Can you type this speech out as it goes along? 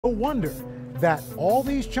No wonder that all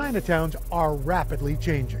these Chinatowns are rapidly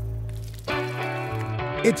changing.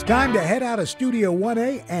 It's time to head out of Studio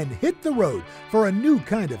 1A and hit the road for a new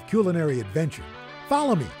kind of culinary adventure.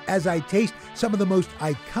 Follow me as I taste some of the most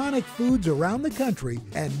iconic foods around the country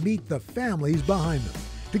and meet the families behind them.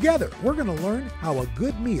 Together, we're going to learn how a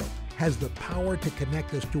good meal has the power to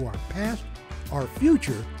connect us to our past, our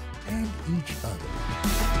future, and each other.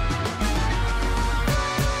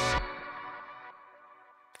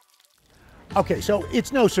 Okay, so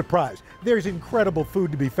it's no surprise. There's incredible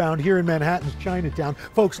food to be found here in Manhattan's Chinatown,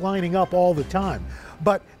 folks lining up all the time.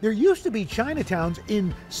 But there used to be Chinatowns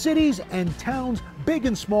in cities and towns, big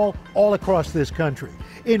and small, all across this country.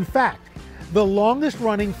 In fact, the longest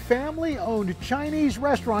running family-owned Chinese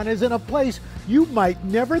restaurant is in a place you might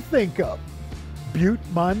never think of, Butte,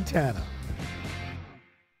 Montana.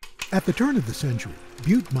 At the turn of the century,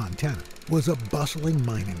 Butte, Montana was a bustling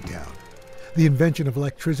mining town. The invention of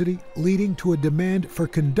electricity leading to a demand for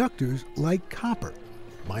conductors like copper.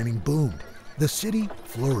 Mining boomed, the city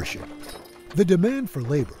flourishing. The demand for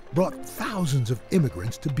labor brought thousands of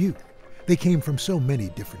immigrants to Butte. They came from so many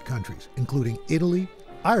different countries, including Italy,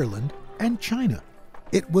 Ireland, and China.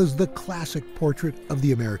 It was the classic portrait of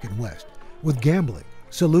the American West, with gambling,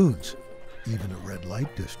 saloons, even a red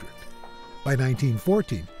light district. By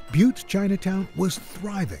 1914, Butte's Chinatown was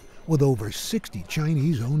thriving, with over 60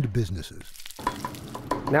 Chinese-owned businesses.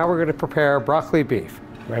 Now we're going to prepare broccoli beef.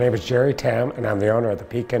 My name is Jerry Tam, and I'm the owner of the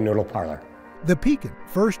Pekin Noodle Parlor. The Pekin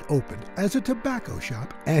first opened as a tobacco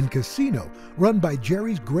shop and casino run by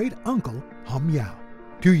Jerry's great-uncle, Hum Yao.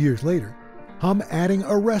 2 years later, Hum adding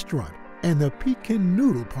a restaurant, and the Pekin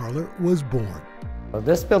Noodle Parlor was born.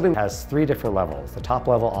 This building has 3 different levels. The top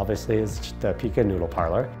level, obviously, is the Pekin Noodle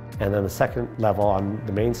Parlor. And then the second level on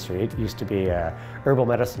the main street used to be a herbal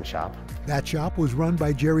medicine shop. That shop was run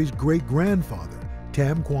by Jerry's great-grandfather,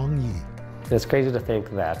 Tam Kwang Yi. It's crazy to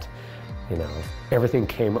think that, everything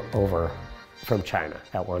came over from China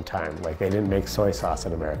at one time. Like, they didn't make soy sauce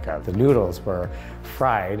in America. The noodles were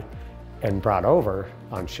fried and brought over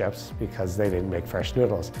on ships because they didn't make fresh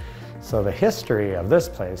noodles. So the history of this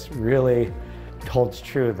place really holds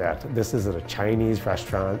true that this is a Chinese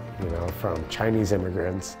restaurant, from Chinese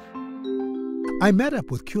immigrants. I met up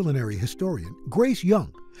with culinary historian Grace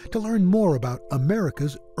Young to learn more about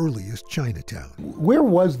America's earliest Chinatown. Where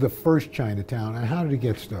was the first Chinatown and how did it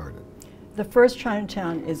get started? The first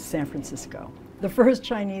Chinatown is San Francisco. The first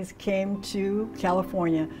Chinese came to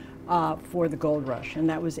California for the gold rush, and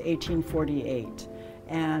that was 1848.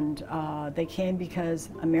 And they came because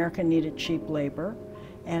America needed cheap labor.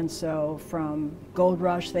 And so from gold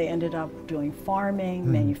rush, they ended up doing farming,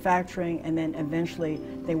 manufacturing, and then eventually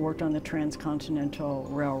they worked on the Transcontinental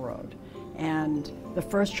Railroad. And the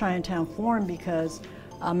first Chinatown formed because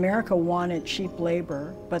America wanted cheap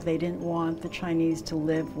labor, but they didn't want the Chinese to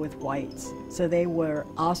live with whites. So they were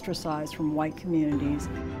ostracized from white communities.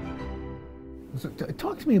 So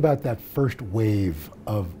talk to me about that first wave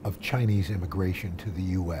of Chinese immigration to the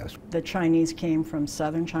U.S. The Chinese came from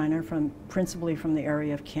southern China, principally from the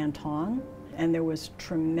area of Canton, and there was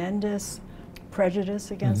tremendous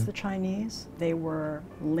prejudice against the Chinese. They were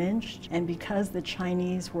lynched, and because the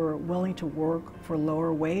Chinese were willing to work for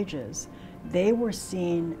lower wages, they were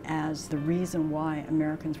seen as the reason why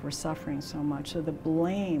Americans were suffering so much. So the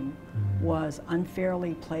blame was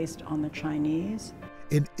unfairly placed on the Chinese.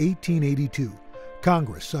 In 1882,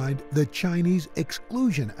 Congress signed the Chinese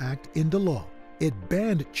Exclusion Act into law. It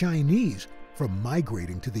banned Chinese from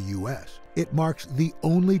migrating to the U.S. It marks the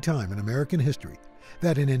only time in American history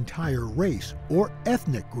that an entire race or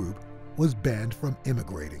ethnic group was banned from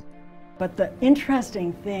immigrating. But the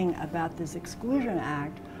interesting thing about this Exclusion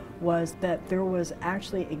Act was that there was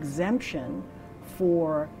actually exemption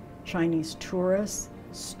for Chinese tourists,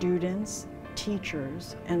 students,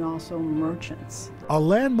 teachers, and also merchants. A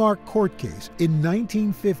landmark court case in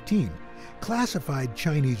 1915 classified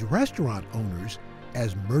Chinese restaurant owners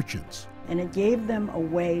as merchants. And it gave them a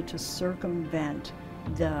way to circumvent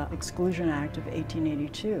the Exclusion Act of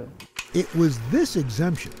 1882. It was this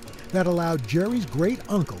exemption that allowed Jerry's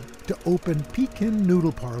great-uncle to open Pekin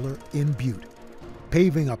Noodle Parlor in Butte,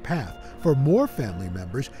 paving a path for more family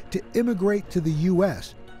members to immigrate to the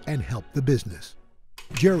U.S. and help the business.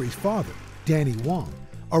 Jerry's father, Danny Wong,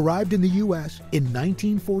 arrived in the U.S. in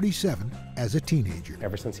 1947 as a teenager.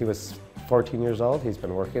 Ever since he was 14 years old, he's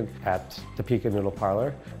been working at the Pekin Noodle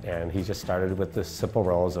Parlor, and he just started with the simple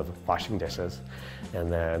roles of washing dishes,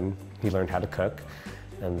 and then he learned how to cook,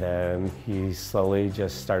 and then he slowly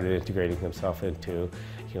just started integrating himself into,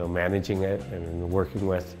 managing it and working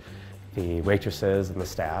with the waitresses and the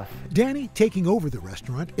staff. Danny taking over the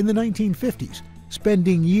restaurant in the 1950s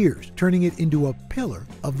spending years turning it into a pillar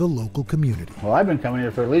of the local community. Well, I've been coming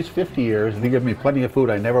here for at least 50 years, and they give me plenty of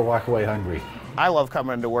food. I never walk away hungry. I love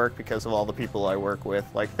coming to work because of all the people I work with.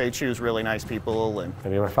 Like, they choose really nice people. And I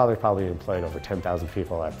mean, my father probably employed over 10,000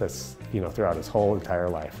 people at this, throughout his whole entire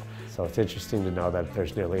life. So it's interesting to know that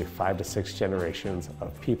there's nearly 5 to 6 generations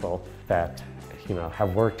of people that,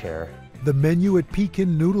 have worked here. The menu at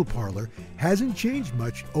Pekin Noodle Parlor hasn't changed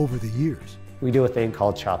much over the years. We do a thing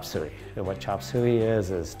called chop suey. And what chop suey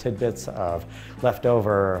is tidbits of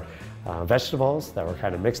leftover vegetables that were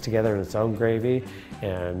kind of mixed together in its own gravy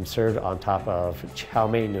and served on top of chow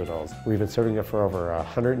mein noodles. We've been serving it for over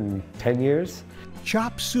 110 years.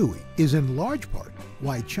 Chop suey is in large part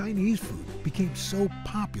why Chinese food became so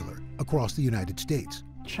popular across the United States.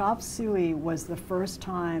 Chop suey was the first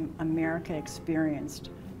time America experienced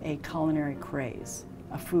a culinary craze,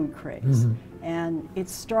 a food craze. And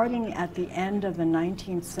it's starting at the end of the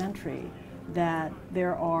 19th century that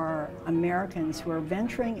there are Americans who are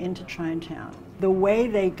venturing into Chinatown. The way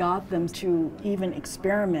they got them to even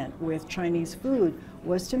experiment with Chinese food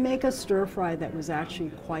was to make a stir fry that was actually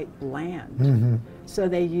quite bland. So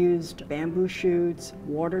they used bamboo shoots,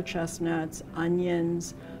 water chestnuts,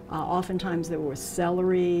 onions, oftentimes there was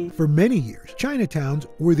celery. For many years, Chinatowns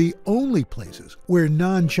were the only places where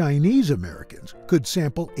non-Chinese Americans could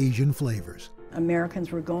sample Asian flavors.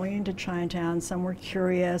 Americans were going into Chinatown, some were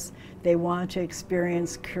curious, they wanted to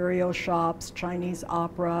experience curio shops, Chinese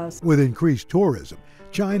operas. With increased tourism,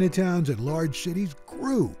 Chinatowns in large cities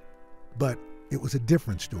grew, but it was a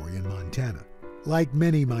different story in Montana. Like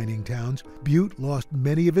many mining towns, Butte lost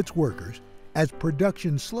many of its workers as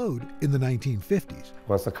production slowed in the 1950s.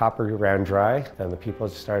 Once the copper ran dry, then the people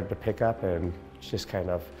just started to pick up and just kind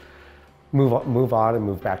of move on and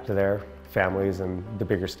move back to their families in the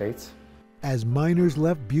bigger states. As miners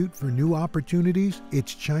left Butte for new opportunities,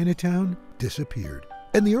 its Chinatown disappeared.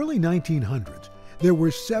 In the early 1900s, there were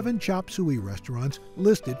 7 chop suey restaurants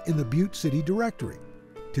listed in the Butte City Directory.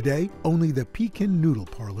 Today, only the Pekin Noodle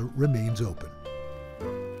Parlor remains open.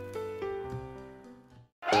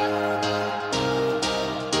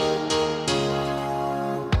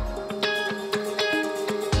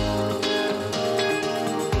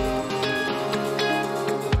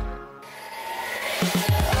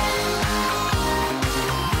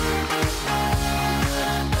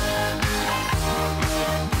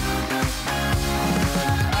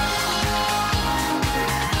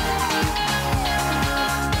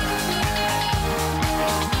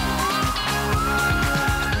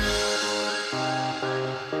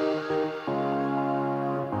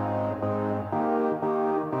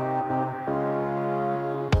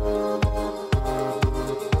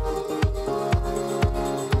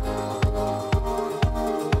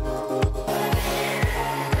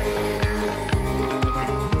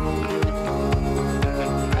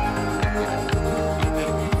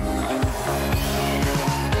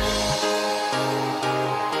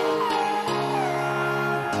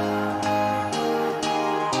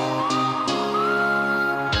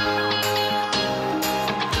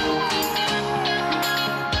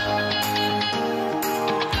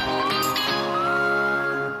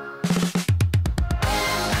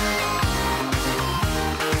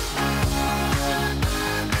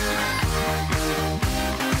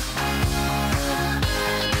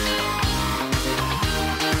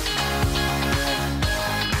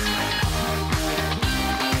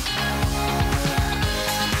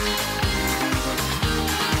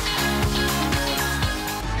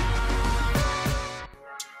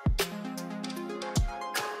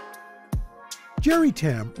 Jerry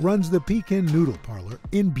Tam runs the Pekin Noodle Parlor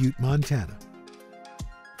in Butte, Montana.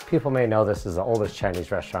 People may know this is the oldest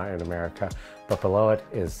Chinese restaurant in America, but below it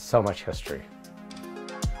is so much history.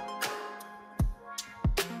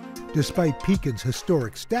 Despite Pekin's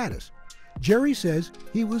historic status, Jerry says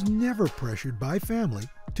he was never pressured by family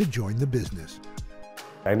to join the business.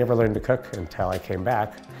 I never learned to cook until I came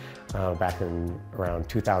back in around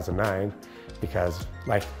 2009, because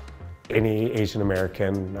like any Asian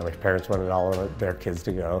American, my parents wanted all of their kids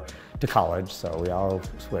to go to college, so we all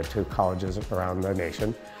went to colleges around the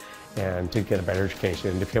nation and to get a better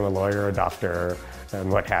education, to become a lawyer, a doctor,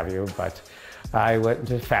 and what have you. But I went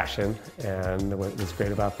into fashion, and what was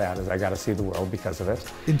great about that is I got to see the world because of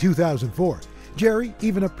it. In 2004, Jerry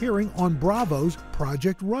even appearing on Bravo's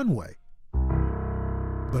Project Runway.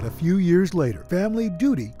 But a few years later, family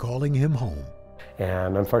duty calling him home.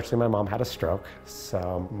 And unfortunately, my mom had a stroke,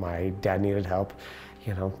 so my dad needed help,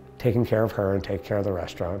 taking care of her and taking care of the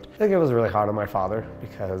restaurant. I think it was really hard on my father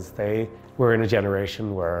because they were in a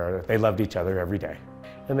generation where they loved each other every day,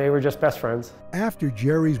 and they were just best friends. After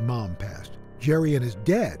Jerry's mom passed, Jerry and his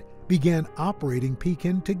dad began operating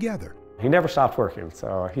Pekin together. He never stopped working,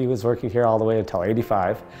 so he was working here all the way until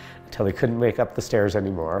 85, until he couldn't make up the stairs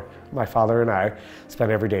anymore. My father and I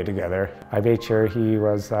spent every day together. I made sure he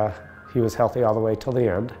was healthy all the way till the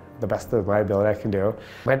end, the best of my ability I can do.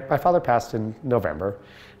 My father passed in November,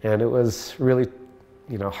 and it was really,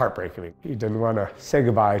 heartbreaking. He didn't want to say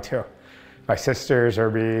goodbye to my sisters or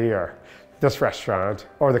me or this restaurant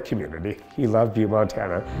or the community. He loved Butte,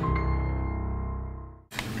 Montana.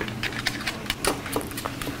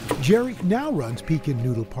 Jerry now runs Pekin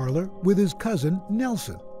Noodle Parlor with his cousin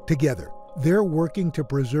Nelson. Together, they're working to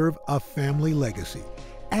preserve a family legacy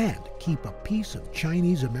and keep a piece of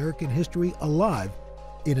Chinese-American history alive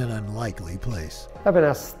in an unlikely place. I've been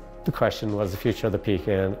asked the question, what is the future of the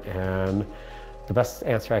Pekin? And the best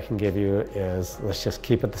answer I can give you is, let's just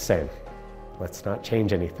keep it the same. Let's not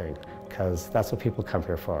change anything, because that's what people come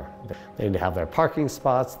here for. They have their parking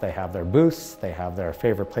spots, they have their booths, they have their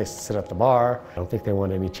favorite place to sit at the bar. I don't think they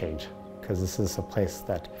want any change, because this is a place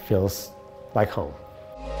that feels like home.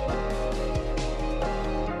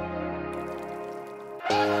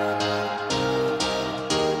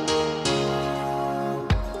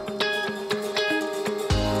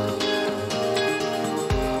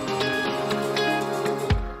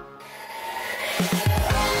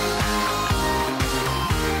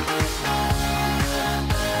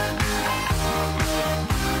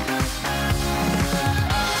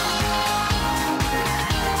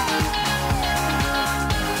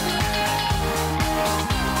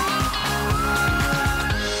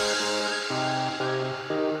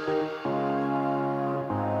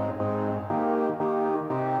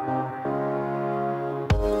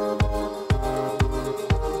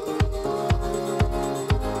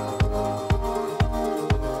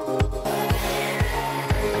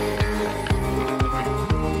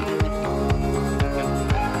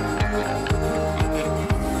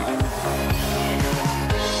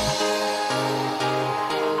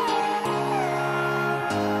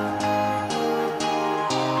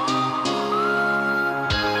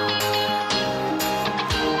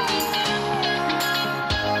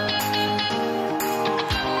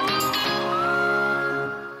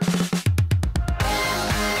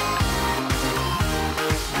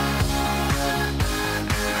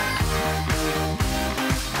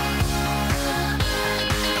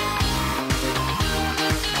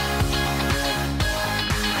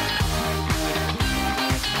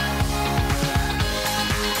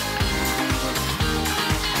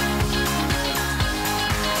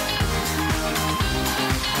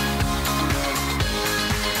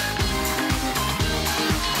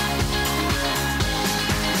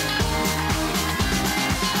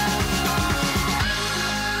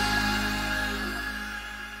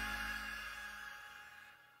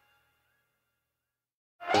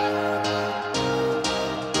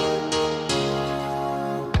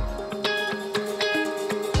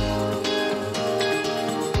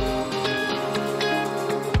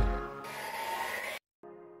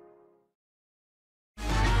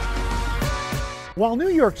 While New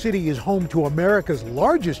York City is home to America's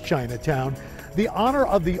largest Chinatown, the honor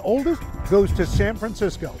of the oldest goes to San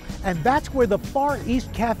Francisco, and that's where the Far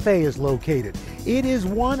East Cafe is located. It is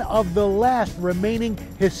one of the last remaining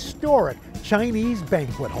historic Chinese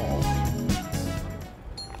banquet halls.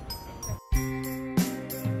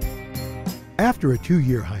 After a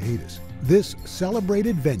 2-year hiatus, this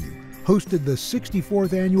celebrated venue hosted the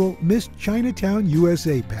 64th annual Miss Chinatown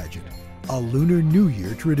USA pageant, a Lunar New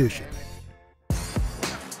Year tradition.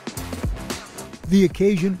 The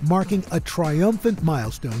occasion marking a triumphant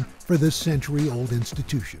milestone for the century-old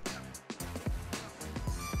institution.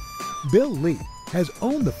 Bill Lee has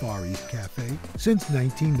owned the Far East Cafe since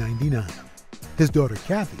 1999. His daughter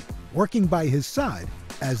Kathy working by his side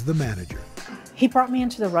as the manager. He brought me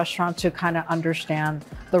into the restaurant to kind of understand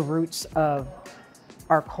the roots of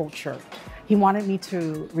our culture. He wanted me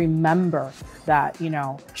to remember that,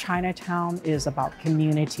 Chinatown is about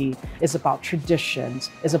community, is about traditions,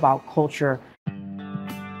 is about culture.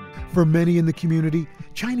 For many in the community,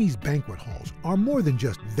 Chinese banquet halls are more than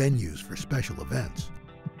just venues for special events.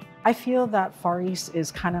 I feel that Far East is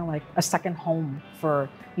kind of like a second home for,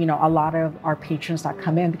 a lot of our patrons that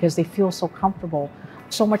come in because they feel so comfortable.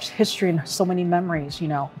 So much history and so many memories,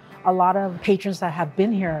 A lot of patrons that have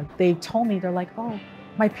been here, they told me, they're like, oh,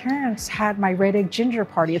 my parents had my red egg ginger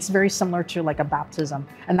party. It's very similar to like a baptism.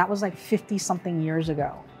 And that was like 50-something years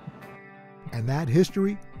ago. And that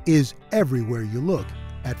history is everywhere you look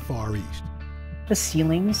at Far East. The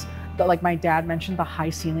ceilings, like my dad mentioned, the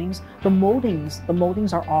high ceilings, the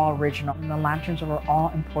moldings are all original. And the lanterns were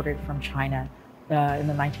all imported from China in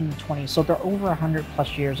the 1920s. So they're over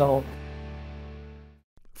 100+ years old.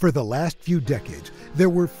 For the last few decades, there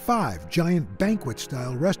were 5 giant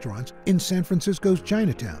banquet-style restaurants in San Francisco's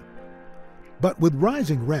Chinatown. But with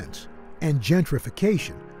rising rents and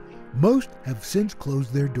gentrification, most have since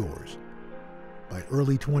closed their doors. By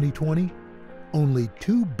early 2020, only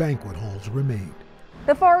 2 banquet halls remained.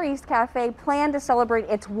 The Far East Cafe planned to celebrate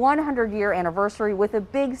its 100-year anniversary with a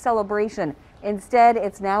big celebration. Instead,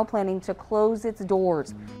 it's now planning to close its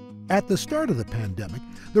doors. At the start of the pandemic,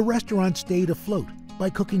 the restaurant stayed afloat by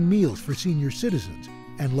cooking meals for senior citizens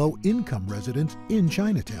and low-income residents in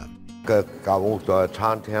Chinatown.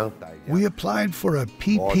 We applied for a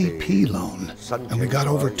PPP loan, and we got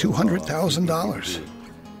over $200,000.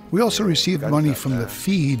 We also received money from the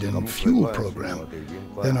feed and fuel program.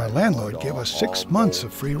 Then our landlord gave us 6 months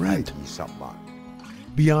of free rent.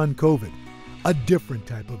 Beyond COVID, a different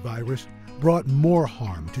type of virus brought more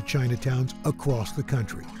harm to Chinatowns across the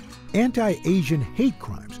country. Anti-Asian hate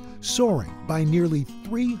crimes soaring by nearly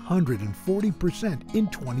 340% in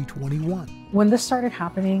 2021. When this started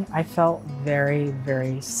happening, I felt very,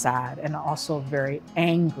 very sad and also very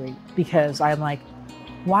angry because I'm like,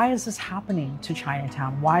 why is this happening to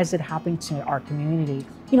Chinatown? Why is it happening to our community?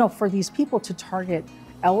 You know, for these people to target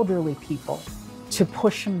elderly people, to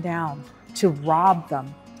push them down, to rob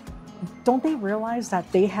them, don't they realize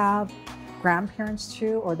that they have grandparents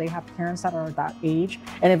too, or they have parents that are that age?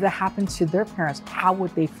 And if it happened to their parents, how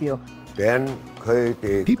would they feel?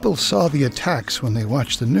 People saw the attacks when they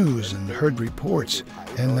watched the news and heard reports,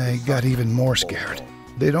 and they got even more scared.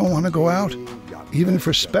 They don't want to go out, even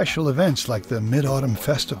for special events like the Mid-Autumn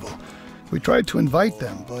Festival. We tried to invite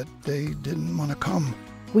them, but they didn't want to come.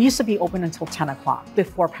 We used to be open until 10 o'clock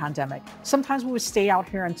before pandemic. Sometimes we would stay out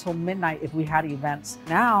here until midnight if we had events.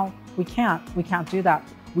 Now we can't do that.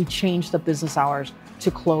 We changed the business hours to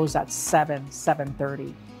close at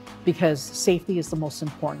 7:30, because safety is the most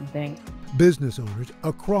important thing. Business owners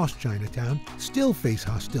across Chinatown still face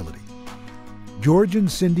hostility. George and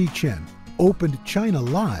Cindy Chen opened China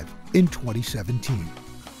Live in 2017.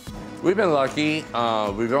 We've been lucky.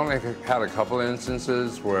 We've only had a couple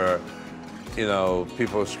instances where, you know,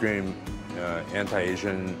 people scream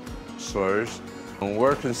anti-Asian slurs. And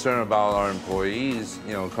we're concerned about our employees,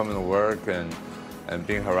 you know, coming to work and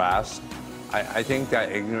being harassed. I think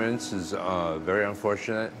that ignorance is very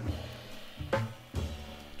unfortunate.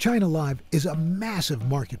 China Live is a massive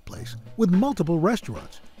marketplace with multiple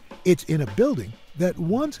restaurants. It's in a building that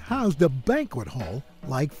once housed a banquet hall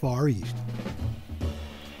like Far East.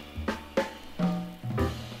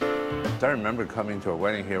 I remember coming to a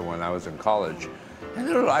wedding here when I was in college, and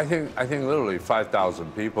there were, I think literally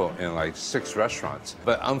 5,000 people in like 6 restaurants.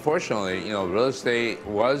 But unfortunately, you know, real estate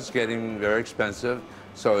was getting very expensive,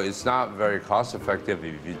 so it's not very cost effective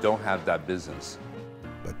if you don't have that business.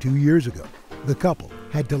 But 2 years ago, the couple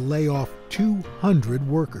had to lay off 200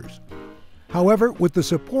 workers. However, with the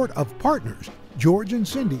support of partners, George and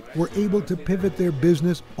Cindy were able to pivot their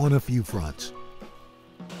business on a few fronts.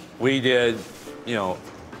 We did, you know,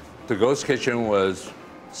 the Ghost Kitchen was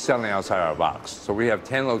selling outside our box. So we have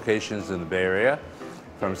 10 locations in the Bay Area,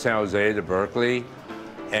 from San Jose to Berkeley,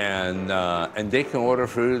 and they can order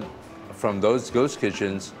food from those ghost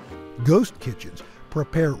kitchens. Ghost kitchens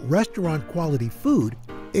prepare restaurant-quality food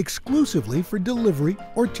exclusively for delivery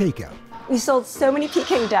or takeout. We sold so many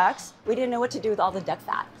Peking ducks, we didn't know what to do with all the duck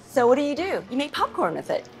fat. So what do? You make popcorn with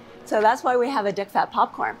it. So that's why we have a duck fat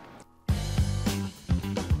popcorn.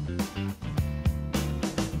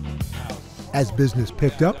 As business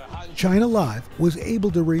picked up, China Live was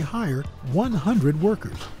able to rehire 100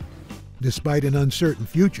 workers. Despite an uncertain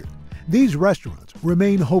future, these restaurants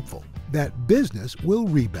remain hopeful that business will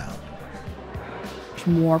rebound.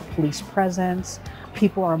 More police presence.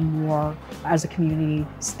 People are more, as a community,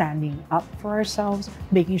 standing up for ourselves,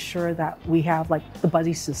 making sure that we have like the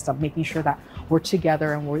buddy system, making sure that we're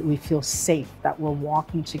together and we feel safe, that we're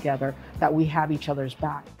walking together, that we have each other's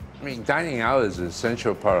back. I mean, dining out is an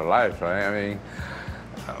essential part of life, right? I mean,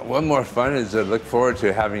 what more fun is to look forward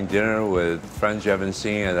to having dinner with friends you haven't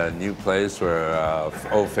seen at a new place or an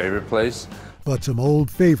old favorite place. But some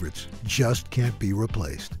old favorites just can't be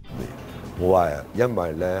replaced.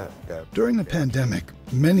 During the pandemic,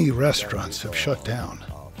 many restaurants have shut down.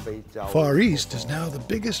 Far East is now the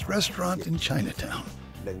biggest restaurant in Chinatown.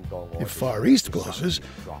 If Far East closes,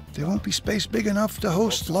 there won't be space big enough to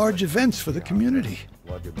host large events for the community.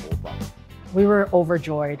 We were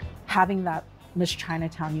overjoyed having that Miss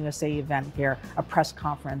Chinatown USA event here, a press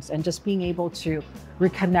conference, and just being able to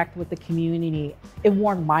reconnect with the community. It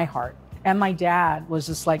warmed my heart. And my dad was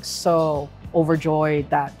just like so overjoyed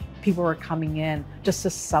that people were coming in just to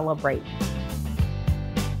celebrate.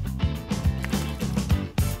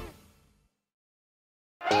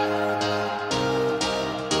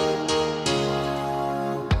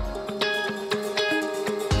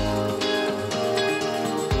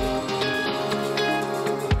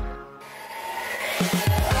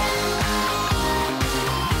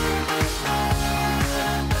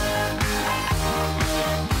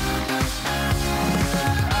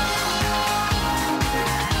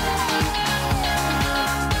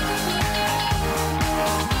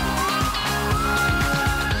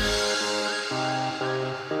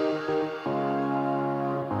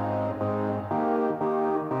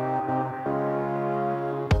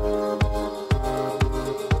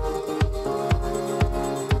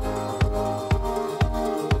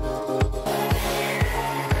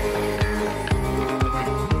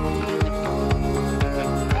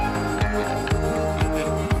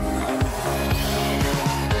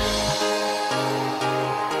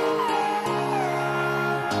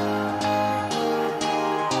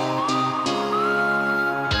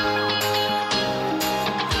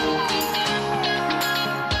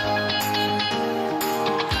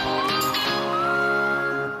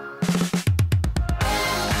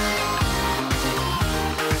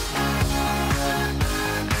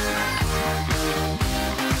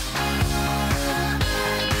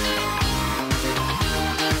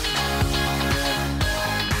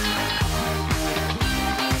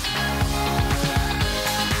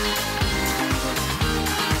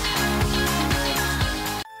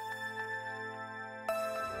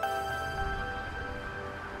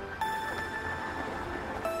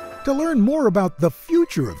 To learn more about the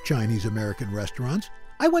future of Chinese-American restaurants,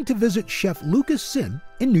 I went to visit Chef Lucas Sin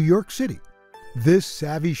in New York City. This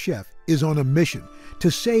savvy chef is on a mission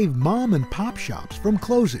to save mom and pop shops from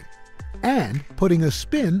closing and putting a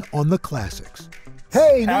spin on the classics.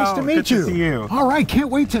 Hey, nice to meet you. Good to see you. All right,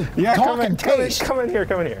 can't wait to talk and taste. Come in here,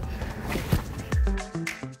 come in here.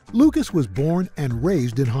 Lucas was born and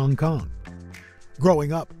raised in Hong Kong.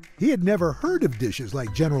 Growing up, he had never heard of dishes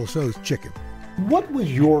like General Tso's chicken. What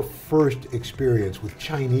was your first experience with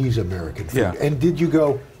Chinese American food? Yeah. And did you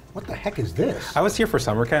go, what the heck is this? I was here for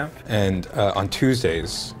summer camp, and on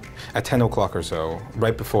Tuesdays at 10 o'clock or so,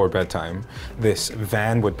 right before bedtime, this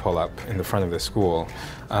van would pull up in the front of the school,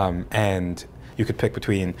 and you could pick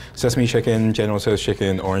between sesame chicken, General Tso's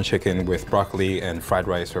chicken, orange chicken with broccoli and fried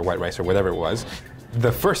rice or white rice or whatever it was.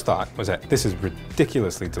 The first thought was that this is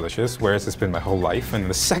ridiculously delicious, whereas it's been my whole life. And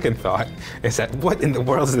the second thought is that what in the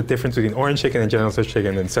world is the difference between orange chicken and General Tso's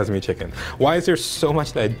chicken and sesame chicken? Why is there so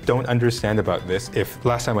much that I don't understand about this if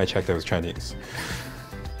last time I checked it was Chinese?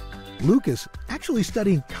 Lucas actually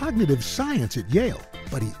studied cognitive science at Yale,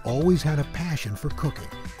 but he always had a passion for cooking.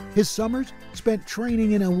 His summers spent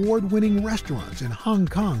training in award-winning restaurants in Hong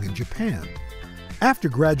Kong and Japan. After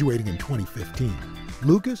graduating in 2015,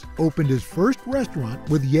 Lucas opened his first restaurant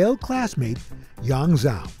with Yale classmate Yang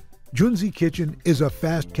Zhao. Junzi Kitchen is a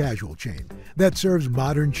fast casual chain that serves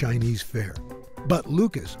modern Chinese fare. But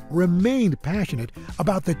Lucas remained passionate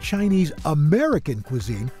about the Chinese American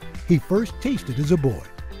cuisine he first tasted as a boy.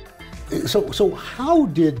 So how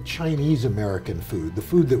did Chinese American food, the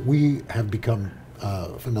food that we have become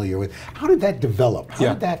familiar with, how did that develop?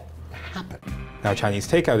 How did that happen? Now, Chinese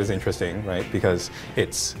takeout is interesting, right? Because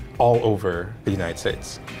it's all over the United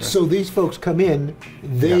States. Right? So these folks come in,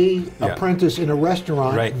 they apprentice in a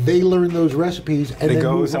restaurant, they learn those recipes, and they then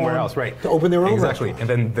go move somewhere on else, right? to open their own Exactly.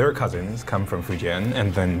 restaurant. And then their cousins come from Fujian,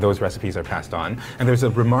 and then those recipes are passed on. And there's a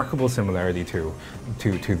remarkable similarity to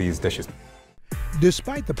these dishes.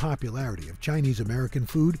 Despite the popularity of Chinese American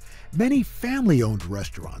food, many family-owned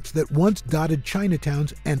restaurants that once dotted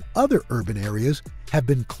Chinatowns and other urban areas have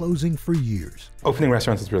been closing for years. Opening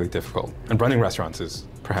restaurants is really difficult, and running restaurants is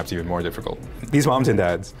perhaps even more difficult. These moms and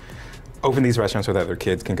dads open these restaurants so that their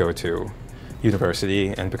kids can go to university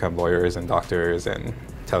and become lawyers and doctors and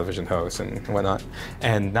television hosts and whatnot.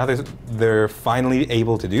 And now they're finally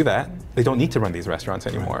able to do that. They don't need to run these restaurants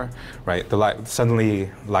anymore, right?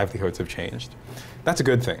 Suddenly livelihoods have changed. That's a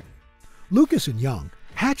good thing. Lucas and Young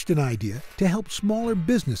hatched an idea to help smaller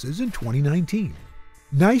businesses in 2019.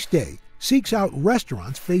 Nice Day seeks out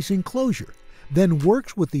restaurants facing closure, then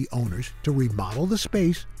works with the owners to remodel the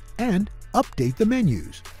space and update the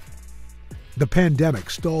menus. The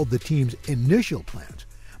pandemic stalled the team's initial plans,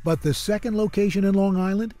 but the second location in Long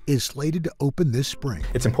Island is slated to open this spring.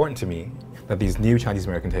 It's important to me that these new Chinese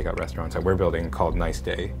American takeout restaurants that we're building called Nice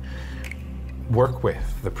Day work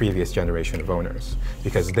with the previous generation of owners,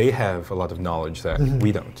 because they have a lot of knowledge that we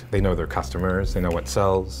don't. They know their customers, they know what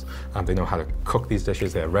sells, they know how to cook these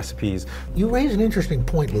dishes, they have recipes. You raise an interesting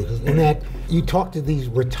point, Lucas, in that you talk to these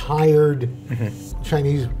retired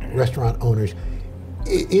Chinese restaurant owners.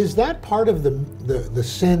 Is that part of the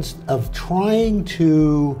sense of trying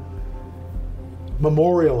to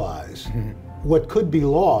memorialize what could be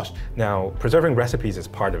lost? Now, preserving recipes is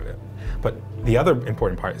part of it, but the other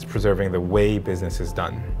important part is preserving the way business is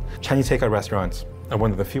done. Chinese takeout restaurants are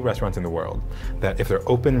one of the few restaurants in the world that if they're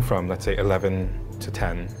open from, let's say, 11 to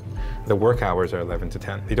 10, the work hours are 11 to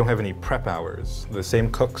 10. They don't have any prep hours. The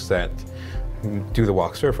same cooks that do the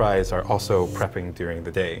wok stir fries are also prepping during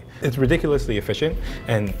the day. It's ridiculously efficient,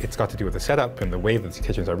 and it's got to do with the setup and the way that the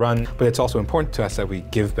kitchens are run, but it's also important to us that we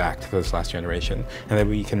give back to this last generation, and that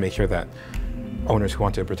we can make sure that owners who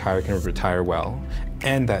want to retire can retire well,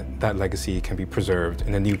 and that legacy can be preserved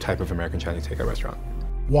in a new type of American Chinese takeout restaurant.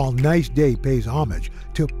 While Nice Day pays homage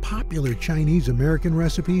to popular Chinese American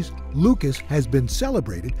recipes, Lucas has been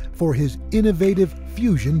celebrated for his innovative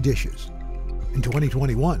fusion dishes. In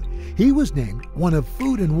 2021, he was named one of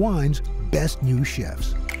Food and Wine's best new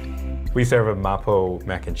chefs. We serve a mapo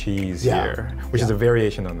mac and cheese here, which is a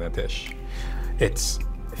variation on that dish. It's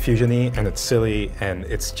fusion-y and it's silly, and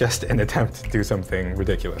it's just an attempt to do something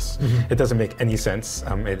ridiculous. It doesn't make any sense.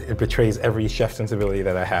 It betrays every chef sensibility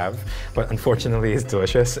that I have, but unfortunately it's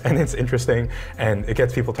delicious and it's interesting and it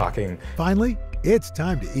gets people talking. Finally, it's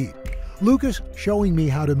time to eat. Lucas showing me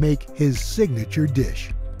how to make his signature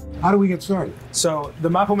dish. How do we get started? So the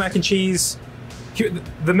mapo mac and cheese,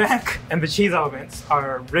 the mac and the cheese elements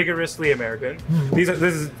are rigorously American. This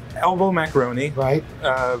is elbow macaroni,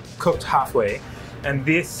 cooked halfway, and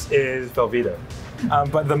this is Velveeta.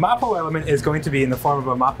 But the mapo element is going to be in the form of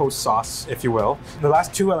a mapo sauce, if you will. The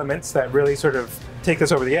last two elements that really sort of take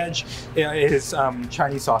this over the edge is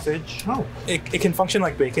Chinese sausage. Oh. It can function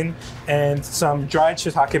like bacon, and some dried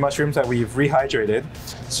shiitake mushrooms that we've rehydrated.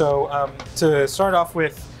 So to start off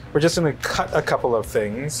with, we're just going to cut a couple of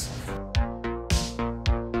things.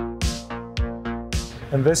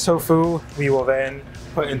 And this tofu we will then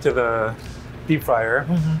put into the deep fryer.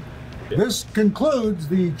 This concludes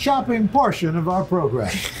the chopping portion of our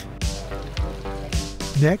program.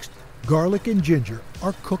 Next, garlic and ginger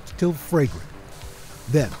are cooked till fragrant.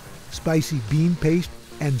 Then, spicy bean paste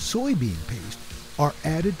and soybean paste are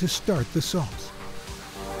added to start the sauce.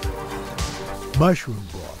 Mushroom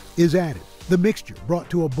broth is added, the mixture brought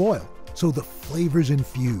to a boil so the flavors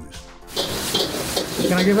infuse.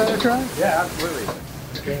 Can I give that a try? Yeah, absolutely.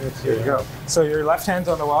 Okay, here you go. So your left hand's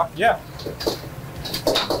on the wok? Yeah.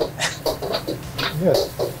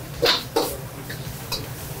 Yes.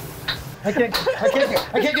 I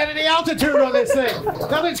can't get any altitude on this thing.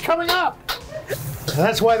 Nothing's coming up.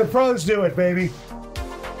 That's why the pros do it, baby.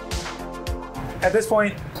 At this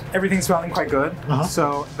point, everything's smelling quite good.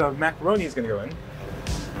 So the macaroni is going to go in,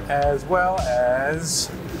 as well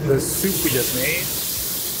as the soup we just made.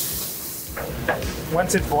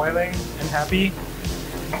 Once it's boiling and happy,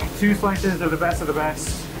 2 slices of the best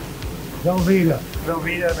Velveeta.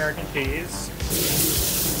 Velveeta American cheese.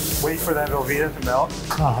 Wait for that Velveeta to melt.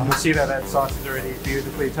 You'll see that that sauce is already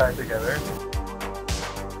beautifully tied together.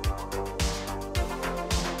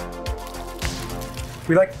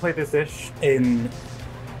 We like to plate this dish in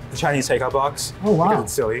the Chinese takeout box. Oh, wow. Because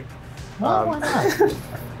it's silly. Well, why not?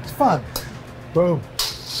 It's fun. Boom.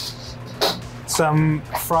 Some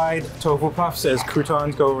fried tofu puffs as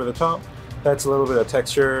croutons go over the top. That's a little bit of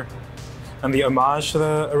texture and the homage to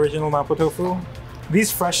the original mapo tofu.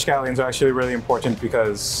 These fresh scallions are actually really important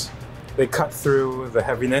because they cut through the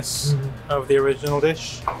heaviness of the original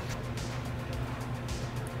dish.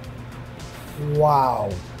 Wow.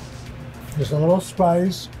 Just a little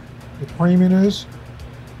spice, the creaminess,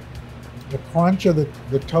 the crunch of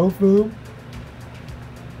the tofu.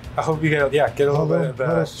 I hope you get a little bit of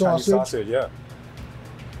the Chinese sausage, yeah.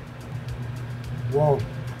 Whoa,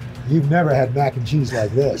 you've never had mac and cheese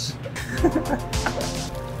like this.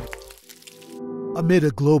 Amid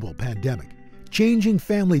a global pandemic, changing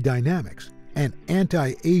family dynamics, and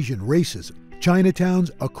anti-Asian racism,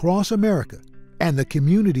 Chinatowns across America and the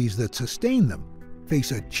communities that sustain them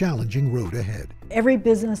face a challenging road ahead. Every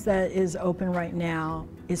business that is open right now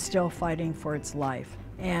is still fighting for its life.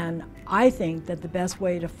 And I think that the best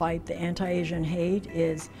way to fight the anti-Asian hate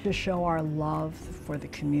is to show our love for the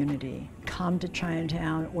community. Come to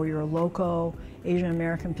Chinatown or your local Asian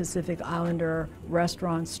American Pacific Islander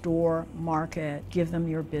restaurant, store, market, give them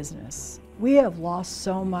your business. We have lost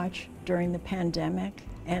so much during the pandemic,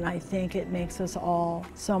 and I think it makes us all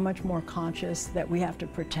so much more conscious that we have to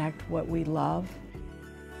protect what we love.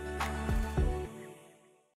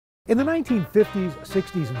 In the 1950s,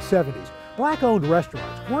 60s, and 70s, Black-owned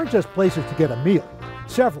restaurants weren't just places to get a meal,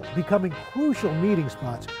 several becoming crucial meeting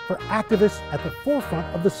spots for activists at the forefront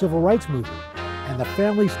of the civil rights movement. And the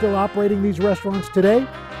families still operating these restaurants today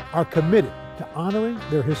are committed to honoring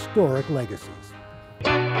their historic legacies.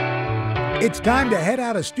 It's time to head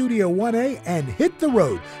out of Studio 1A and hit the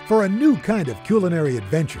road for a new kind of culinary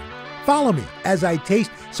adventure. Follow me as I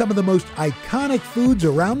taste some of the most iconic foods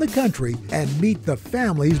around the country and meet the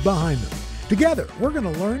families behind them. Together, we're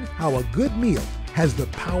going to learn how a good meal has the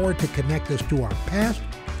power to connect us to our past,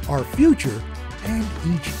 our future, and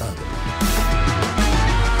each other.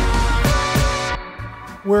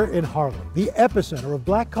 We're in Harlem, the epicenter of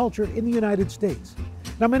Black culture in the United States.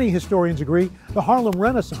 Now, many historians agree the Harlem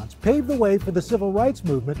Renaissance paved the way for the civil rights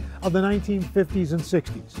movement of the 1950s and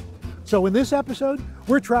 60s. So in this episode,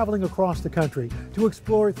 we're traveling across the country to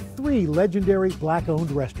explore 3 legendary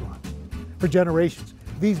Black-owned restaurants. For generations,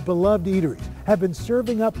 these beloved eateries have been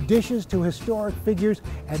serving up dishes to historic figures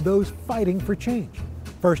and those fighting for change.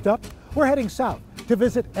 First up, we're heading south to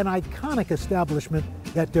visit an iconic establishment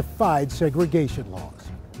that defied segregation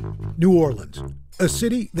laws. New Orleans, a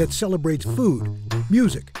city that celebrates food,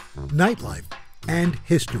 music, nightlife, and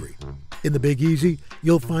history. In the Big Easy,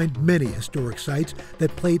 you'll find many historic sites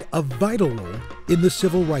that played a vital role in the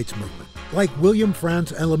civil rights movement, like William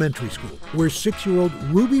Frantz Elementary School, where 6-year-old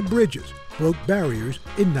Ruby Bridges broke barriers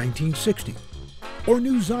in 1960, or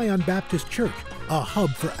New Zion Baptist Church, a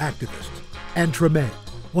hub for activists, and Treme,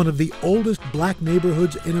 one of the oldest Black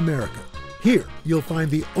neighborhoods in America. Here, you'll find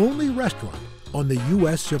the only restaurant on the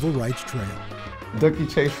U.S. Civil Rights Trail. Dooky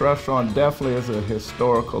Chase Restaurant definitely is a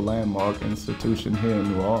historical landmark institution here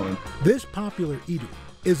in New Orleans. This popular eatery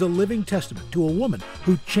is a living testament to a woman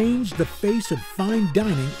who changed the face of fine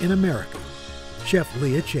dining in America, Chef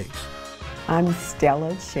Leah Chase. I'm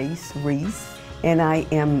Stella Chase Reese, and I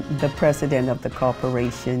am the president of the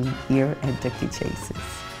corporation here at Dooky Chase's.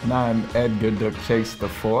 And I'm Edgar Duke Chase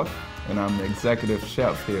IV, and I'm the executive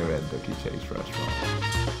chef here at Dooky Chase Restaurant.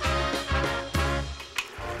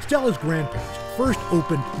 Stella's grandparents first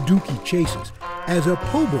opened Dooky Chase's as a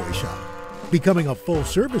po' boy shop, becoming a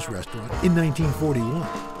full-service restaurant in 1941.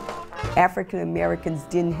 African Americans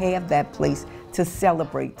didn't have that place to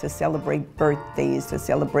celebrate birthdays, to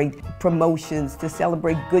celebrate promotions, to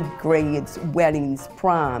celebrate good grades, weddings,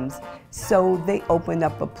 proms. So they opened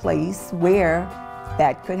up a place where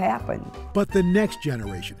that could happen. But the next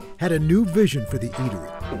generation had a new vision for the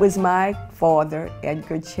eatery. It was my father,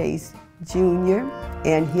 Edgar Chase Jr.,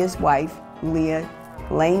 and his wife, Leah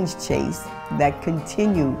Lange Chase, that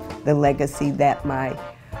continued the legacy that my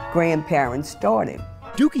grandparents started.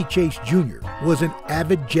 Dooky Chase Jr. was an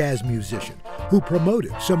avid jazz musician who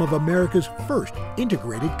promoted some of America's first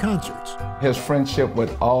integrated concerts. His friendship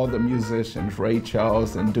with all the musicians, Ray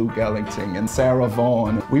Charles and Duke Ellington and Sarah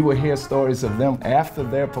Vaughan, we would hear stories of them after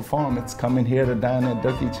their performance coming here to dine at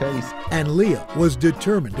Dooky Chase. And Leah was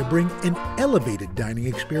determined to bring an elevated dining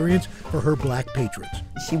experience for her black patrons.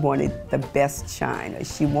 She wanted the best china,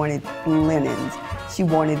 she wanted linens, she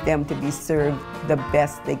wanted them to be served the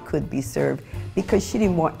best they could be served, because she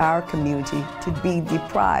didn't want our community to be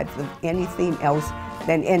deprived of anything else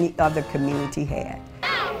than any other community had.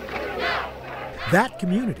 That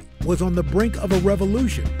community was on the brink of a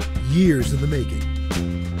revolution, years in the making.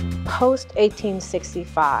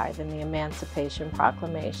 Post-1865 and the Emancipation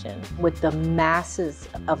Proclamation, with the masses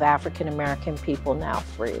of African American people now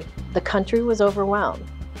free, the country was overwhelmed.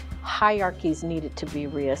 Hierarchies needed to be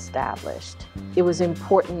reestablished. It was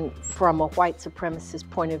important from a white supremacist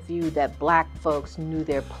point of view that black folks knew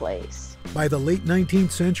their place. By the late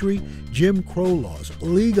 19th century, Jim Crow laws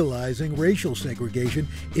legalizing racial segregation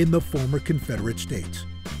in the former Confederate states.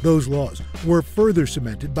 Those laws were further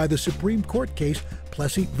cemented by the Supreme Court case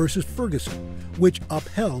Plessy versus Ferguson, which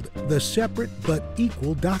upheld the separate but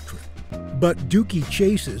equal doctrine. But Dooky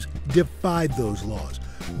Chase's defied those laws,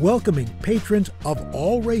 welcoming patrons of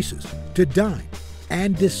all races to dine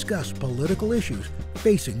and discuss political issues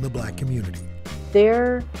facing the black community.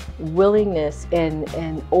 Their willingness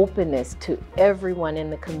and openness to everyone in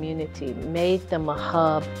the community made them a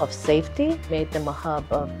hub of safety, made them a hub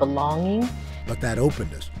of belonging. But that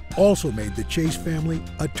openness also made the Chase family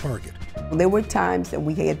a target. There were times that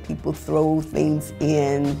we had people throw things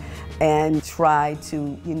in and try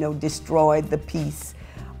to, destroy the peace.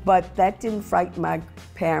 But that didn't frighten my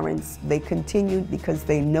parents. They continued because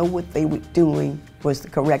they know what they were doing was the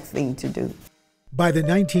correct thing to do. By the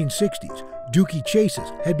 1960s, Dooky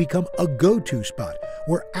Chase's had become a go-to spot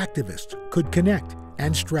where activists could connect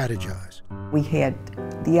and strategize. We had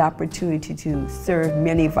the opportunity to serve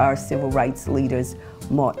many of our civil rights leaders: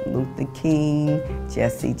 Martin Luther King,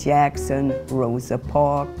 Jesse Jackson, Rosa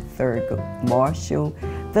Parks, Thurgood Marshall.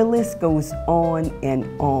 The list goes on and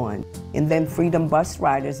on. And then Freedom Bus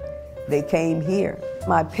Riders, they came here.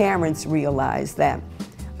 My parents realized that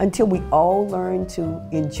until we all learn to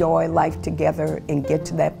enjoy life together and get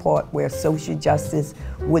to that part where social justice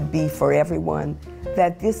would be for everyone,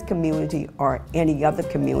 that this community or any other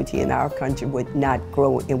community in our country would not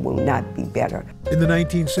grow and will not be better. In the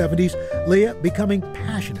 1970s, Leah becoming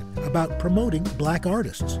passionate about promoting black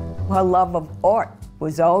artists. Her love of art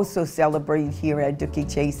was also celebrated here at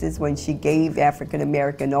Dooky Chase's when she gave African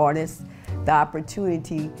American artists the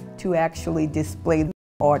opportunity to actually display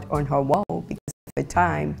art on her wall, because at the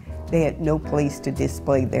time they had no place to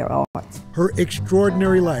display their art. Her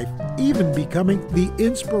extraordinary life even becoming the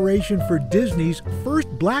inspiration for Disney's first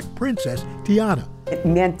black princess, Tiana. It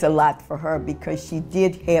meant a lot for her because she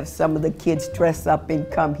did have some of the kids dress up and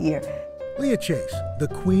come here. Leah Chase, the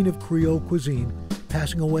queen of Creole cuisine,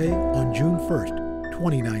 passing away on June 1st,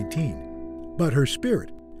 2019. But her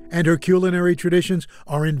spirit and her culinary traditions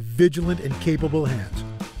are in vigilant and capable hands.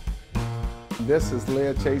 This is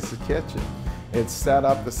Leah Chase's kitchen. It's set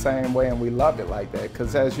up the same way, and we love it like that,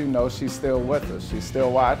 because as you know, she's still with us. She's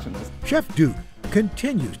still watching us. Chef Duke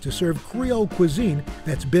continues to serve Creole cuisine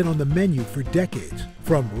that's been on the menu for decades,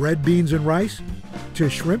 from red beans and rice to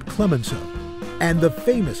shrimp clemenceau and the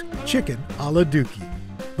famous chicken a la Dooky.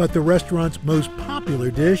 But the restaurant's most popular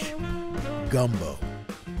dish, gumbo.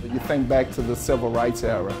 You think back to the civil rights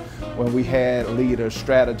era when we had leaders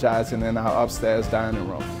strategizing in our upstairs dining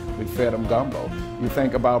room. We fed them gumbo. You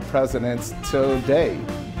think about presidents today,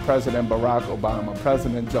 President Barack Obama,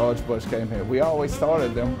 President George Bush came here. We always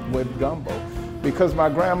started them with gumbo. because my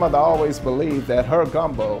grandmother always believed that her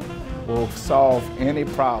gumbo will solve any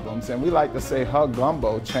problems, and we like to say her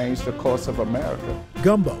gumbo changed the course of America.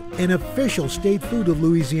 Gumbo, an official state food of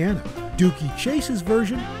Louisiana. Dooky Chase's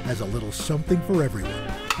version has a little something for everyone.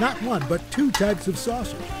 Not one, but two types of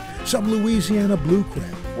sausage. Some Louisiana blue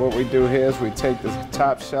crab. What we do here is we take the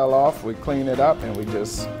top shell off, we clean it up, and we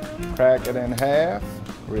just crack it in half,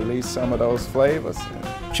 release some of those flavors.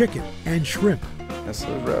 Chicken and shrimp. This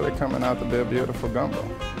is really coming out to be a beautiful gumbo.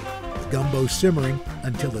 The gumbo simmering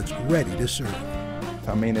until it's ready to serve.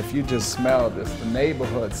 I mean, if you just smell this, the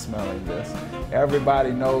neighborhood smelling this,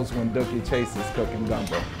 everybody knows when Dooky Chase is cooking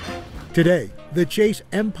gumbo. Today, the Chase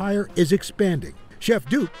empire is expanding. Chef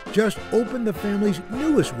Duke just opened the family's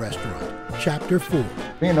newest restaurant, Chapter 4.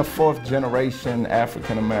 Being a fourth-generation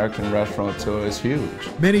African-American restaurateur is huge.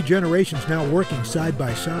 Many generations now working side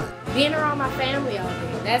by side. Being around my family all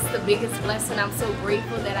day, that's the biggest blessing. I'm so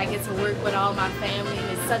grateful that I get to work with all my family,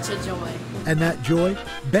 and it's such a joy. And that joy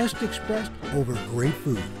best expressed over great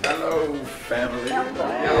food. Hello, family.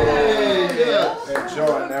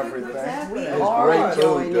 Enjoying everything. We are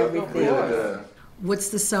enjoying everything. What's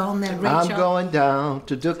the song that Rachel? I'm going down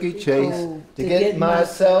to Dooky Chase to get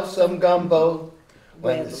myself some gumbo.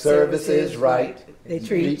 When the service is right, they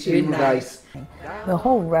treat you nice. The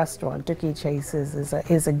whole restaurant, Dooky Chase's,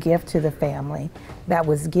 is a gift to the family that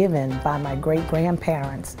was given by my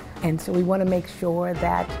great-grandparents. And so we want to make sure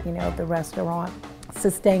that, the restaurant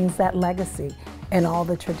sustains that legacy and all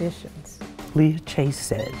the traditions. Leah Chase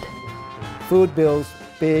said, "Food builds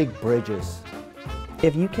big bridges."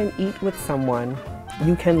 If you can eat with someone,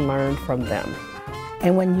 you can learn from them.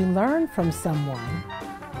 And when you learn from someone,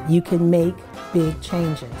 you can make big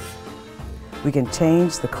changes. We can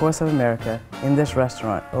change the course of America in this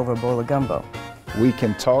restaurant over a bowl of gumbo. We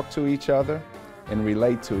can talk to each other and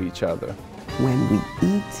relate to each other. When we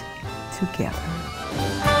eat together.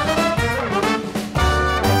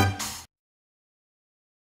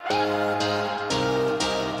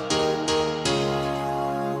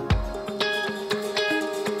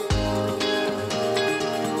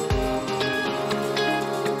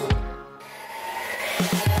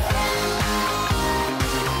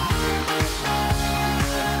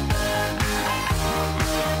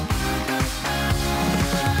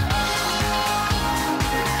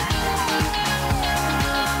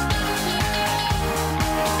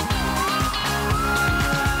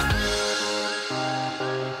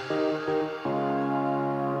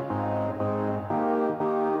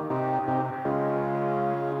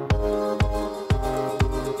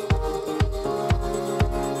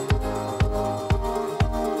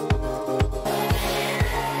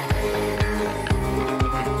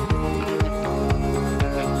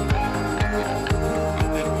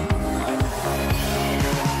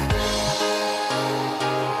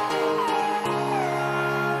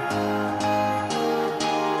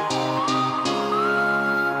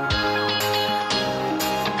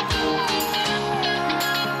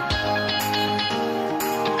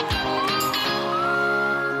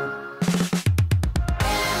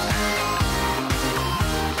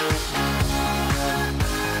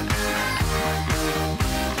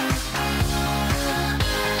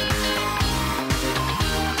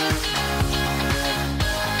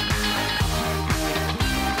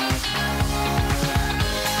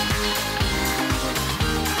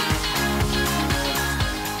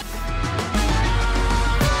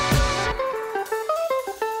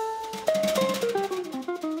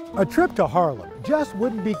 A trip to Harlem just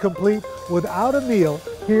wouldn't be complete without a meal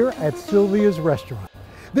here at Sylvia's Restaurant.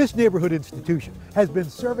 This neighborhood institution has been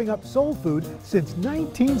serving up soul food since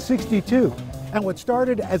 1962. And what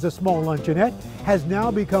started as a small luncheonette has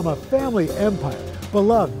now become a family empire,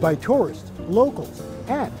 beloved by tourists, locals,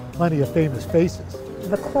 and plenty of famous faces.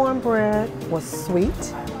 The cornbread was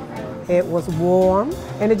sweet, it was warm,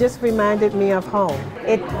 and it just reminded me of home.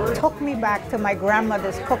 It took me back to my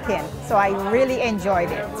grandmother's cooking, so I really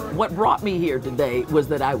enjoyed it. What brought me here today was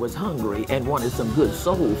that I was hungry and wanted some good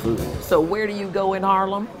soul food. So where do you go in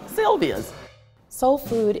Harlem? Sylvia's. Soul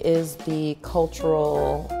food is the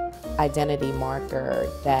cultural identity marker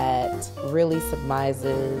that really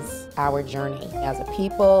symbolizes our journey as a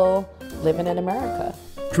people living in America.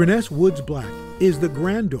 Triness Woods Black is the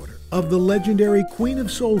granddaughter of the legendary queen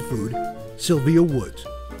of soul food, Sylvia Woods.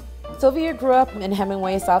 Sylvia grew up in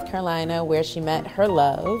Hemingway, South Carolina, where she met her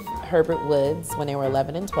love, Herbert Woods, when they were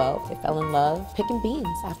 11 and 12. They fell in love picking beans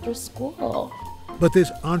after school. But this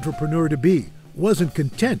entrepreneur-to-be wasn't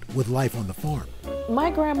content with life on the farm. My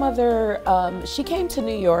grandmother, she came to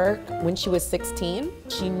New York when she was 16.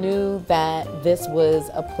 She knew that this was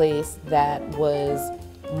a place that was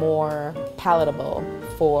more palatable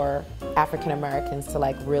for African Americans to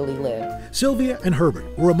like really live. Sylvia and Herbert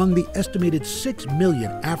were among the estimated 6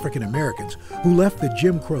 million African Americans who left the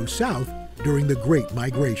Jim Crow South during the Great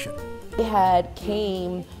Migration. They had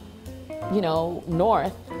came,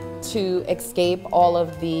 north to escape all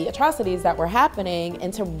of the atrocities that were happening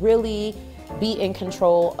and to really be in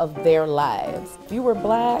control of their lives. If you were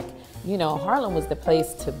Black, Harlem was the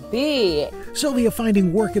place to be. Sylvia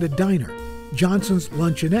finding work at a diner, Johnson's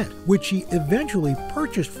Luncheonette, which she eventually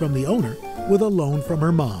purchased from the owner with a loan from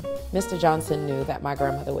her mom. Mr. Johnson knew that my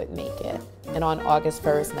grandmother would make it. And on August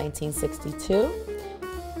 1st, 1962,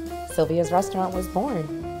 Sylvia's restaurant was born.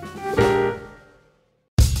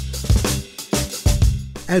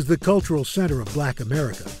 As the cultural center of Black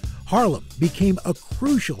America, Harlem became a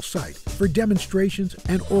crucial site for demonstrations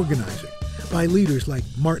and organizing by leaders like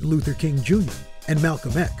Martin Luther King Jr. and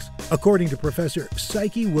Malcolm X, according to Professor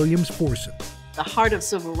Psyche Williams-Forson. The heart of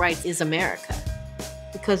civil rights is America,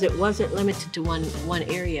 because it wasn't limited to one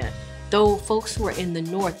area. Though folks were in the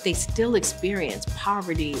North, they still experienced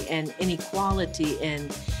poverty and inequality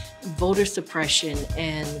and voter suppression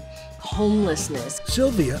and homelessness.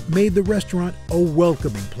 Sylvia made the restaurant a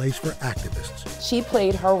welcoming place for activists. She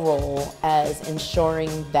played her role as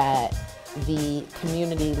ensuring that the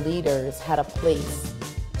community leaders had a place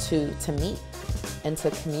to meet and to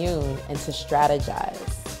commune and to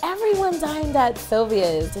strategize. Everyone dined at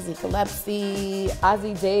Sylvia's. Dizzy Gillespie,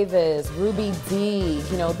 Ossie Davis, Ruby Dee.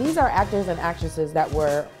 These are actors and actresses that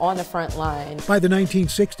were on the front line. By the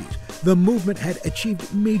 1960s, the movement had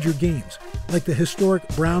achieved major gains, like the historic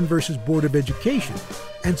Brown versus Board of Education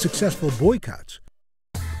and successful boycotts.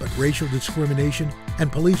 But racial discrimination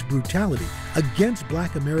and police brutality against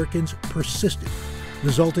Black Americans persisted,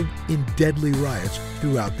 resulting in deadly riots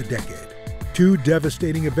throughout the decade. Two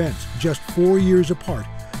devastating events, just 4 years apart,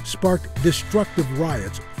 sparked destructive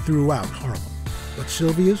riots throughout Harlem. But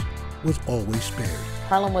Sylvia's was always spared.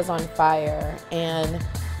 Harlem was on fire, and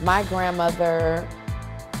my grandmother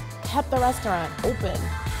kept the restaurant open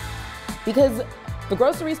because the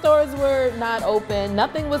grocery stores were not open,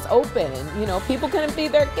 nothing was open. People couldn't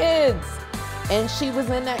feed their kids. And she was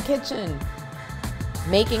in that kitchen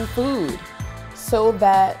making food so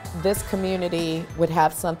that this community would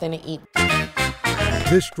have something to eat.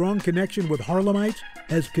 This strong connection with Harlemites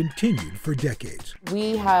has continued for decades.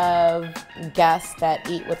 We have guests that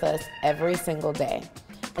eat with us every single day.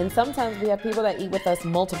 And sometimes we have people that eat with us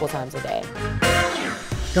multiple times a day.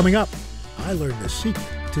 Coming up, I learned the secret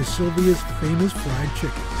to Sylvia's famous fried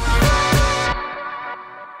chicken.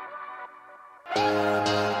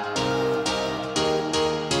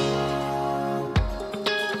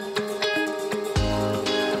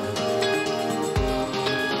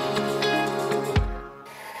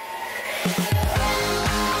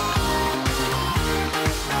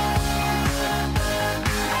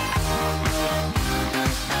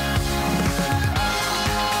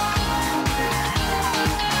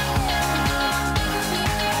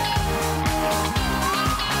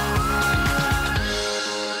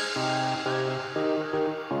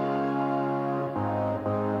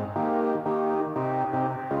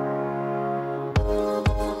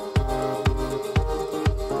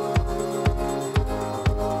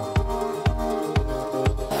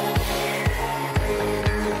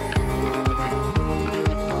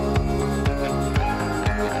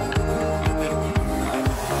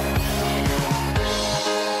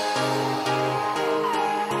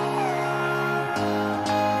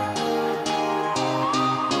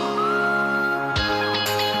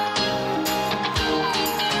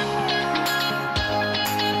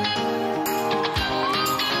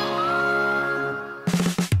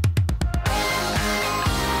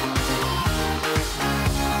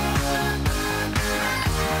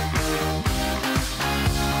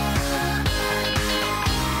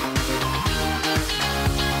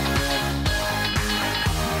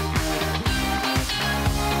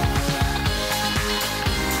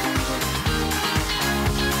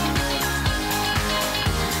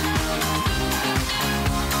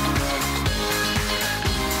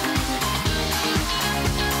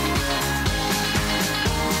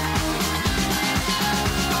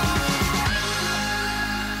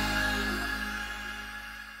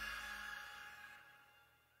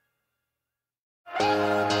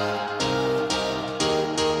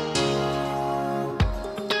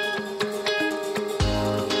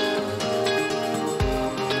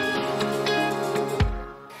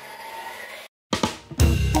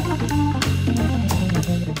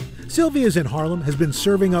 Sylvia's in Harlem has been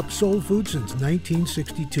serving up soul food since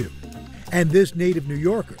 1962. And this native New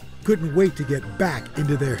Yorker couldn't wait to get back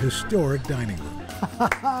into their historic dining room.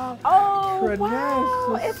 Oh,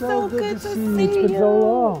 wow. It's so good to see you. It's been so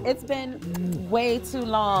long. It's been way too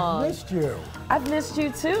long. Missed you. I've missed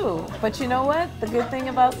you too. But you know what? The good thing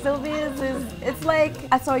about Sylvia's is it's like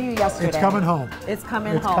I saw you yesterday. It's coming home. It's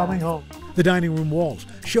coming home. It's coming home. The dining room walls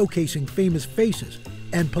showcasing famous faces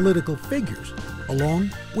and political figures,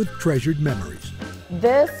 along with treasured memories.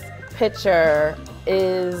 This picture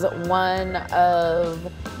is one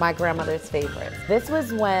of my grandmother's favorites. This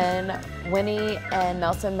was when Winnie and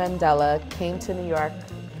Nelson Mandela came to New York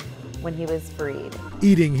when he was freed.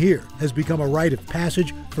 Eating here has become a rite of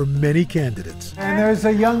passage for many candidates. And there's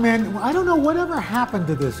a young man, I don't know whatever happened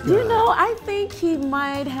to this guy. You know, I think he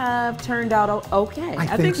might have turned out okay.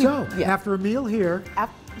 I think so. Yeah. After a meal here,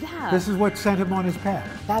 yeah. This is what sent him on his path.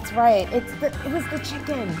 That's right. It was the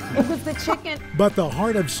chicken. It was the chicken. But the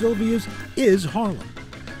heart of Sylvia's is Harlem.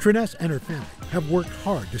 Triness and her family have worked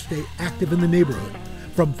hard to stay active in the neighborhood,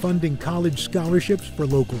 from funding college scholarships for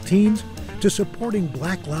local teens to supporting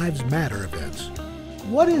Black Lives Matter events.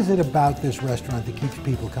 What is it about this restaurant that keeps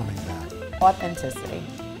people coming back? Authenticity.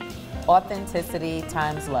 Authenticity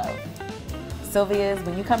times love. Sylvia's,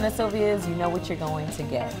 when you come to Sylvia's, you know what you're going to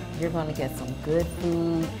get. You're going to get some good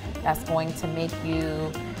food that's going to make you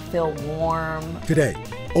feel warm. Today,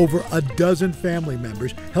 over a dozen family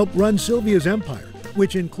members help run Sylvia's empire,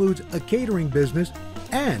 which includes a catering business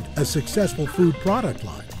and a successful food product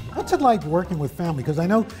line. What's it like working with family? Because I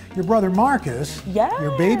know your brother Marcus,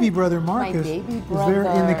 your baby brother Marcus, is there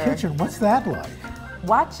in the kitchen. What's that like?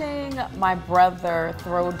 Watching my brother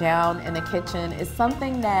throw down in the kitchen is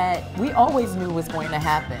something that we always knew was going to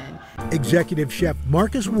happen. Executive Chef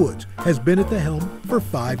Marcus Woods has been at the helm for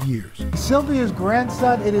 5 years. Sylvia's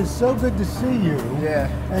grandson, it is so good to see you. Yeah.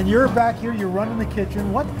 And you're back here, you're running the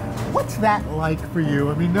kitchen. What's that like for you?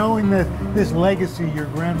 I mean, knowing that this legacy your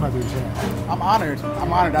grandmother's had. I'm honored.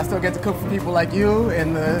 I'm honored. I still get to cook for people like you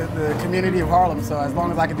and the community of Harlem. So as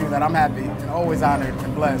long as I can do that, I'm happy and always honored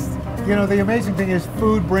and blessed. You know, the amazing thing is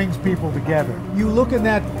food brings people together. You look in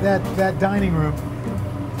that dining room,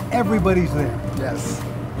 everybody's there. Yes.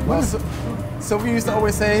 Well, Sylvia used to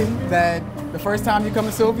always say that the first time you come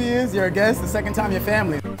to Sylvia's, you're a guest, the second time you're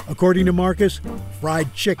family. According to Marcus,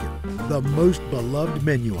 fried chicken, the most beloved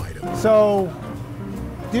menu item. So,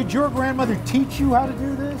 did your grandmother teach you how to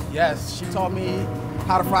do this? Yes, she taught me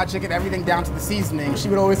how to fry chicken, everything down to the seasoning. She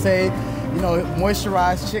would always say, you know,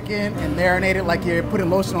 moisturize chicken and marinate it like you're putting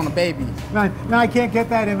lotion on a baby. Now I can't get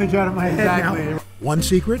that image out of my head now. Exactly. One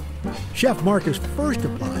secret, Chef Marcus first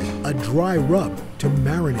applies a dry rub to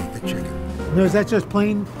marinate the chicken. Now, is that just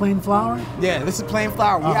plain flour? Yeah, this is plain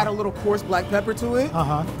flour. We add a little coarse black pepper to it.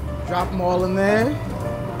 Drop them all in there.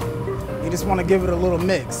 You just want to give it a little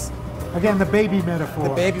mix. Again, the baby metaphor.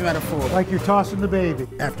 The baby metaphor. Like you're tossing the baby.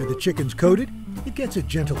 After the chicken's coated, it gets a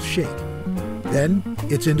gentle shake. Then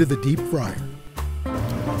it's into the deep fryer.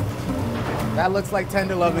 That looks like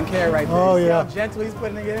tender love and care right there. Oh, See yeah. how gentle he's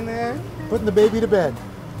putting it in there? Putting the baby to bed.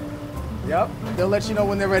 Yep. They'll let you know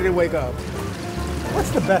when they're ready to wake up.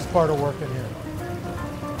 What's the best part of working here?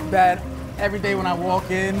 That every day when I walk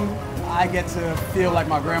in, I get to feel like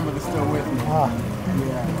my grandmother's still with me. Yeah.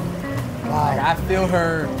 Wow. Like I feel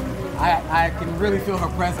her, I can really feel her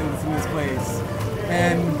presence in this place.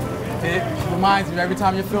 And it reminds me, every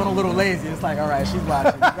time you're feeling a little lazy, it's like, all right, she's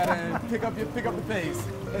watching. You better pick up the pace.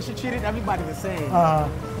 And she treated everybody the same.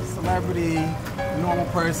 Celebrity, normal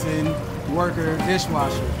person, worker,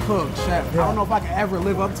 dishwasher, cook, chef. I don't know if I can ever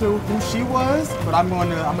live up to who she was, but I'm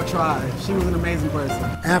gonna try. She was an amazing person.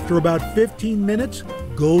 After about 15 minutes,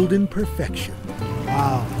 golden perfection.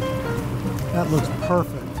 Wow, that looks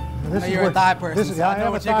perfect. Now, this you're a thigh person, so I I know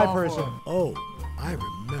am what a you're thigh going person. for. Oh, I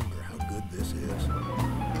remember how good this is.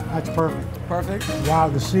 That's perfect. Perfect? Wow,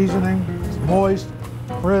 the seasoning is moist,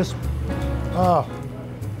 crisp. Oh,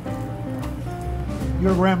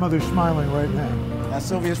 your grandmother's smiling right now. That's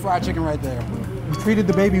Sylvia's fried chicken right there. You treated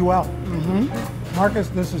the baby well. Marcus,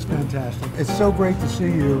 this is fantastic. It's so great to see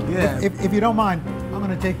you. Yeah. If you don't mind, I'm going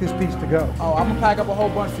to take this piece to go. Oh, I'm gonna pack up a whole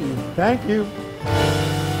bunch for you. Thank you.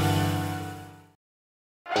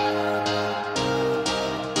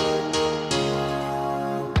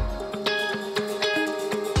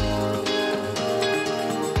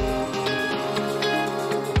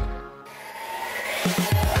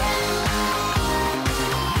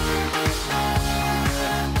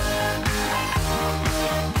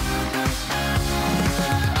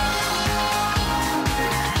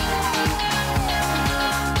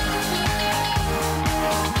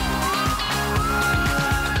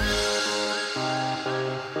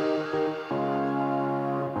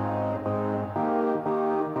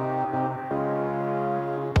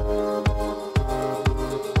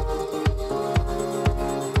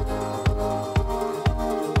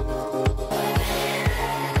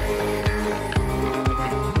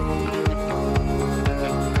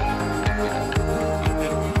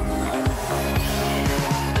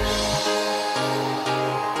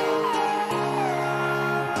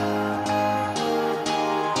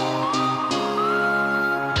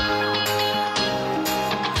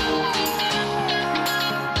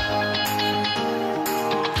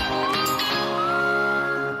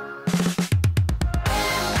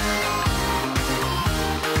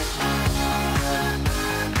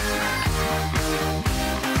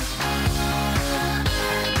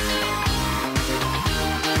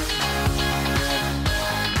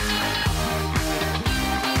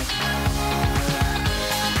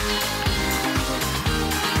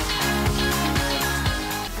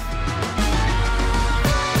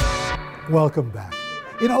 Welcome back.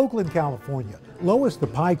 In Oakland, California, Lois the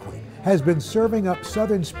Pie Queen has been serving up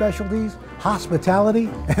Southern specialties, hospitality,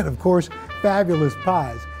 and of course, fabulous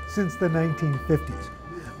pies since the 1950s.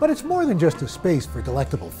 But it's more than just a space for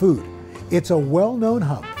delectable food. It's a well-known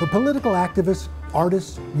hub for political activists,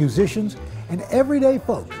 artists, musicians, and everyday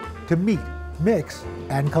folks to meet, mix,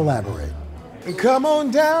 and collaborate. Come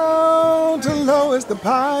on down to Lois the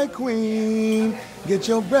Pie Queen. Get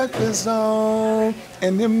your breakfast on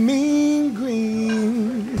and them mean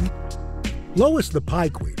green. Lois the Pie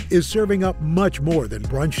Queen is serving up much more than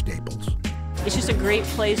brunch staples. It's just a great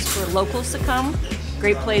place for locals to come,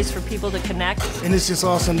 great place for people to connect. And it's just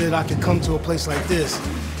awesome that I could come to a place like this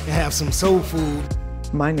and have some soul food.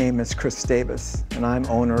 My name is Chris Davis, and I'm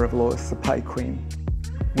owner of Lois the Pie Queen.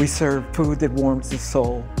 We serve food that warms the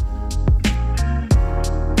soul.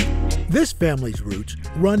 This family's roots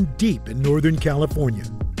run deep in Northern California.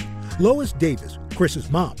 Lois Davis,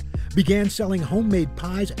 Chris's mom, began selling homemade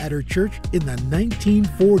pies at her church in the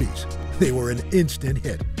 1940s. They were an instant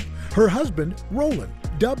hit. Her husband, Roland,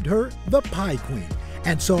 dubbed her the Pie Queen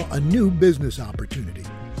and saw a new business opportunity.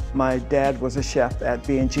 My dad was a chef at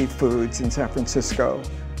B&G Foods in San Francisco,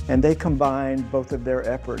 and they combined both of their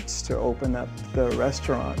efforts to open up the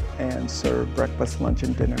restaurant and serve breakfast, lunch,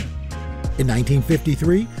 and dinner. In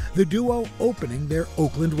 1953, the duo opening their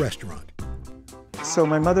Oakland restaurant. So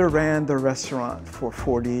my mother ran the restaurant for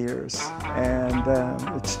 40 years, and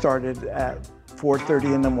it started at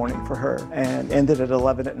 4:30 in the morning for her and ended at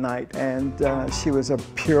 11 at night, and she was a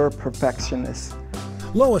pure perfectionist.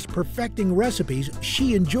 Lois perfecting recipes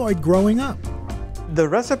she enjoyed growing up. The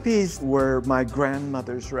recipes were my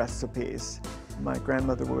grandmother's recipes. My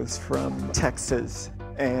grandmother was from Texas,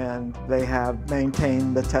 and they have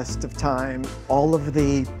maintained the test of time. All of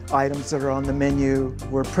the items that are on the menu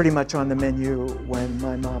were pretty much on the menu when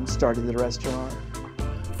my mom started the restaurant.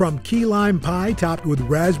 From key lime pie topped with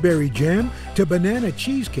raspberry jam to banana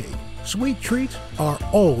cheesecake, sweet treats are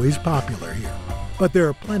always popular here. But there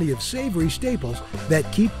are plenty of savory staples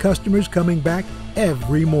that keep customers coming back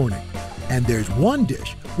every morning. And there's one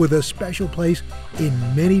dish with a special place in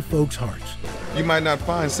many folks' hearts. You might not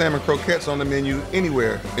find salmon croquettes on the menu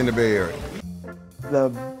anywhere in the Bay Area. The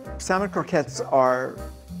salmon croquettes are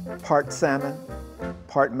part salmon,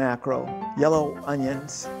 part mackerel, yellow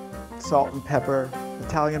onions, salt and pepper,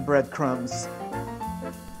 Italian breadcrumbs.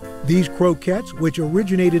 These croquettes, which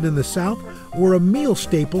originated in the South, were a meal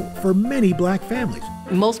staple for many black families.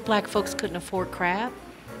 Most black folks couldn't afford crab,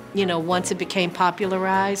 once it became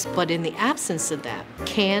popularized, but in the absence of that,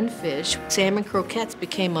 canned fish, salmon croquettes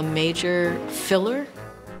became a major filler.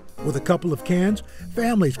 With a couple of cans,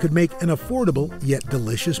 families could make an affordable yet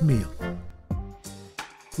delicious meal.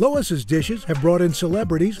 Lois's dishes have brought in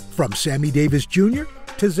celebrities from Sammy Davis Jr.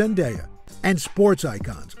 to Zendaya, and sports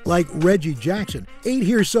icons like Reggie Jackson ate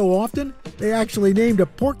here so often, they actually named a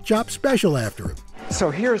pork chop special after him. So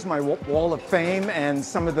here's my wall of fame and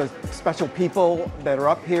some of the special people that are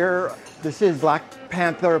up here. This is Black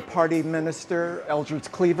Panther Party Minister Eldridge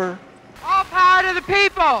Cleaver. All power to the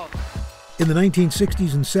people! In the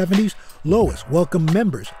 1960s and 70s, Lois welcomed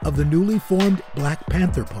members of the newly formed Black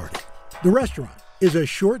Panther Party. The restaurant is a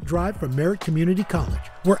short drive from Merritt Community College,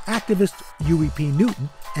 where activists Huey P. Newton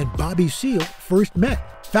and Bobby Seale first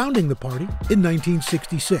met, founding the party in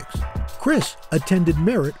 1966. Chris attended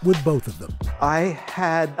Merritt with both of them. I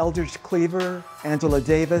had Eldridge Cleaver, Angela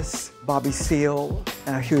Davis, Bobby Seale,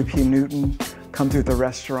 and Huey P. Newton come through the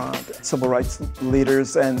restaurant. Civil rights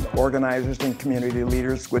leaders and organizers and community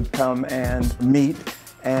leaders would come and meet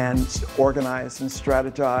and organize and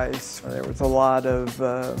strategize. There was a lot of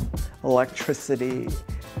electricity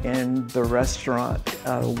in the restaurant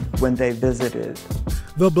when they visited.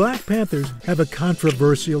 The Black Panthers have a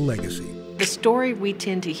controversial legacy. The story we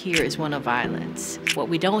tend to hear is one of violence. What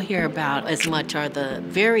we don't hear about as much are the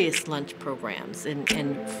various lunch programs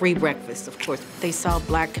and free breakfast, of course. They saw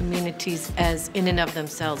black communities as in and of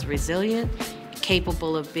themselves resilient,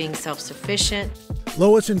 capable of being self-sufficient.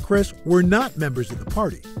 Lois and Chris were not members of the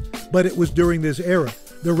party, but it was during this era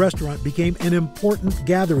the restaurant became an important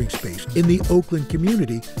gathering space in the Oakland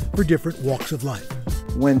community for different walks of life.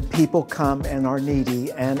 When people come and are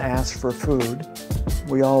needy and ask for food,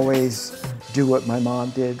 we always do what my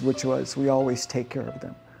mom did, which was we always take care of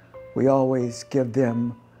them. We always give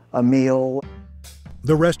them a meal.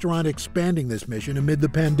 The restaurant expanding this mission amid the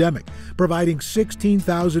pandemic, providing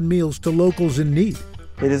 16,000 meals to locals in need.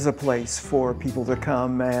 It is a place for people to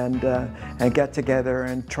come and get together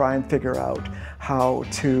and try and figure out how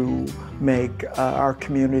to make our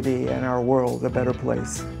community and our world a better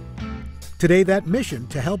place. Today, that mission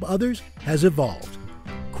to help others has evolved.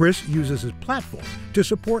 Chris uses his platform to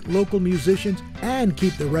support local musicians and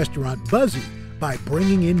keep the restaurant buzzy by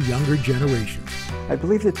bringing in younger generations. I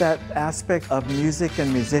believe that that aspect of music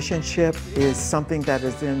and musicianship is something that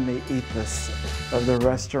is in the ethos of the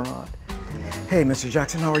restaurant. Hey, Mr.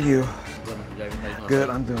 Jackson, how are you? Good,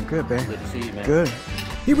 I'm doing good, babe. Good to see you, man. Good.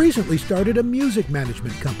 He recently started a music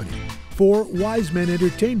management company, For Wise Men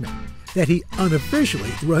Entertainment, that he unofficially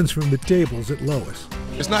runs from the tables at Lois.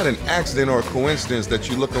 It's not an accident or a coincidence that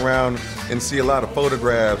you look around and see a lot of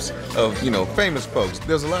photographs of, famous folks.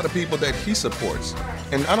 There's a lot of people that he supports.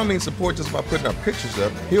 And I don't mean support just by putting our pictures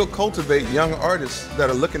up. He'll cultivate young artists that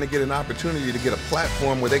are looking to get an opportunity to get a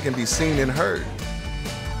platform where they can be seen and heard.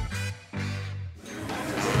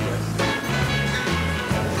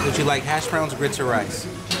 Would you like hash browns, grits, or rice?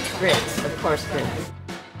 Grits, of course, grits.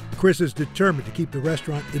 Chris is determined to keep the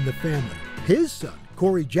restaurant in the family. His son,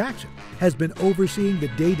 Corey Jackson, has been overseeing the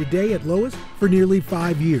day-to-day at Lois for nearly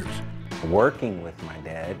 5 years. Working with my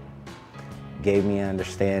dad gave me an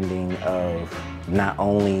understanding of not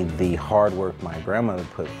only the hard work my grandmother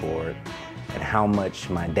put forward and how much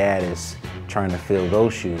my dad is trying to fill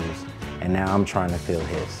those shoes, and now I'm trying to fill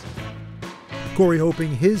his. Corey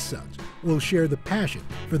hoping his sons will share the passion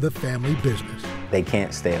for the family business. They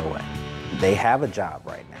can't stay away. They have a job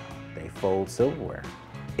right now. They fold silverware.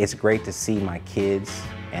 It's great to see my kids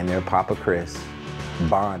and their Papa Chris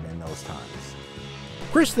bond in those times.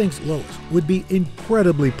 Chris thinks Lois would be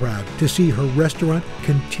incredibly proud to see her restaurant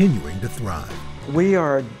continuing to thrive. We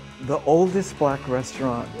are the oldest Black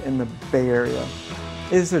restaurant in the Bay Area.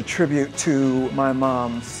 It is a tribute to my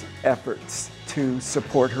mom's efforts to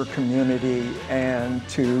support her community and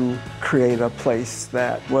to create a place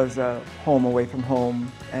that was a home away from home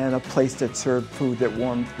and a place that served food that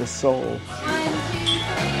warmed the soul.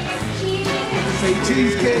 Say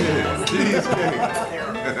cheesecake. Cheesecake.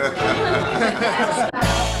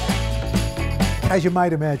 As you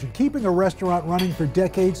might imagine, keeping a restaurant running for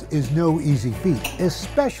decades is no easy feat,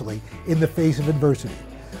 especially in the face of adversity.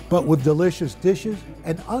 But with delicious dishes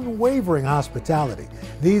and unwavering hospitality,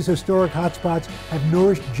 these historic hotspots have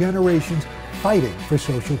nourished generations fighting for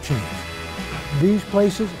social change. These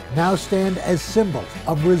places now stand as symbols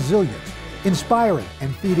of resilience, inspiring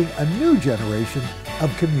and feeding a new generation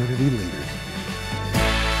of community leaders.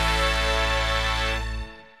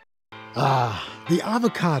 Ah, the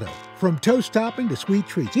avocado. From toast topping to sweet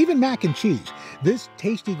treats, even mac and cheese, this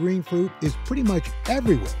tasty green fruit is pretty much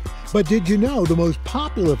everywhere. But did you know the most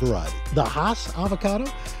popular variety, the Hass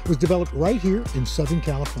avocado, was developed right here in Southern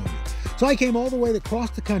California? So I came all the way across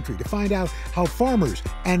the country to find out how farmers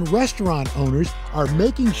and restaurant owners are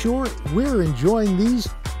making sure we're enjoying these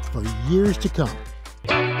for years to come.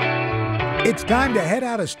 It's time to head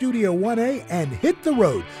out of Studio 1A and hit the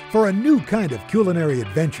road for a new kind of culinary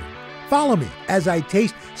adventure. Follow me as I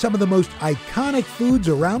taste some of the most iconic foods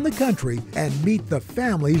around the country and meet the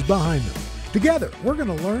families behind them. Together, we're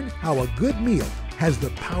going to learn how a good meal has the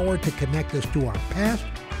power to connect us to our past,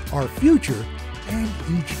 our future, and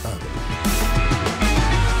each other.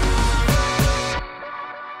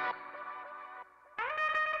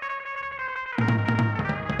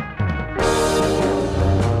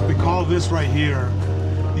 We call this right here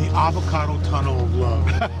the avocado tunnel of love.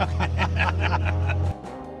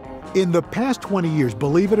 In the past 20 years,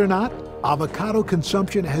 believe it or not, avocado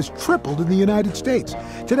consumption has tripled in the United States.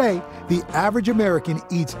 Today, the average American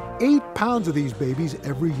eats 8 pounds of these babies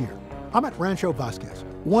every year. I'm at Rancho Vasquez,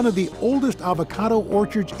 one of the oldest avocado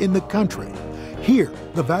orchards in the country. Here,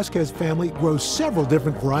 the Vasquez family grows several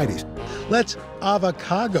different varieties. Let's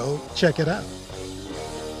avocado check it out.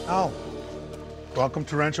 Oh, welcome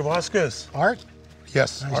to Rancho Vasquez. Art?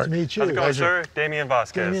 Yes, Nice Art. to meet you. How's it going, Sir, Damian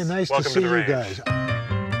Vasquez. Damian, nice Welcome to see the you range. guys.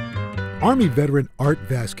 Army veteran Art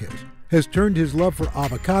Vasquez has turned his love for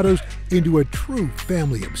avocados into a true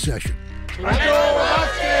family obsession. Rancho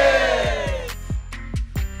Vasquez!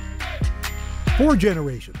 4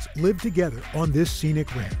 generations live together on this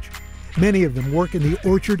scenic ranch. Many of them work in the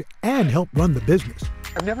orchard and help run the business.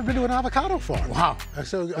 I've never been to an avocado farm. Wow.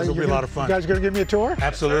 So this will be a lot of fun. You guys going to give me a tour?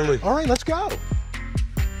 Absolutely. All right, let's go.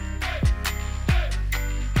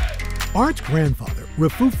 Art's grandfather,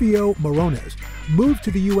 Refugio Morones, moved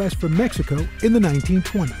to the U.S. from Mexico in the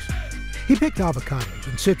 1920s. He picked avocados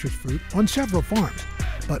and citrus fruit on several farms,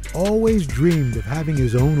 but always dreamed of having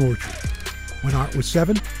his own orchard. When Art was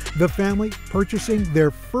 7, the family purchasing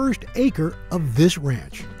their first acre of this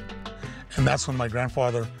ranch. And that's when my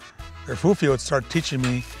grandfather, Refugio, started teaching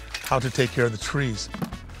me how to take care of the trees.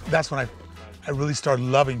 That's when I really started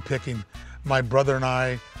loving picking. My brother and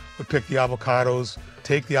I would pick the avocados,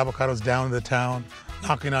 take the avocados down to the town,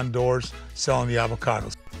 knocking on doors, selling the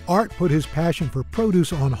avocados. Art put his passion for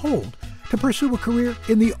produce on hold to pursue a career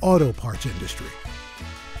in the auto parts industry.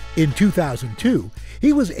 In 2002,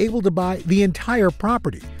 he was able to buy the entire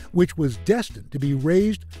property, which was destined to be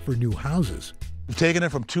raised for new houses. We've taken it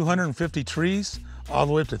from 250 trees all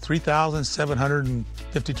the way up to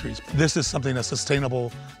 3,750 trees. This is something, a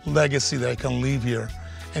sustainable legacy that I can leave here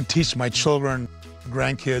and teach my children,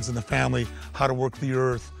 grandkids, and the family how to work the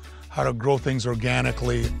earth, how to grow things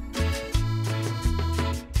organically.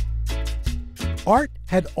 Art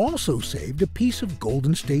had also saved a piece of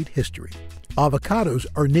Golden State history. Avocados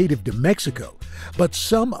are native to Mexico, but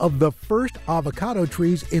some of the first avocado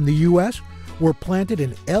trees in the U.S. were planted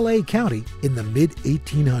in L.A. County in the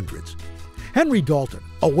mid-1800s. Henry Dalton,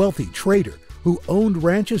 a wealthy trader who owned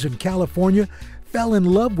ranches in California, fell in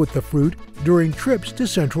love with the fruit during trips to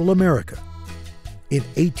Central America. In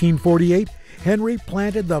 1848, Henry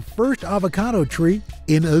planted the first avocado tree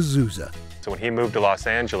in Azusa. So when he moved to Los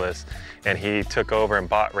Angeles and he took over and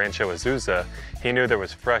bought Rancho Azusa, he knew there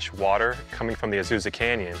was fresh water coming from the Azusa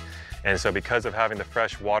Canyon. And so because of having the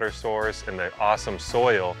fresh water source and the awesome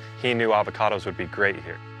soil, he knew avocados would be great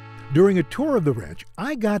here. During a tour of the ranch,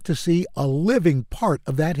 I got to see a living part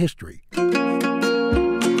of that history.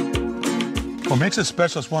 What makes it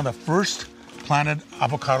special is one of the first planted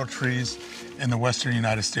avocado trees in the western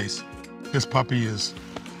United States. This puppy is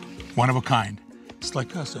one of a kind. It's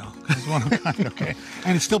like us, Al. It's one of a kind, okay?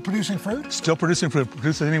 And it's still producing fruit? Still producing fruit. It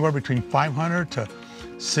produces anywhere between 500 to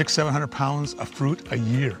 600-700 pounds of fruit a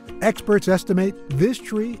year. Experts estimate this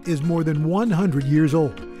tree is more than 100 years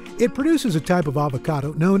old. It produces a type of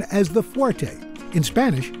avocado known as the Fuerte, in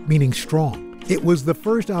Spanish meaning strong. It was the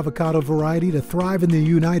first avocado variety to thrive in the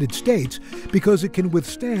United States because it can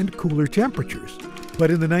withstand cooler temperatures.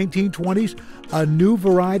 But in the 1920s, a new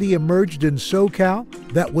variety emerged in SoCal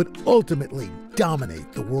that would ultimately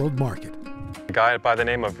dominate the world market. A guy by the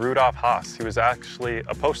name of Rudolf Haas, he was actually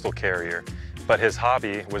a postal carrier, but his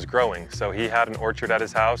hobby was growing. So he had an orchard at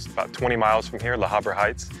his house about 20 miles from here, La Habra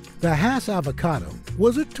Heights. The Haas avocado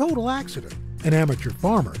was a total accident. An amateur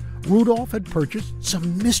farmer, Rudolf had purchased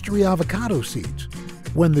some mystery avocado seeds.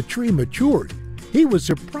 When the tree matured, he was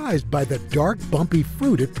surprised by the dark, bumpy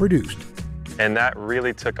fruit it produced. And that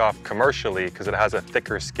really took off commercially because it has a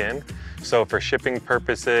thicker skin. So for shipping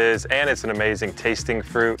purposes, and it's an amazing tasting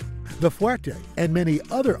fruit. The Fuerte and many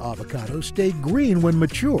other avocados stay green when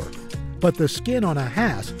mature, but the skin on a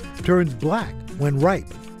Haas turns black when ripe,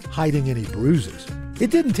 hiding any bruises.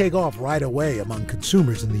 It didn't take off right away among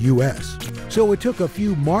consumers in the U.S., so it took a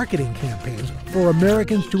few marketing campaigns for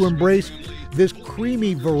Americans to embrace this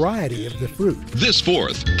creamy variety of the fruit. This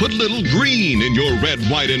 4th, put little green in your red,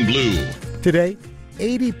 white, and blue. Today,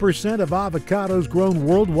 80% of avocados grown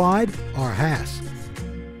worldwide are Haas.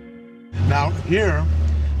 Now here,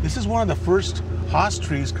 this is one of the first Haas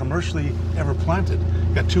trees commercially ever planted.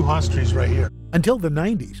 Got 2 Haas trees right here. Until the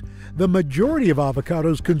 90s, the majority of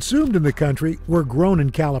avocados consumed in the country were grown in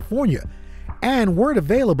California and weren't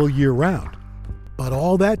available year-round. But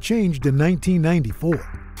all that changed in 1994.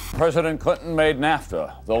 President Clinton made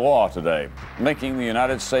NAFTA the law today, linking the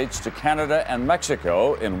United States to Canada and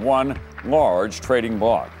Mexico in one large trading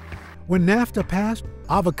bloc. When NAFTA passed,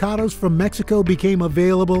 avocados from Mexico became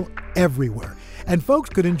available everywhere, and folks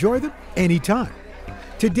could enjoy them anytime.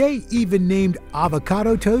 Today even named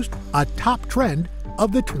avocado toast a top trend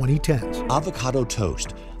of the 2010s. Avocado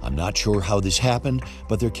toast. I'm not sure how this happened,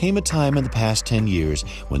 but there came a time in the past 10 years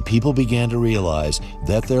when people began to realize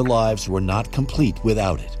that their lives were not complete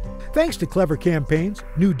without it. Thanks to clever campaigns,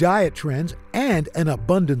 new diet trends, and an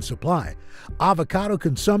abundant supply, avocado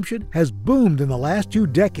consumption has boomed in the last 2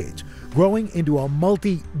 decades, growing into a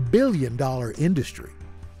multi-billion-dollar industry.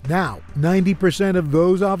 Now, 90% of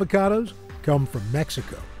those avocados come from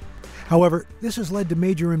Mexico. However, this has led to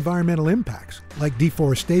major environmental impacts, like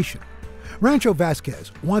deforestation. Rancho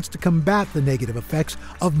Vasquez wants to combat the negative effects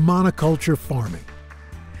of monoculture farming.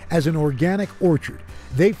 As an organic orchard,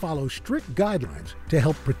 they follow strict guidelines to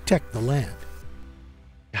help protect the land.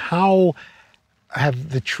 How have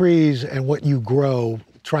the trees and what you grow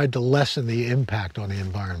tried to lessen the impact on the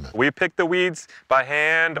environment? We pick the weeds by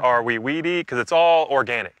hand or we weed eat because it's all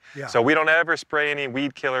organic. Yeah. So we don't ever spray any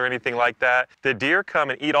weed killer or anything like that. The deer come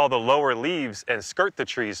and eat all the lower leaves and skirt the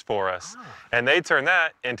trees for us. And they turn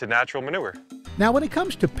that into natural manure. Now, when it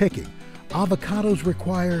comes to picking, avocados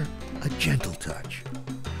require a gentle touch.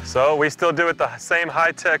 So we still do it the same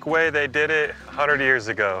high-tech way they did it 100 years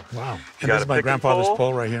ago. Wow. And this is my grandfather's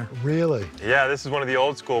pole right here. Really? Yeah, this is one of the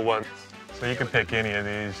old school ones. So you can pick any of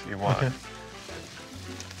these you want. Okay.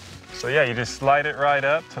 So yeah, you just slide it right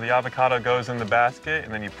up till the avocado goes in the basket,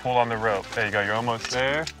 and then you pull on the rope. There you go, you're almost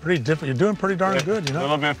there. Pretty different. You're doing pretty darn good, you know? A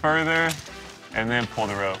little bit further, and then pull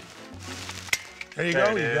the rope. There you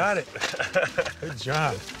go, you got it. Good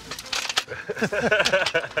job.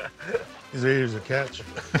 Here's a catch.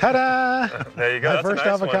 Ta-da! There you go, My that's first a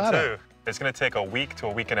nice avocado. one too. It's gonna take a week to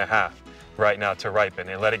a week and a half right now to ripen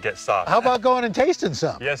and let it get soft. How about going and tasting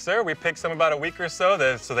some? Yes, sir. We picked some about a week or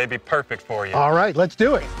so, so they'd be perfect for you. All right, let's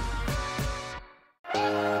do it.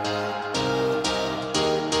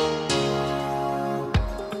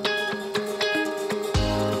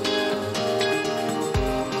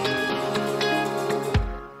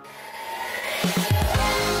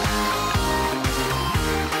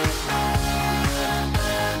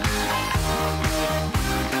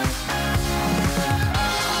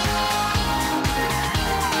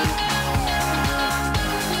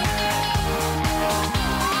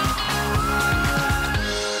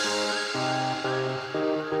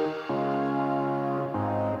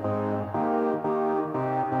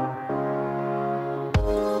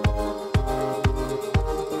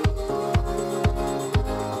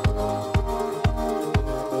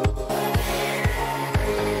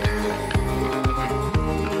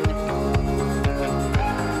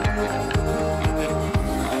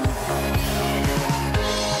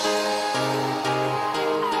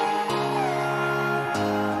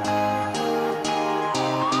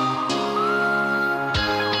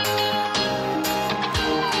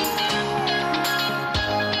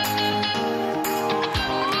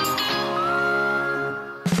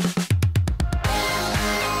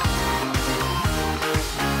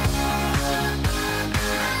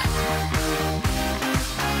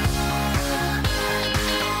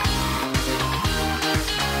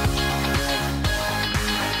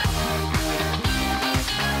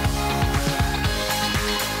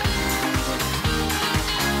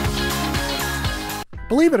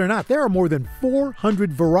 Believe it or not, there are more than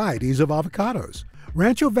 400 varieties of avocados.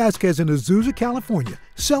 Rancho Vasquez in Azusa, California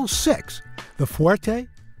sells 6: the Fuerte,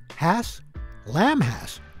 Hass, Lamb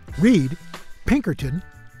Hass, Reed, Pinkerton,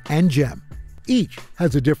 and Gem. Each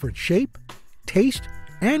has a different shape, taste,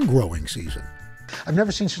 and growing season. I've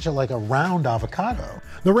never seen such a round avocado.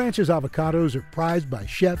 The ranch's avocados are prized by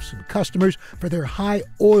chefs and customers for their high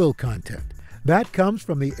oil content. That comes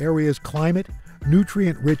from the area's climate,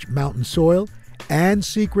 nutrient-rich mountain soil, and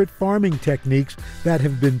secret farming techniques that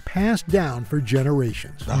have been passed down for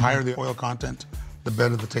generations. The higher the oil content, the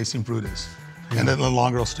better the tasting fruit is. And then the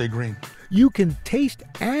longer it'll stay green. You can taste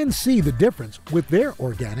and see the difference with their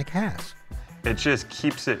organic Hass. It just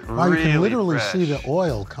keeps it really You can literally fresh. see the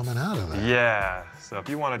oil coming out of that. Yeah, so if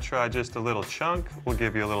you want to try just a little chunk, we'll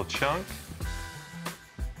give you a little chunk.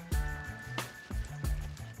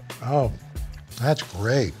 Oh, that's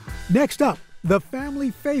great. Next up, the family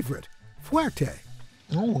favorite, Fuerte.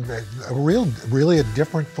 Oh, really a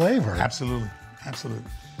different flavor. Absolutely, absolutely.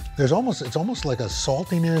 It's almost like a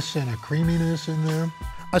saltiness and a creaminess in there.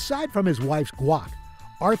 Aside from his wife's guac,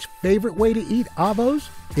 Art's favorite way to eat avos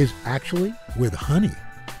is actually with honey.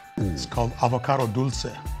 It's called avocado dulce,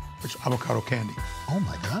 which is avocado candy. Oh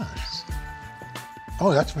my gosh.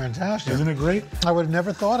 Oh, that's fantastic. Isn't it great? I would have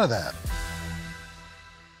never thought of that.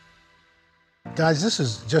 Guys, this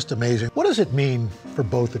is just amazing. What does it mean for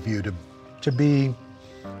both of you to be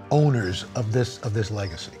owners of this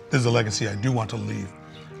legacy? This is a legacy I do want to leave.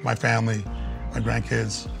 My family, my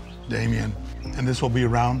grandkids, Damien, and this will be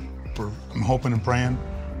around for, I'm hoping and praying,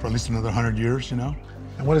 for at least another 100 years, you know?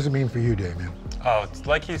 And what does it mean for you, Damien? Oh, it's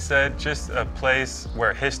like you said, just a place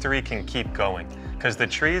where history can keep going. Because the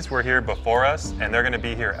trees were here before us, and they're gonna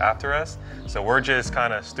be here after us, so we're just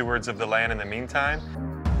kind of stewards of the land in the meantime.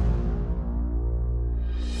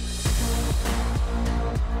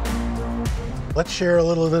 Let's share a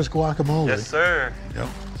little of this guacamole. Yes, sir. Yep.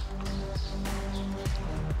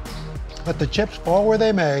 Let the chips fall where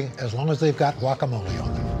they may, as long as they've got guacamole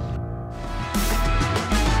on them.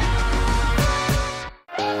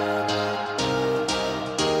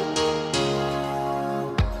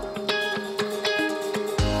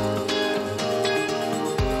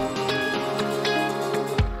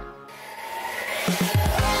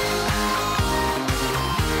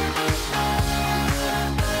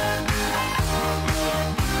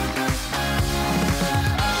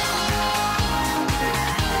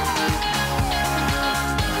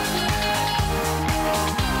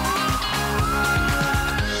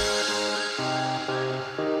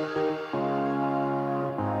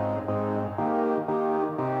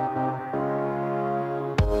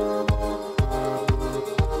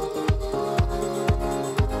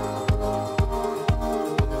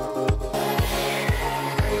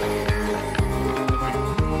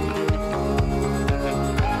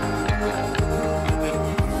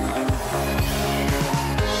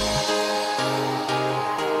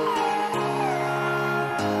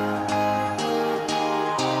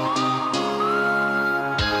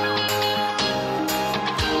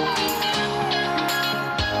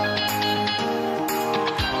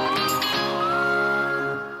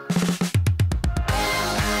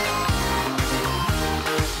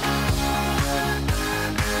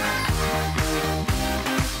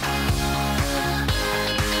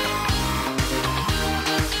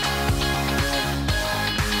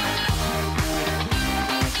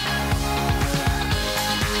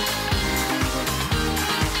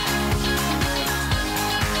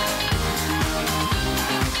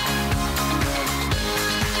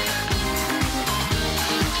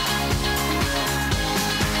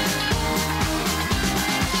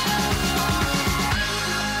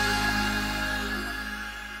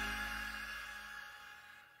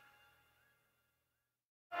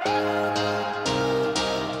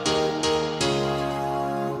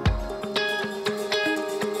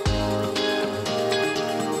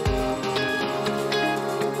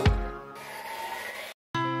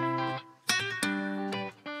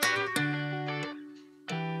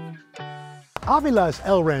 Avila's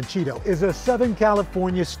El Ranchito is a Southern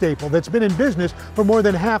California staple that's been in business for more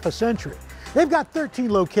than half a century. They've got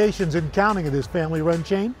 13 locations and counting of this family-run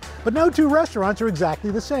chain, but no two restaurants are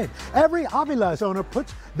exactly the same. Every Avila's owner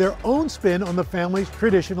puts their own spin on the family's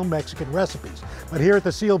traditional Mexican recipes. But here at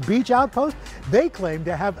the Seal Beach Outpost, they claim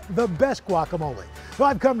to have the best guacamole. So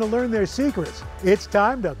I've come to learn their secrets. It's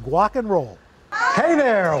time to guac and roll. Hey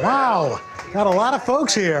there, wow, got a lot of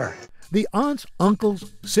folks here. The aunts,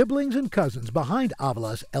 uncles, siblings, and cousins behind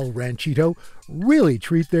Avila's El Ranchito really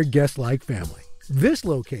treat their guests like family. This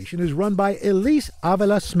location is run by Elise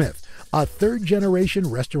Avila Smith, a third-generation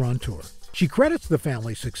restaurateur. She credits the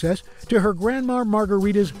family's success to her grandma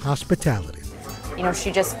Margarita's hospitality. You know,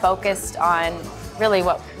 she just focused on really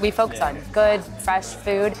what we focus on, good, fresh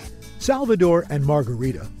food. Salvador and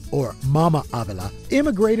Margarita, or Mama Avila,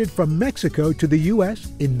 immigrated from Mexico to the U.S.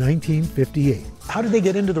 in 1958. How did they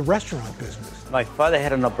get into the restaurant business? My father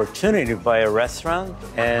had an opportunity to buy a restaurant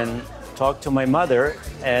and talked to my mother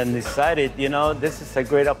and decided, you know, this is a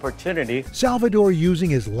great opportunity. Salvador using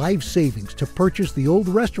his life savings to purchase the old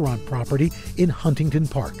restaurant property in Huntington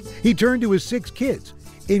Park. He turned to his 6 kids,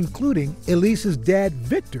 including Elise's dad,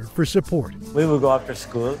 Victor, for support. We would go after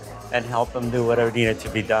school and help them do whatever needed to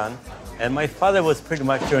be done. And my father was pretty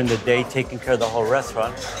much during the day taking care of the whole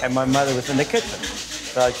restaurant, and my mother was in the kitchen.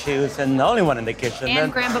 So she was the only one in the kitchen.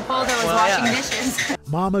 And Grandpa Polder was washing dishes.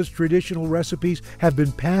 Mama's traditional recipes have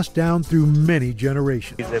been passed down through many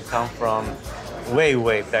generations. They've come from way,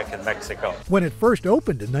 way back in Mexico. When it first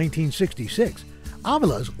opened in 1966,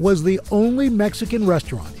 Avila's was the only Mexican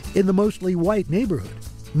restaurant in the mostly white neighborhood.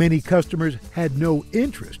 Many customers had no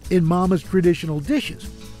interest in Mama's traditional dishes,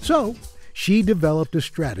 so she developed a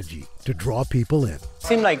strategy to draw people in. It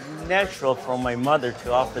seemed like natural for my mother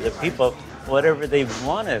to offer the people whatever they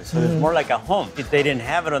wanted, so it's more like a home. If they didn't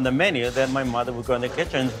have it on the menu, then my mother would go in the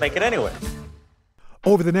kitchen and make it anyway.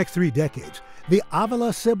 Over the next 3 decades, the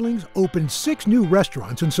Avila siblings opened 6 new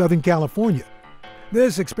restaurants in Southern California.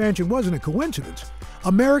 This expansion wasn't a coincidence.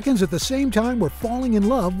 Americans at the same time were falling in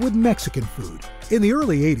love with Mexican food. In the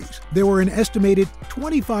early 80s, there were an estimated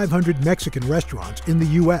 2,500 Mexican restaurants in the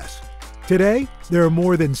U.S. Today, there are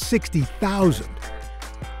more than 60,000.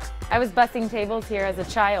 I was bussing tables here as a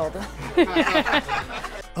child.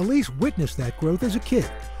 Elise witnessed that growth as a kid,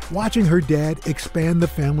 watching her dad expand the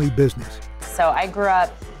family business. So I grew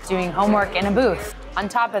up doing homework in a booth. On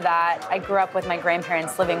top of that, I grew up with my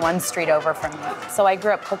grandparents living 1 street over from me. So I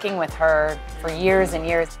grew up cooking with her for years and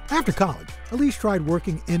years. After college, Elise tried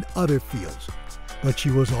working in other fields, but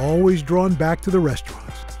she was always drawn back to the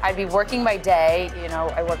restaurants. I'd be working by day, you know,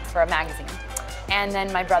 I worked for a magazine. And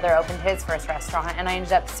then my brother opened his first restaurant, and I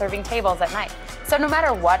ended up serving tables at night. So no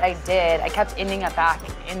matter what I did, I kept ending up back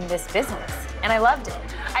in this business, and I loved it.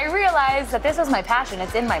 I realized that this was my passion.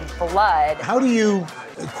 It's in my blood. How do you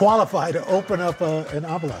qualify to open up an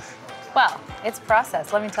Avila? Well, it's a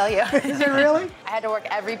process, let me tell you. Is it really? I had to work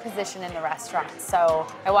every position in the restaurant. So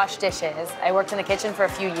I washed dishes. I worked in the kitchen for a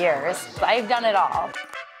few years. I've done it all.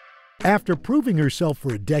 After proving herself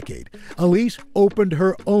for a decade, Elise opened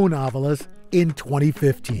her own Avila's in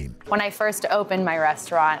 2015. When I first opened my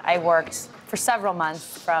restaurant, I worked for several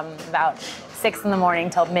months from about 6 in the morning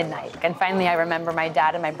till midnight. And finally, I remember my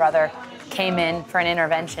dad and my brother came in for an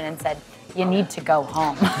intervention and said, "You need to go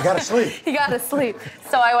home." You gotta sleep. You gotta sleep.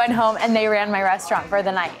 So I went home and they ran my restaurant for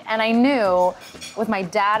the night. And I knew with my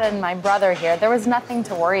dad and my brother here, there was nothing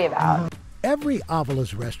to worry about. Every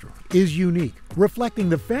Avila's restaurant is unique, reflecting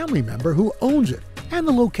the family member who owns it and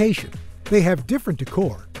the location. They have different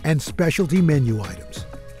decor and specialty menu items.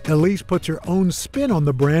 Elise puts her own spin on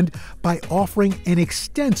the brand by offering an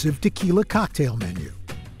extensive tequila cocktail menu.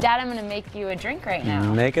 Dad, I'm gonna make you a drink right now.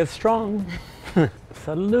 Make it strong.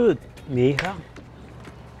 Salud, mija.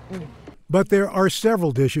 But there are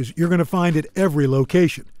several dishes you're going to find at every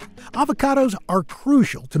location. Avocados are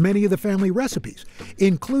crucial to many of the family recipes,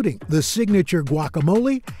 including the signature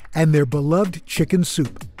guacamole and their beloved chicken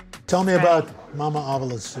soup. Tell me about Mama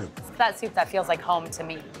Avila's soup. It's that soup that feels like home to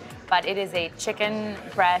me. But it is a chicken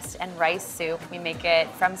breast and rice soup. We make it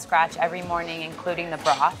from scratch every morning, including the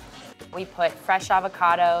broth. We put fresh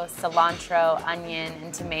avocado, cilantro, onion,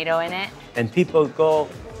 and tomato in it. And people go,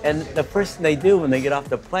 and the first thing they do when they get off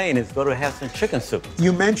the plane is go to have some chicken soup.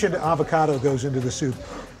 You mentioned avocado goes into the soup.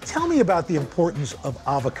 Tell me about the importance of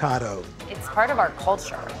avocado. It's part of our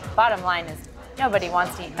culture. Bottom line is, nobody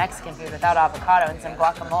wants to eat Mexican food without avocado and some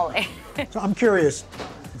guacamole. So I'm curious,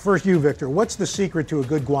 first you, Victor, what's the secret to a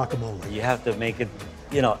good guacamole? You have to make it,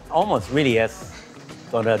 you know, almost really as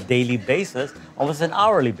on a daily basis, almost an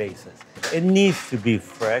hourly basis. It needs to be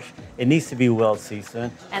fresh. It needs to be well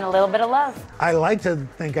seasoned. And a little bit of love. I like to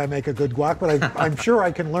think I make a good guac, but I'm sure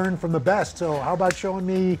I can learn from the best. So how about showing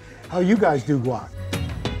me how you guys do guac?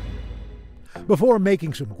 Before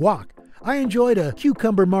making some guac, I enjoyed a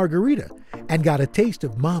cucumber margarita and got a taste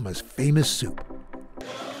of Mama's famous soup.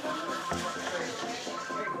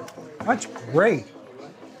 That's great.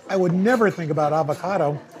 I would never think about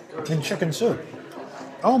avocado in chicken soup.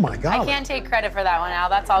 Oh my God. I can't take credit for that one, Al.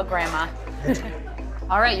 That's all Grandma.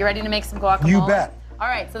 All right, you ready to make some guacamole? You bet. All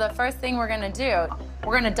right, so the first thing we're gonna do,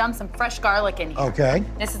 we're gonna dump some fresh garlic in here. Okay.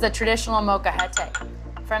 This is a traditional molcajete.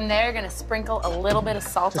 From there, you're gonna sprinkle a little bit of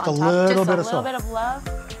salt Just on a top. little bit of Just a little bit of love.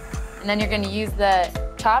 And then you're gonna use the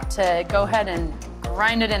chop to go ahead and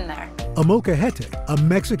grind it in there. A molcajete, a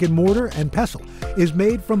Mexican mortar and pestle, is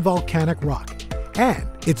made from volcanic rock. And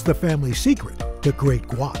it's the family secret to great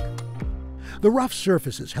guac. The rough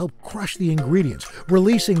surfaces help crush the ingredients,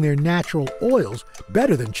 releasing their natural oils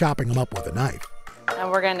better than chopping them up with a knife.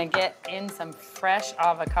 And we're gonna get in some fresh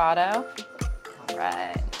avocado. All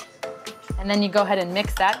right. And then you go ahead and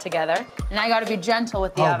mix that together. Now you gotta be gentle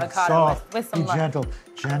with the avocado with some love. Gentle,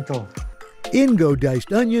 gentle. In go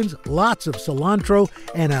diced onions, lots of cilantro,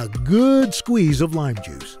 and a good squeeze of lime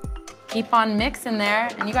juice. Keep on mixing there,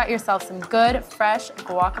 and you got yourself some good, fresh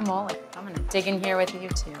guacamole. I'm gonna dig in here with you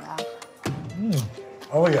too, Al.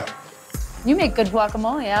 Oh yeah. You make good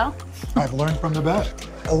guacamole, Al. I've learned from the best.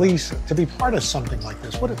 Elise, to be part of something like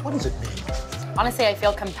this, what does it mean? Honestly, I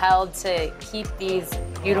feel compelled to keep these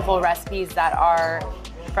beautiful recipes that are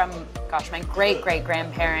from, gosh, my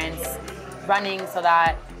great-great-grandparents running so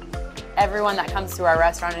that everyone that comes to our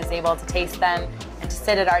restaurant is able to taste them and to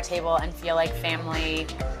sit at our table and feel like family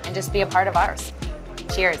and just be a part of ours.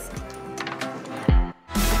 Cheers.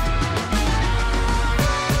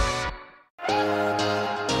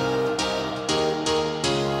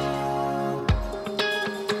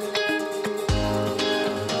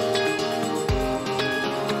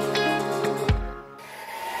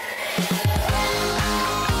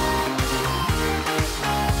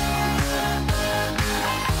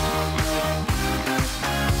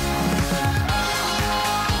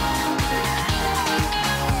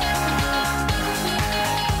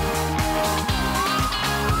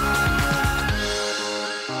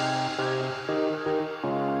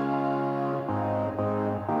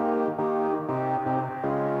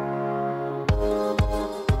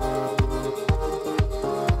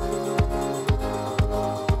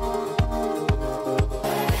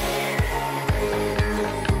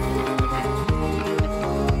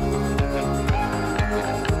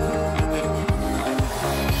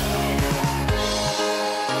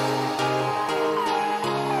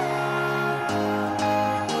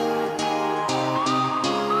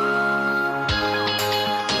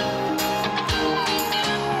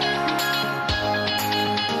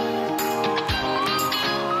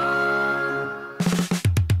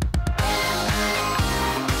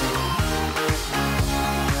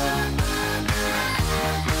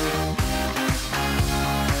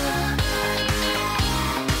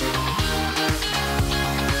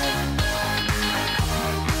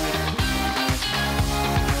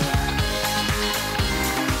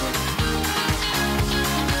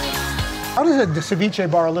 How does a ceviche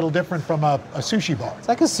bar a little different from a sushi bar? It's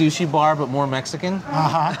like a sushi bar, but more Mexican.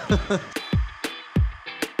 Uh-huh.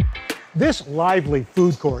 This lively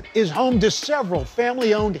food court is home to several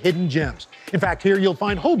family-owned hidden gems. In fact, here you'll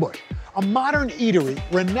find Holbush, a modern eatery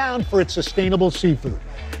renowned for its sustainable seafood.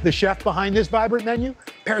 The chef behind this vibrant menu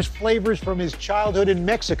pairs flavors from his childhood in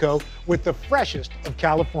Mexico with the freshest of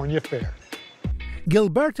California fare.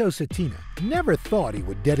 Gilberto Cetina never thought he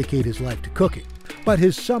would dedicate his life to cooking, but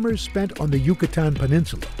his summers spent on the Yucatan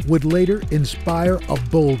Peninsula would later inspire a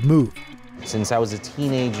bold move. Since I was a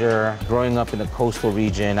teenager, growing up in the coastal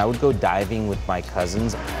region, I would go diving with my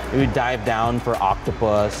cousins. We would dive down for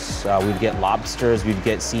octopus, we'd get lobsters, we'd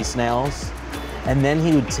get sea snails, and then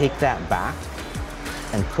he would take that back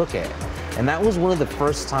and cook it. And that was one of the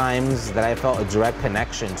first times that I felt a direct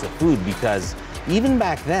connection to food, because even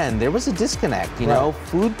back then, there was a disconnect, you know?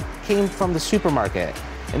 Food came from the supermarket.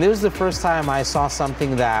 And it was the first time I saw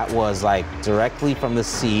something that was like directly from the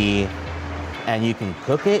sea, and you can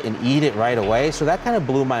cook it and eat it right away. So that kind of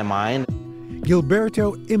blew my mind.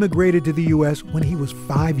 Gilberto immigrated to the U.S. when he was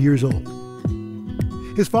 5 years old.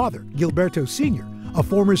 His father, Gilberto Sr., a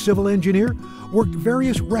former civil engineer, worked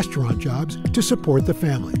various restaurant jobs to support the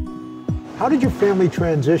family. How did your family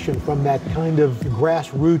transition from that kind of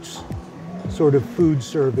grassroots sort of food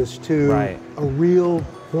service to a real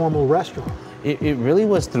formal restaurant? It really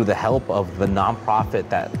was through the help of the nonprofit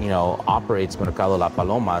that, operates Mercado La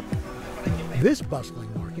Paloma. This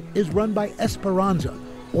bustling market is run by Esperanza,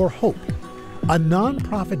 or Hope, a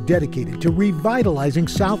nonprofit dedicated to revitalizing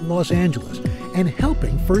South Los Angeles and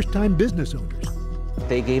helping first-time business owners.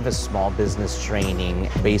 They gave us small business training,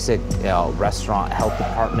 basic restaurant health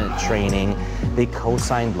department training. They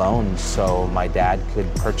co-signed loans so my dad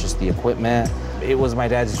could purchase the equipment. It was my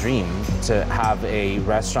dad's dream to have a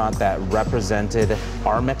restaurant that represented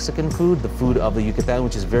our Mexican food, the food of the Yucatan,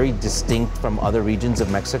 which is very distinct from other regions of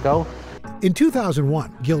Mexico. In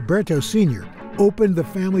 2001, Gilberto Sr. opened the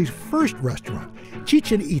family's first restaurant,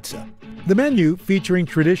 Chichen Itza. The menu featuring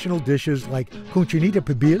traditional dishes like cochinita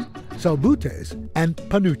pibil, salbutes, and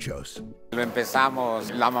panuchos. Lo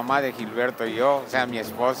empezamos la mamá de Gilberto y yo, o sea, mi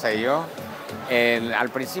esposa y yo. Al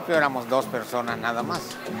principio éramos dos personas nada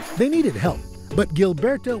más. They needed help, but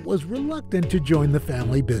Gilberto was reluctant to join the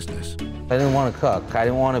family business. I didn't want to cook. I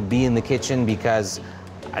didn't want to be in the kitchen because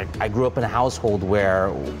I grew up in a household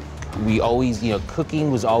where we always,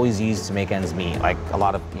 cooking was always used to make ends meet, like a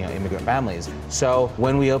lot of, immigrant families. So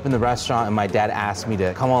when we opened the restaurant and my dad asked me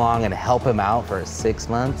to come along and help him out for 6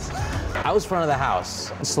 months, I was front of the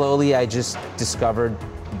house. Slowly, I just discovered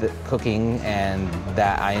the cooking and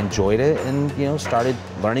that I enjoyed it and, started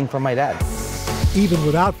learning from my dad. Even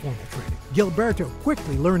without formal training, Gilberto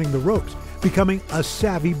quickly learning the ropes, becoming a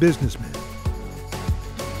savvy businessman.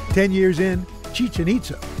 10 years in, Chichen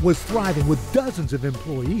Itza was thriving with dozens of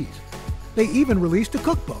employees. They even released a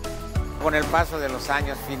cookbook. Con el paso de los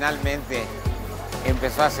años, finalmente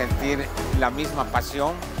empezó a sentir la misma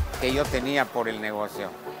pasión que yo tenía por el negocio.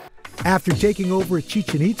 After taking over at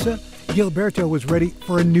Chichen Itza, Gilberto was ready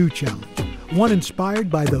for a new challenge, one inspired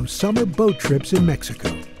by those summer boat trips in Mexico.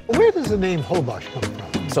 Where does the name Holbox come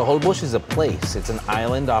from? So Holbox is a place. It's an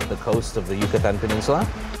island off the coast of the Yucatan Peninsula.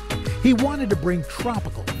 He wanted to bring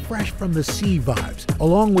tropical, fresh from the sea vibes,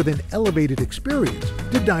 along with an elevated experience,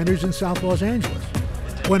 to diners in South Los Angeles.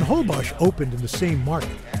 When Holbox opened in the same market,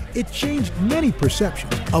 it changed many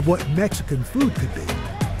perceptions of what Mexican food could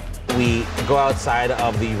be. We go outside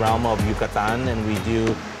of the realm of Yucatan and we do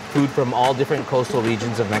food from all different coastal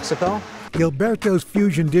regions of Mexico. Gilberto's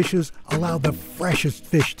fusion dishes allow the freshest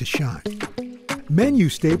fish to shine. Menu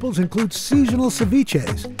staples include seasonal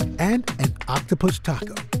ceviches and an octopus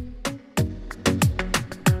taco.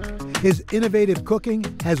 His innovative cooking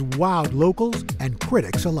has wowed locals and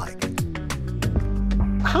critics alike.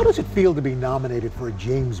 How does it feel to be nominated for a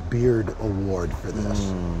James Beard Award for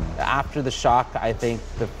this? After the shock, I think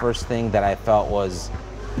the first thing that I felt was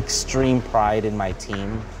extreme pride in my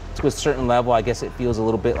team. To a certain level, I guess it feels a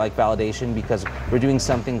little bit like validation because we're doing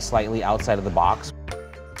something slightly outside of the box.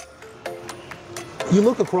 You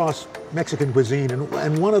look across Mexican cuisine,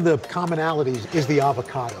 and one of the commonalities is the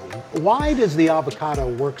avocado. Why does the avocado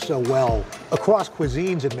work so well across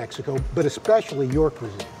cuisines in Mexico, but especially your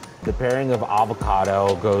cuisine? The pairing of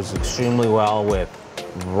avocado goes extremely well with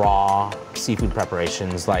raw seafood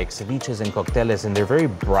preparations like ceviches and cocteles, and they're very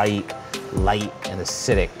bright, light, and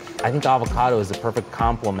acidic. I think avocado is the perfect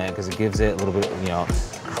complement because it gives it a little bit,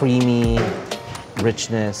 creamy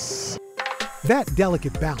richness. That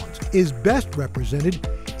delicate balance is best represented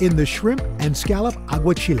in the shrimp and scallop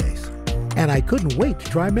aguachiles, and I couldn't wait to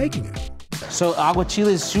try making it. So aguachile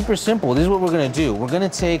is super simple. This is what we're gonna do. We're gonna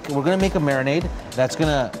make a marinade that's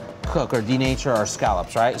gonna cook or denature our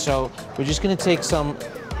scallops, right? So we're just gonna take some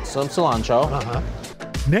cilantro.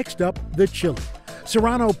 Next up, the chili.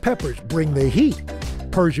 Serrano peppers bring the heat.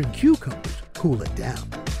 Persian cucumbers cool it down.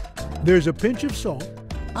 There's a pinch of salt,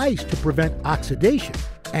 ice to prevent oxidation,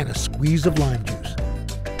 and a squeeze of lime juice.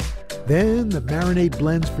 Then the marinade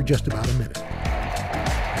blends for just about a minute.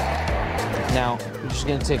 Now, we're just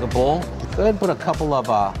gonna take a bowl. Go ahead and put a couple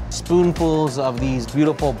of spoonfuls of these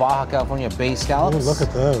beautiful Baja California Bay scallops. Ooh, look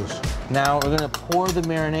at those. Now we're gonna pour the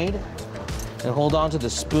marinade and hold on to the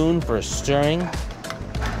spoon for stirring.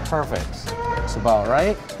 Perfect. That's about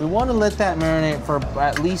right. We wanna let that marinate for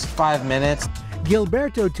at least 5 minutes.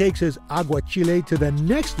 Gilberto takes his aguachile to the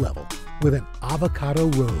next level with an avocado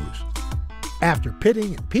rose. After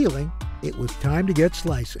pitting and peeling, it was time to get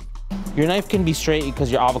slicing. Your knife can be straight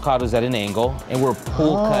because your avocado is at an angle, and we're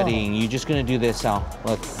pull cutting. You're just gonna do this now.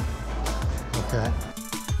 Look. Okay.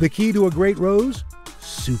 The key to a great rose?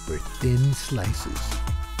 Super thin slices.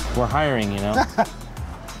 We're hiring,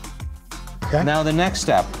 Okay. Now the next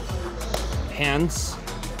step, hands,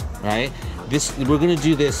 right? We're gonna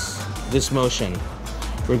do this motion.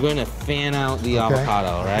 We're gonna fan out the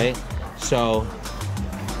avocado, right? So,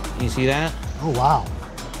 you see that? Oh, wow.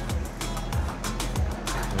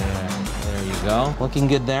 There you go. Looking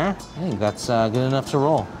good there. I think that's good enough to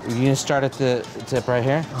roll. You're gonna start at the tip right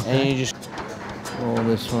here, and you just roll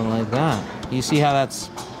this one like that. You see how that's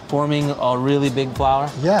forming a really big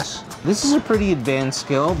flower? Yes. This is a pretty advanced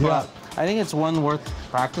skill, but I think it's one worth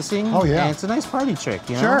practicing. Oh, yeah. And it's a nice party trick,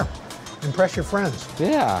 you know? Sure. Impress your friends.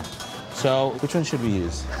 Yeah. So, which one should we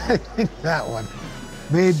use? I think that one.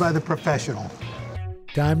 Made by the professional.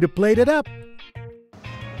 Time to plate it up.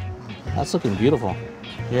 That's looking beautiful.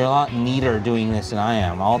 You're a lot neater doing this than I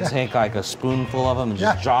am. I'll take like a spoonful of them and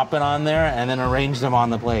just drop it on there and then arrange them on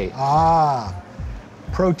the plate. Ah,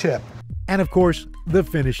 pro tip. And of course, the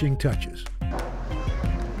finishing touches.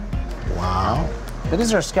 Wow. That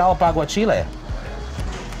is our scallop aguachile.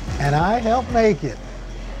 And I helped make it.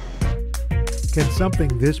 Can something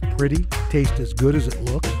this pretty taste as good as it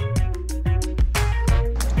looks?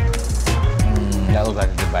 That looks like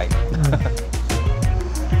a good bite.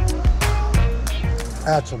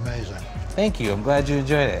 That's amazing. Thank you. I'm glad you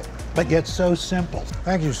enjoyed it. But yet so simple.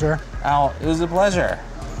 Thank you, sir. Al, it was a pleasure.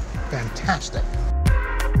 Fantastic.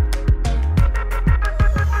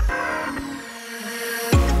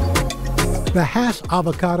 The Hass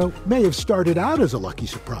avocado may have started out as a lucky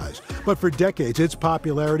surprise, but for decades its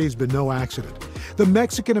popularity has been no accident. The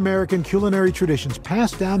Mexican-American culinary traditions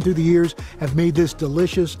passed down through the years have made this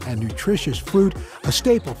delicious and nutritious fruit a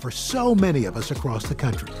staple for so many of us across the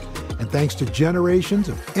country. And thanks to generations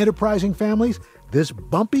of enterprising families, this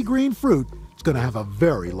bumpy green fruit is going to have a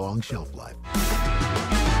very long shelf life.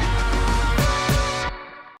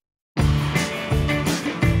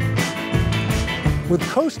 With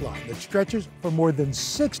coastline that stretches for more than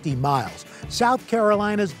 60 miles, South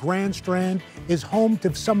Carolina's Grand Strand is home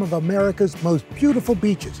to some of America's most beautiful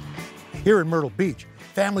beaches. Here in Myrtle Beach,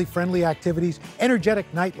 family-friendly activities, energetic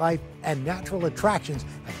nightlife, and natural attractions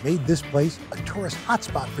have made this place a tourist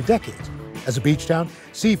hotspot for decades. As a beach town,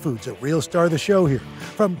 seafood's a real star of the show here,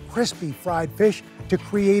 from crispy fried fish to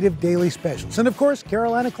creative daily specials. And of course,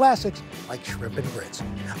 Carolina classics like shrimp and grits.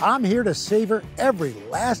 I'm here to savor every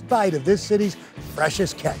last bite of this city's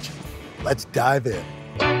freshest catch. Let's dive in.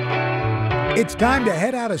 It's time to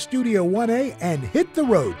head out of Studio 1A and hit the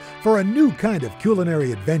road for a new kind of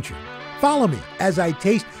culinary adventure. Follow me as I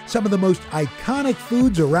taste some of the most iconic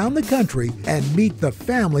foods around the country and meet the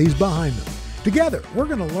families behind them. Together, we're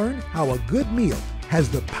going to learn how a good meal has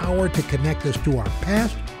the power to connect us to our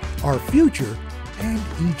past, our future, and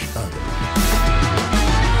each other.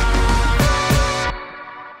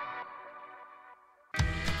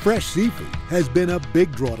 Fresh seafood has been a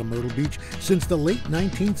big draw to Myrtle Beach since the late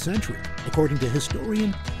 19th century, according to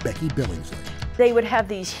historian Becky Billingsley. They would have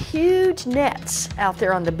these huge nets out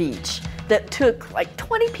there on the beach that took like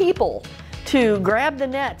 20 people to grab the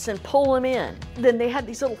nets and pull them in. Then they had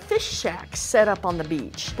these little fish shacks set up on the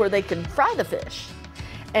beach where they could fry the fish.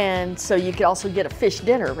 And so you could also get a fish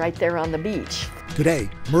dinner right there on the beach. Today,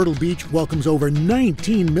 Myrtle Beach welcomes over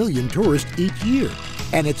 19 million tourists each year,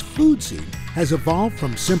 and its food scene has evolved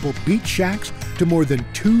from simple beach shacks to more than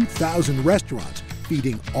 2,000 restaurants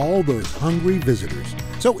feeding all those hungry visitors.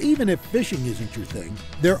 So even if fishing isn't your thing,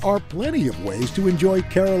 there are plenty of ways to enjoy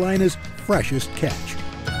Carolina's freshest catch.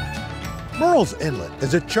 Murrells Inlet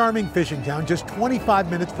is a charming fishing town just 25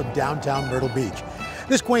 minutes from downtown Myrtle Beach.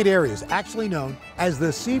 This quaint area is actually known as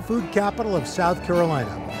the seafood capital of South Carolina.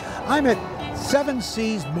 I'm at Seven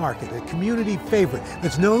Seas Market, a community favorite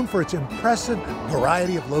that's known for its impressive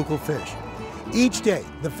variety of local fish. Each day,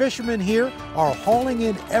 the fishermen here are hauling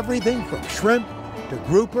in everything from shrimp to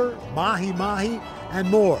grouper, mahi-mahi, and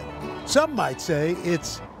more. Some might say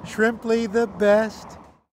it's shrimply the best.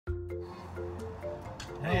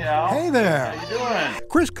 Hey, Al. Hey there. How you doing?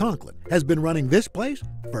 Chris Conklin has been running this place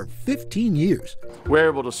for 15 years. We're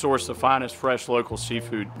able to source the finest fresh local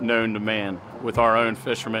seafood known to man with our own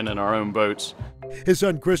fishermen and our own boats. His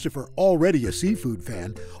son Christopher, already a seafood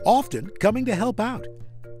fan, often coming to help out.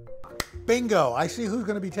 Bingo, I see who's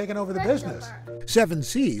going to be taking over the business. Seven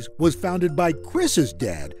Seas was founded by Chris's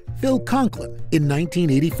dad, Phil Conklin, in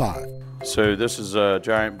 1985. So this is a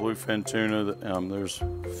giant bluefin tuna. There's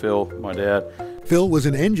Phil, my dad. Phil was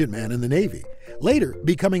an engine man in the Navy, later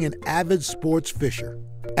becoming an avid sports fisher.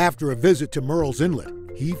 After a visit to Murrells Inlet,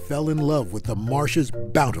 he fell in love with the marsh's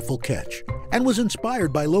bountiful catch and was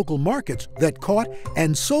inspired by local markets that caught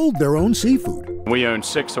and sold their own seafood. We own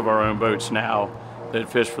 6 of our own boats now that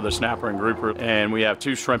fish for the snapper and grouper, and we have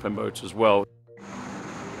 2 shrimping boats as well.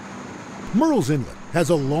 Murrells Inlet has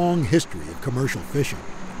a long history of commercial fishing.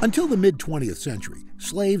 Until the mid-20th century,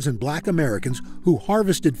 slaves and black Americans who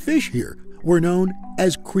harvested fish here were known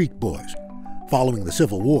as creek boys. Following the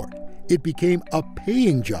Civil War, it became a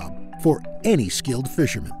paying job for any skilled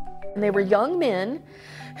fisherman. And they were young men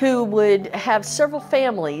who would have several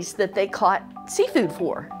families that they caught seafood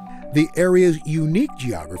for. The area's unique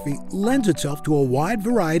geography lends itself to a wide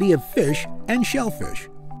variety of fish and shellfish.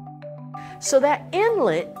 So that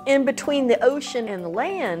inlet in between the ocean and the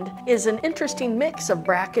land is an interesting mix of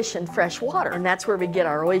brackish and fresh water. And that's where we get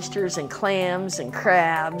our oysters and clams and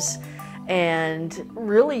crabs and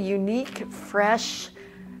really unique, fresh,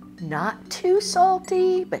 not too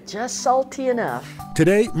salty, but just salty enough.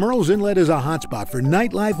 Today, Murrells Inlet is a hotspot for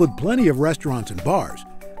nightlife with plenty of restaurants and bars,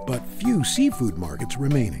 but few seafood markets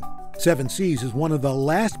remaining. Seven Seas is one of the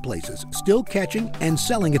last places still catching and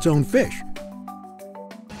selling its own fish.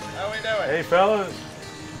 How we doing? Hey, fellas.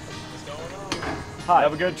 What's going on? Hi.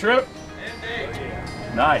 Have a good trip? Indeed.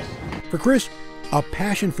 Nice. For Chris, a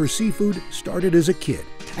passion for seafood started as a kid.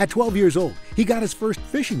 At 12 years old, he got his first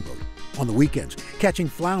fishing boat. On the weekends, catching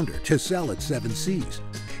flounder to sell at Seven Seas.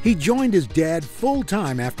 He joined his dad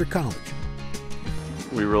full-time after college.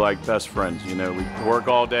 We were like best friends, you know. We work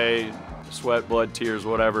all day, sweat, blood, tears,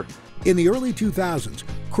 whatever. In the early 2000s,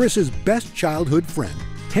 Chris's best childhood friend,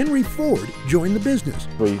 Henry Ford, joined the business.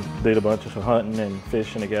 We did a bunch of hunting and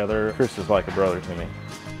fishing together. Chris is like a brother to me.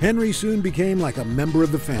 Henry soon became like a member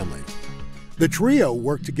of the family. The trio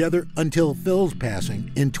worked together until Phil's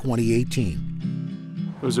passing in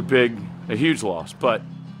 2018. It was a huge loss, but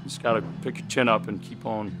you just got to pick your chin up and keep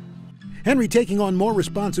on. Henry taking on more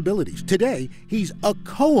responsibilities. Today, he's a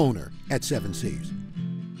co-owner at Seven Seas.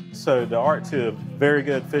 So the art to a very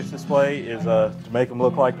good fish display is to make them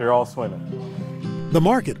look like they're all swimming. The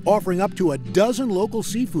market offering up to a dozen local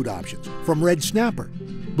seafood options, from red snapper,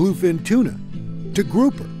 bluefin tuna, to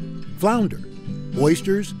grouper, flounder,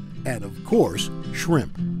 oysters, and of course,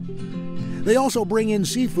 shrimp. They also bring in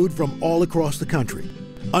seafood from all across the country.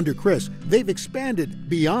 Under Chris, they've expanded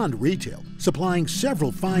beyond retail, supplying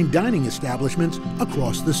several fine dining establishments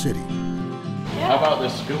across the city. How about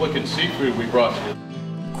this good-looking seafood we brought you?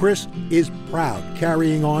 Chris is proud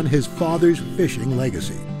carrying on his father's fishing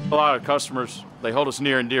legacy. A lot of customers, they hold us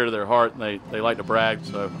near and dear to their heart, and they like to brag,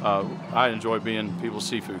 so I enjoy being people's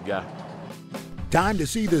seafood guy. Time to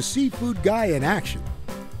see the seafood guy in action.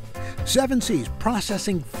 Seven Seas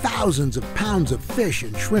processing thousands of pounds of fish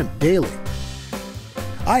and shrimp daily.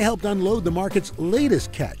 I helped unload the market's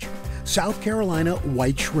latest catch, South Carolina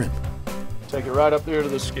white shrimp. Take it right up there to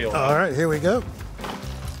the scale. All right, here we go.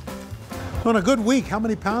 On a good week, how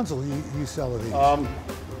many pounds will you sell of these?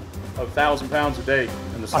 1,000 pounds a day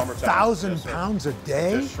in the summertime. 1,000 pounds a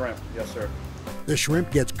day? Just shrimp, yes, sir. The shrimp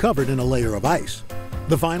gets covered in a layer of ice.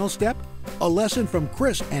 The final step? A lesson from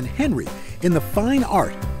Chris and Henry in the fine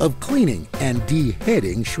art of cleaning and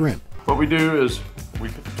deheading shrimp. What we do is we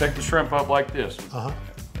pick the shrimp up like this.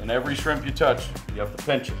 And every shrimp you touch, you have to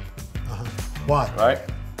pinch it. Why? Right?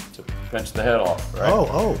 To pinch the head off, right?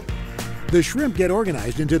 Oh. The shrimp get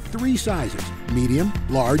organized into 3 sizes, medium,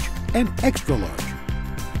 large, and extra large.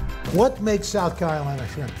 What makes South Carolina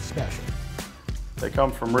shrimp special? They come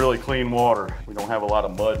from really clean water. We don't have a lot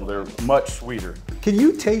of mud, and they're much sweeter. Can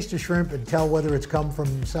you taste a shrimp and tell whether it's come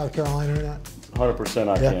from South Carolina or not? 100%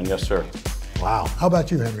 I can, yes, sir. Wow. How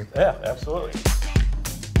about you, Henry? Yeah, absolutely.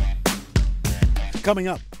 Coming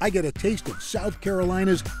up, I get a taste of South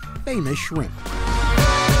Carolina's famous shrimp.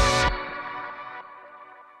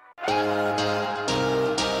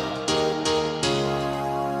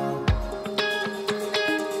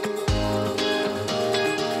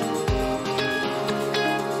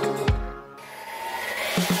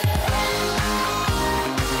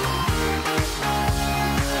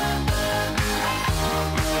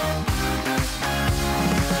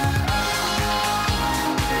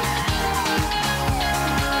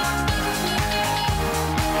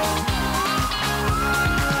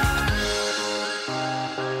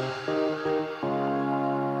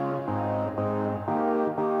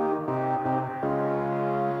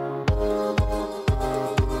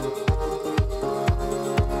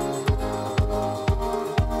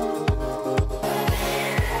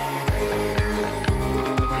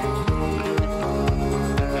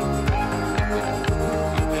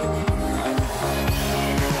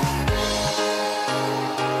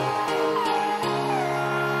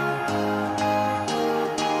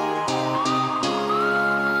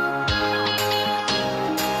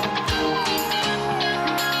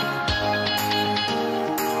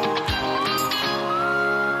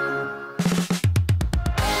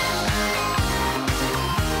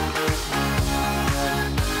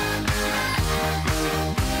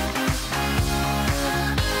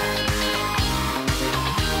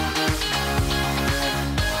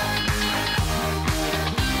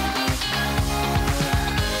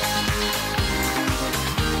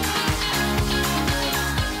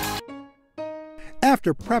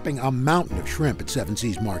 After prepping a mountain of shrimp at Seven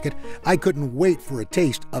Seas Market, I couldn't wait for a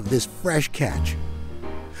taste of this fresh catch.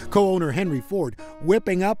 Co-owner Henry Ford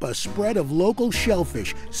whipping up a spread of local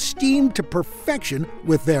shellfish steamed to perfection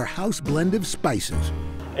with their house blend of spices.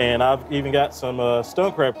 And I've even got some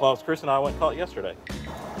stone crab claws Chris and I went and caught yesterday.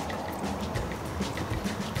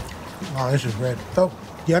 Oh, this is great. So,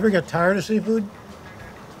 do you ever get tired of seafood?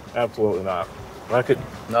 Absolutely not.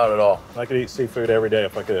 Not at all. I could eat seafood every day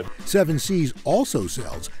if I could. Seven Seas also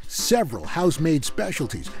sells several house-made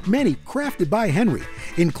specialties, many crafted by Henry,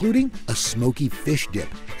 including a smoky fish dip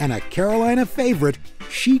and a Carolina favorite,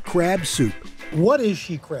 she crab soup. What is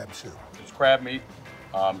she crab soup? It's crab meat,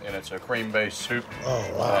 and it's a cream-based soup.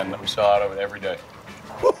 Oh, wow. And we sell out of it every day.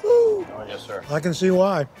 Woohoo! Oh, yes, sir. I can see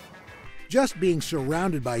why. Just being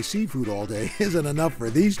surrounded by seafood all day isn't enough for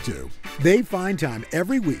these two. They find time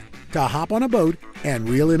every week to hop on a boat and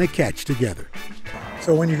reel in a catch together.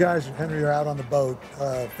 So when you guys, Henry, are out on the boat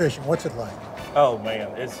fishing, what's it like? Oh man,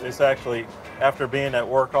 it's actually, after being at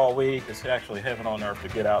work all week, it's actually heaven on earth to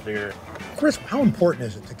get out there. Chris, how important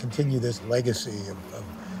is it to continue this legacy of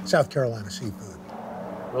South Carolina seafood?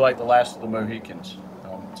 We're like the last of the Mohicans.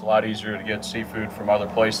 It's a lot easier to get seafood from other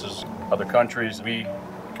places, other countries. We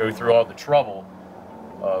go through all the trouble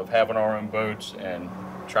of having our own boats and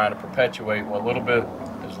trying to perpetuate what little bit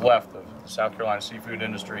is left of the South Carolina seafood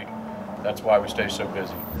industry. That's why we stay so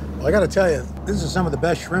busy. Well, I got to tell you, this is some of the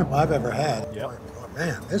best shrimp I've ever had. Yep. Oh,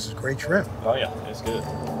 man, this is great shrimp. Oh yeah, it's good.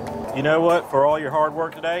 You know what? For all your hard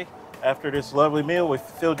work today, after this lovely meal, we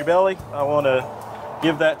filled your belly. I want to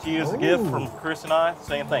give that to you as a gift from Chris and I,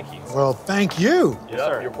 saying thank you. Well, thank you. Yes,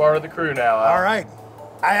 sir. You're part of the crew now. All right.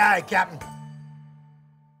 Aye, aye, Captain.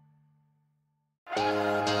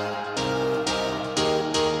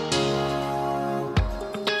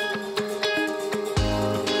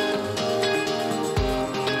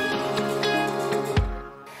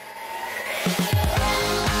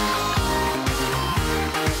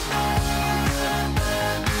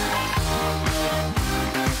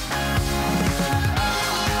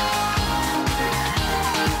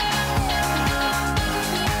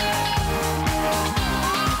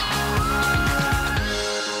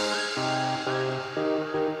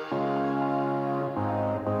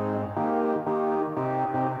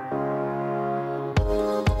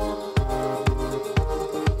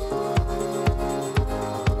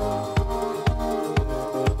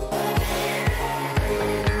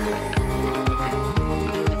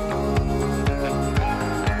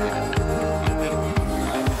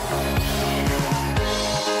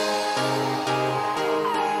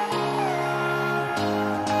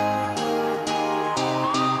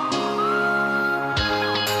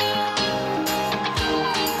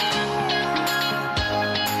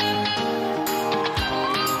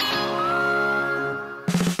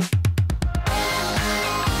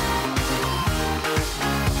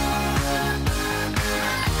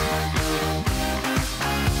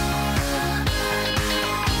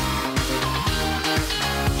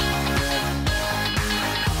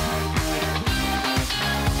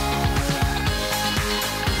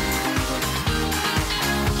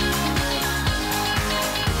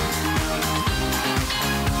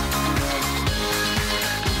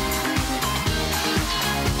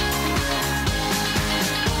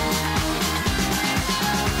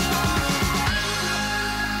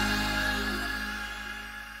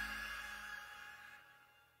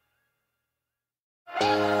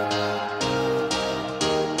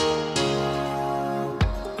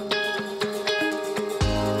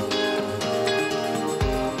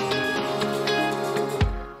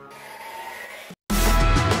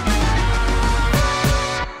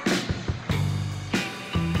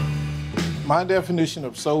 My definition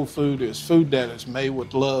of soul food is food that is made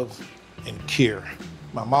with love and care.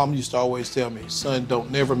 My mom used to always tell me, son,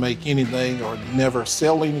 don't never make anything or never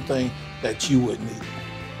sell anything that you wouldn't eat.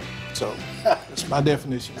 So that's my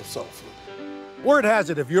definition of soul food. Word has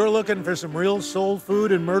it, if you're looking for some real soul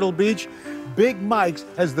food in Myrtle Beach, Big Mike's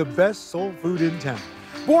has the best soul food in town.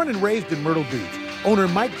 Born and raised in Myrtle Beach, owner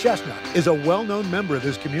Mike Chestnut is a well-known member of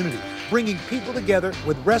this community, bringing people together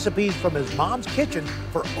with recipes from his mom's kitchen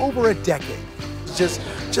for over a decade.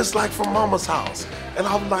 Just like from Mama's house. And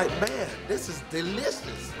I'm like, man, this is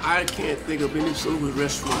delicious. I can't think of any soul food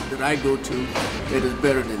restaurant that I go to that is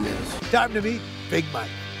better than this. Time to meet Big Mike.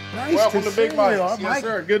 Nice Welcome to Big Mike's. Mike. Yes,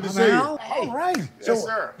 sir. Good to I'm see you. Al. All right. Yes, So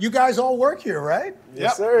sir. you guys all work here, right?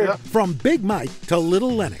 Yes, sir. Yep. From Big Mike to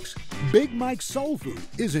Little Lennox, Big Mike's Soul Food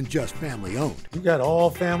isn't just family owned. You got all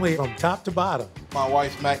family from top to bottom. My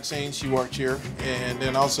wife, Maxine, she works here. And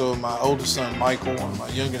then also my oldest son, Michael, and my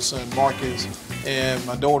youngest son, Marcus, and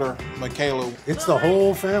my daughter, Michaela. It's the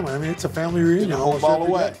whole family. I mean, it's a family reunion. The whole almost ball of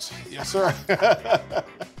every day. wax. Yes,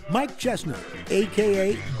 sir. Mike Chestnut,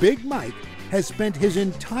 AKA Big Mike, has spent his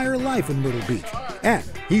entire life in Myrtle Beach, and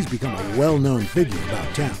he's become a well-known figure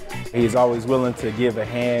about town. He's always willing to give a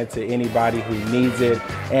hand to anybody who needs it,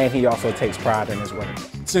 and he also takes pride in his work.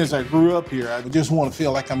 Since I grew up here, I just want to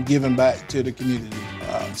feel like I'm giving back to the community.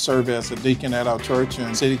 I serve as a deacon at our church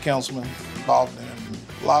and city councilman, involved in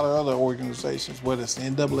a lot of other organizations, whether it's the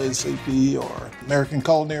NAACP or American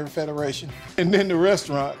Culinary Federation. And then the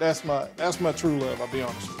restaurant, that's my true love, I'll be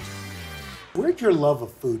honest with you. Where'd your love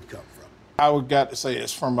of food come from? I would got to say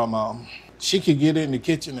it's from my mom. She could get in the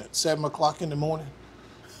kitchen at 7 o'clock in the morning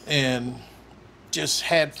and just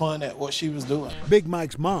had fun at what she was doing. Big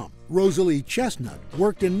Mike's mom, Rosalie Chestnut,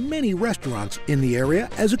 worked in many restaurants in the area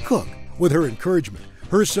as a cook. With her encouragement,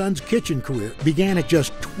 her son's kitchen career began at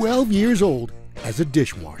just 12 years old as a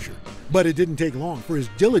dishwasher. But it didn't take long for his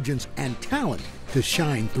diligence and talent to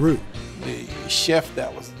shine through. The chef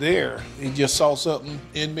that was there, he just saw something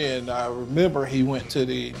in me, and I remember he went to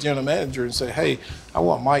the general manager and said, "Hey, I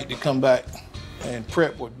want Mike to come back and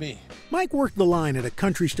prep with me." Mike worked the line at a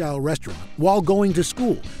country-style restaurant while going to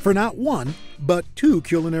school for not one, but 2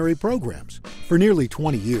 culinary programs. For nearly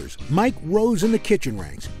 20 years, Mike rose in the kitchen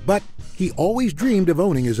ranks, but he always dreamed of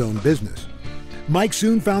owning his own business. Mike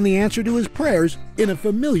soon found the answer to his prayers in a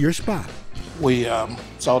familiar spot. We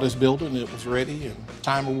saw this building, it was ready, and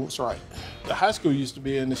timing was right. The high school used to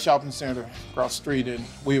be in the shopping center across the street, and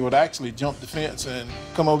we would actually jump the fence and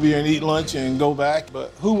come over here and eat lunch and go back.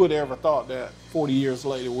 But who would ever thought that 40 years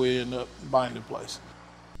later we'd end up buying the place?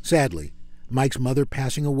 Sadly, Mike's mother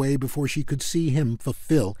passing away before she could see him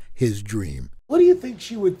fulfill his dream. What do you think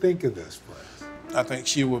she would think of this place? I think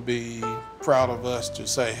she would be proud of us to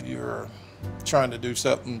say you're trying to do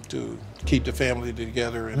something to keep the family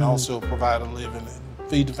together and also provide a living and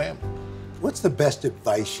feed the family. What's the best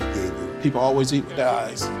advice she gave you? People always eat with their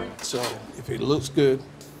eyes. So if it looks good,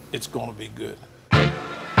 it's going to be good.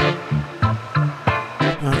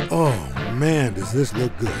 Oh man, does this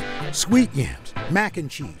look good. Sweet yams, mac and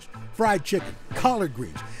cheese, fried chicken, collard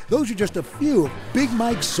greens. Those are just a few of Big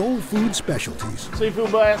Mike's soul food specialties.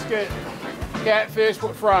 Seafood basket, catfish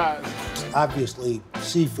with fries. Obviously,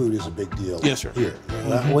 seafood is a big deal. Yes, sir. Here.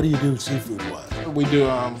 What do you do seafood-wise? We do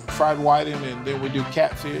fried whiting, and then we do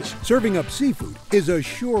catfish. Serving up seafood is a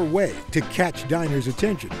sure way to catch diners'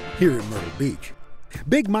 attention here in Myrtle Beach.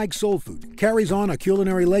 Big Mike's Soul Food carries on a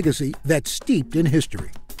culinary legacy that's steeped in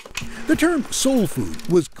history. The term soul food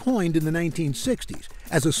was coined in the 1960s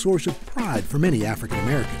as a source of pride for many African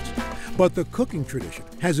Americans. But the cooking tradition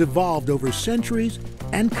has evolved over centuries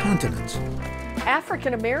and continents.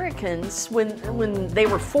 African Americans, when they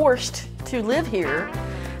were forced to live here,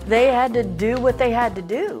 they had to do what they had to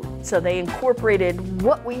do. So they incorporated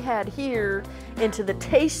what we had here into the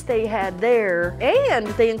taste they had there, and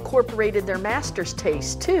they incorporated their master's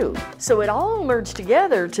taste too. So it all merged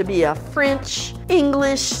together to be a French,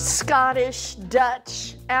 English, Scottish,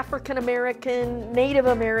 Dutch, African American, Native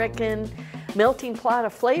American melting pot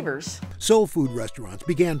of flavors. Soul food restaurants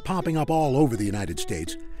began popping up all over the United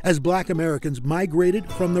States as Black Americans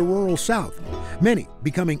migrated from the rural South, many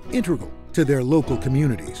becoming integral to their local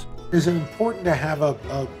communities. Is it important to have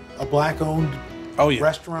a Black-owned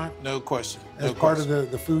restaurant? No question. As part of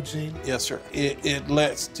the food scene? Yes, sir. It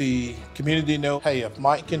lets the community know, hey, if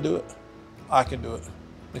Mike can do it, I can do it.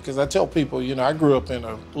 Because I tell people, you know, I grew up in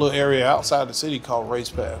a little area outside the city called Race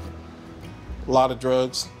Path. A lot of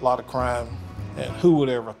drugs, a lot of crime, and who would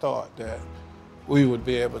ever thought that we would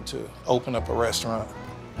be able to open up a restaurant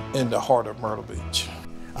in the heart of Myrtle Beach.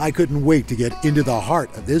 I couldn't wait to get into the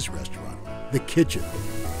heart of this restaurant, the kitchen.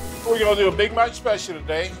 We're gonna do a Big Mike special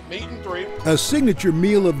today, meat and 3. A signature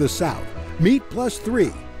meal of the South, meat plus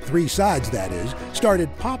 3 sides that is, started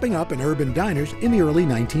popping up in urban diners in the early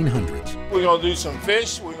 1900s. We're gonna do some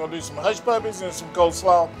fish, we're gonna do some hush puppies and some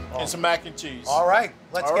coleslaw and some mac and cheese. All right,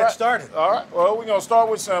 let's get started. All right, well, we're gonna start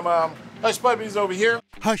with some hush puppies over here.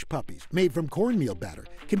 Hush puppies, made from cornmeal batter,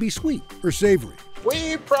 can be sweet or savory.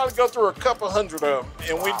 We probably go through a couple hundred of them,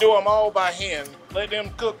 and we do them all by hand. Let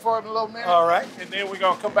them cook for a little minute. All right. And then we're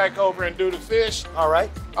gonna come back over and do the fish. All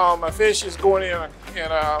right. My fish is going in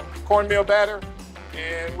cornmeal batter,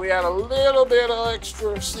 and we add a little bit of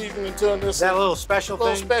extra seasoning to this. Is that a little special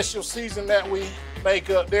thing? Special season that we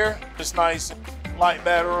make up there. It's nice and light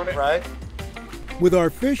batter on it. Right. With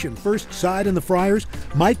our fish and first side in the fryers,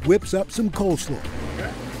 Mike whips up some coleslaw.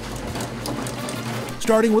 Okay.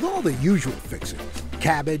 Starting with all the usual fixings,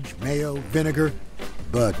 cabbage, mayo, vinegar.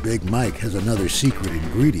 But Big Mike has another secret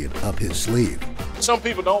ingredient up his sleeve. Some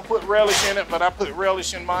people don't put relish in it, but I put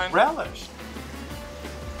relish in mine. Relish?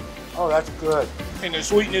 Oh, that's good. And the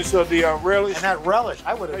sweetness of the relish. And that relish,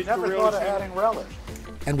 I would have never thought of adding relish.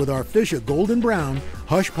 And with our fish a golden brown,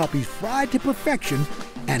 hush puppies fried to perfection,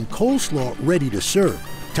 and coleslaw ready to serve,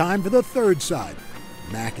 time for the third side,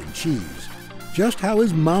 mac and cheese. Just how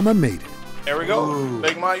his mama made it. There we go. Ooh.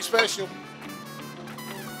 Big Mike special.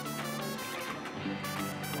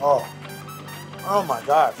 Oh my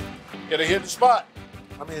gosh. Get a hidden spot.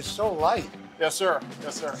 I mean, it's so light. Yes, sir.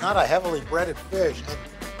 Yes, sir. It's not a heavily breaded fish.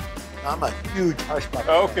 And I'm a huge hush puppy.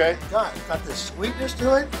 Okay. God, it's got this sweetness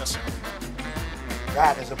to it. Yes, sir.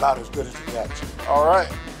 That is about as good as it gets. All right.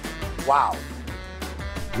 Wow.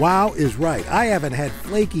 Wow is right. I haven't had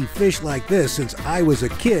flaky fish like this since I was a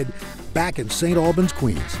kid back in St. Albans,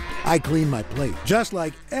 Queens. I clean my plate, just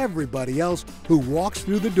like everybody else who walks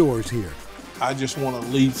through the doors here. I just want to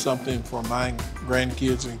leave something for my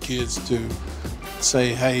grandkids and kids to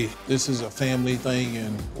say, hey, this is a family thing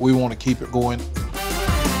and we want to keep it going.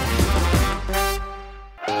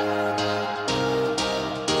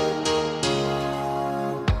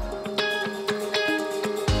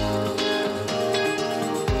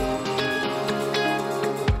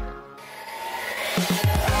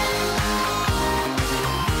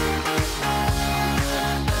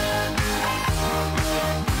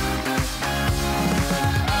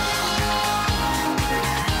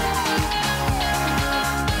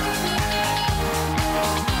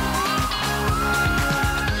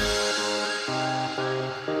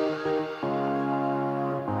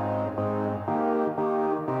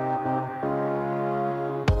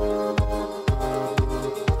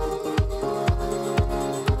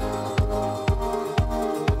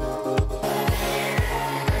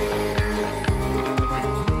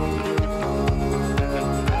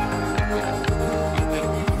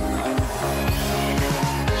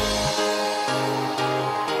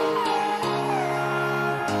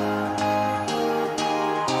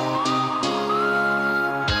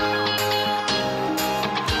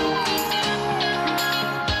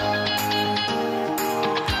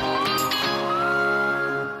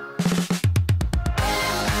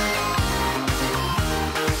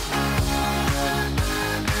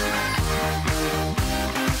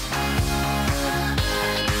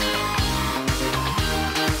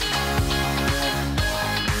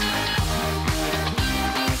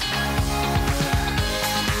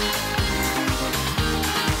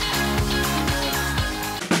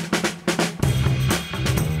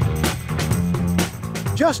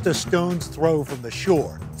 Just a stone's throw from the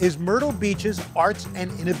shore is Myrtle Beach's Arts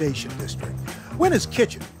and Innovation District. Winna's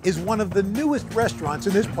Kitchen is one of the newest restaurants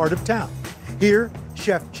in this part of town. Here,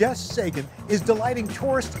 Chef Jess Sagan is delighting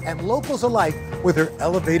tourists and locals alike with her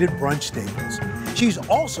elevated brunch staples. She's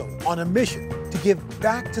also on a mission to give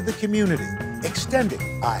back to the community,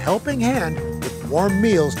 extending a helping hand with warm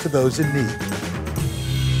meals to those in need.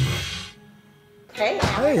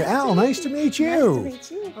 Hey, Al, nice to meet you. Nice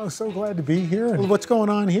to meet you. Oh, so glad to be here. And what's going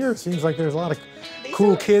on here? It seems like there's a lot of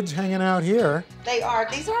cool kids hanging out here. These are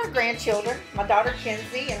our grandchildren. My daughter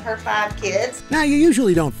Kenzie and her 5 kids. Now, you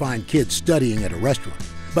usually don't find kids studying at a restaurant,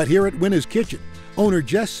 but here at Winna's Kitchen, owner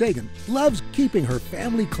Jess Sagan loves keeping her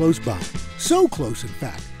family close by. So close, in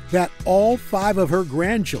fact, that all 5 of her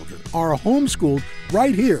grandchildren are homeschooled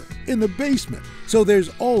right here in the basement. So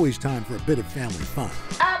there's always time for a bit of family fun.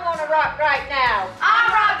 I want to rock right now.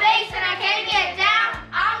 I'll rock bass and I can't get down.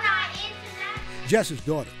 I'm not into that. Jess's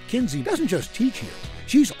daughter, Kinsey, doesn't just teach here.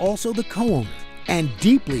 She's also the co-owner and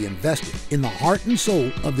deeply invested in the heart and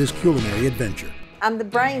soul of this culinary adventure. I'm the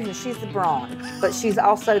brains and she's the brawn, but she's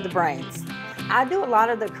also the brains. I do a lot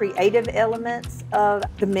of the creative elements of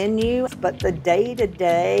the menu, but the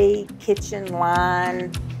day-to-day kitchen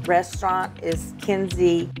line restaurant is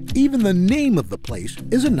Kinsey. Even the name of the place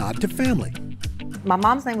is a nod to family. My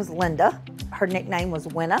mom's name was Linda. Her nickname was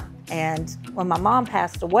Winna. And when my mom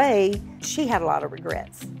passed away, she had a lot of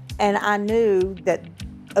regrets. And I knew that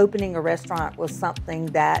opening a restaurant was something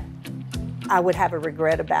that I would have a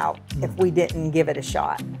regret about if we didn't give it a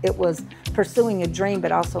shot. It was pursuing a dream,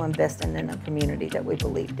 but also investing in a community that we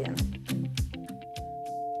believed in.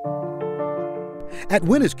 At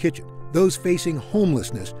Winna's Kitchen, those facing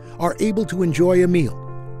homelessness are able to enjoy a meal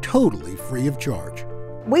totally free of charge.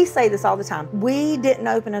 We say this all the time. We didn't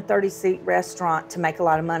open a 30-seat restaurant to make a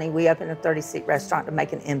lot of money. We opened a 30-seat restaurant to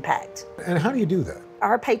make an impact. And how do you do that?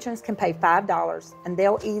 Our patrons can pay $5 and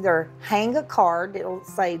they'll either hang a card, it'll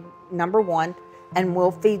say #1, and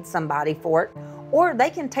we'll feed somebody for it, or they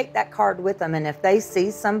can take that card with them, and if they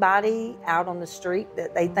see somebody out on the street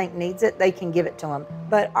that they think needs it, they can give it to them.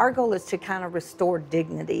 But our goal is to kind of restore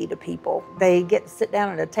dignity to people. They get to sit down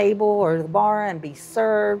at a table or the bar and be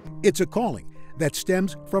served. It's a calling that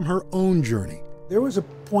stems from her own journey. There was a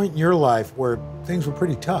point in your life where things were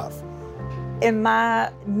pretty tough. In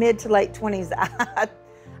my mid to late 20s,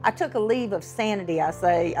 I took a leave of sanity, I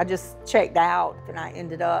say. I just checked out, and I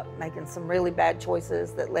ended up making some really bad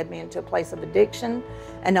choices that led me into a place of addiction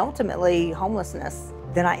and ultimately homelessness.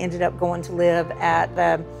 Then I ended up going to live at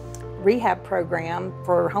the rehab program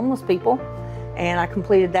for homeless people, and I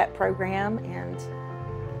completed that program, and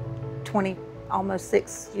almost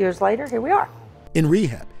 6 years later, here we are. In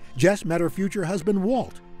rehab, Jess met her future husband,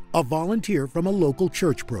 Walt, a volunteer from a local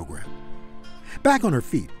church program. Back on her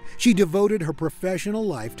feet, she devoted her professional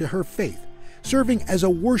life to her faith, serving as a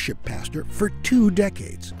worship pastor for 2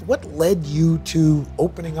 decades. What led you to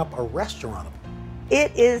opening up a restaurant?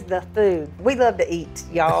 It is the food. We love to eat,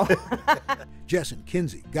 y'all. Jess and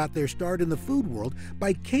Kinsey got their start in the food world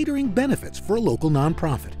by catering benefits for a local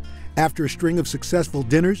nonprofit. After a string of successful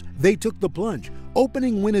dinners, they took the plunge,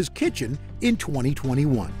 opening Winna's Kitchen in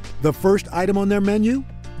 2021. The first item on their menu?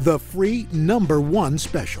 The free #1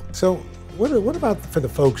 special. So what about for the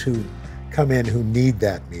folks who come in who need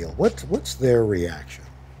that meal? What's their reaction?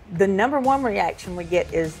 The #1 reaction we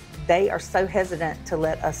get is they are so hesitant to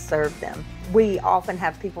let us serve them. We often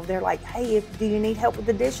have people, they're like, hey, do you need help with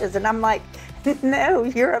the dishes? And I'm like, no,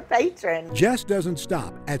 you're a patron. Jess doesn't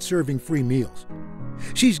stop at serving free meals.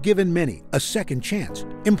 She's given many a second chance,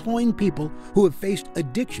 employing people who have faced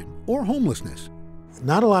addiction or homelessness.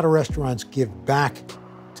 Not a lot of restaurants give back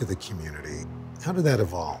to the community. How did that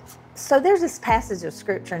evolve? So there's this passage of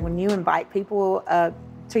scripture, when you invite people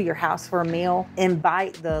to your house for a meal,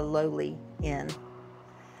 invite the lowly in.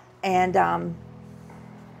 And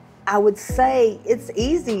I would say it's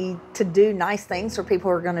easy to do nice things for people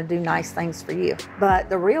who are going to do nice things for you. But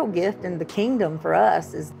the real gift in the kingdom for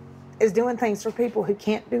us is doing things for people who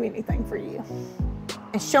can't do anything for you,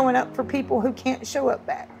 and showing up for people who can't show up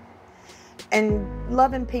back, and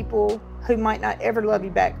loving people who might not ever love you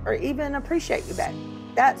back or even appreciate you back.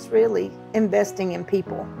 That's really investing in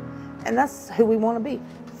people, and that's who we want to be.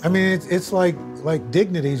 I mean, it's like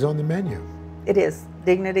dignity's on the menu. It is.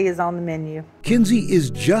 Dignity is on the menu. Kinsey is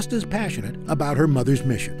just as passionate about her mother's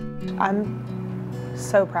mission. I'm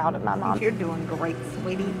so proud of my mom. You're doing great,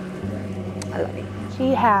 sweetie. I love you. She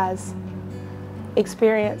has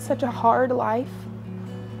experienced such a hard life,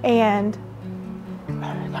 and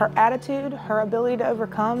her attitude, her ability to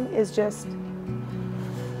overcome is just,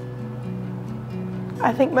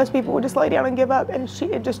 I think most people would just lay down and give up, and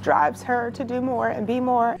it just drives her to do more and be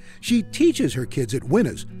more. She teaches her kids at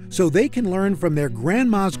Winna's so they can learn from their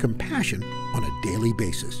grandma's compassion on a daily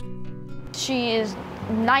basis. She is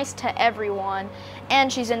nice to everyone,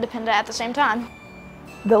 and she's independent at the same time.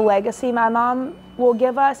 The legacy my mom will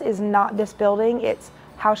give us is not this building, it's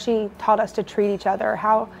how she taught us to treat each other,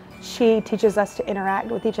 how she teaches us to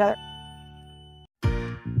interact with each other.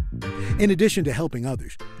 In addition to helping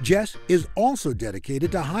others, Jess is also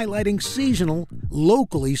dedicated to highlighting seasonal,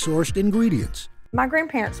 locally sourced ingredients. My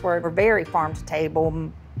grandparents were very farm to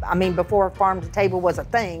table. I mean, before farm to table was a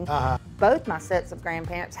thing. Both my sets of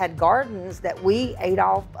grandparents had gardens that we ate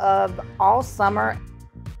off of all summer.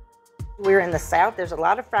 We're in the South. There's a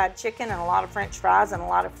lot of fried chicken and a lot of French fries and a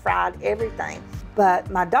lot of fried everything.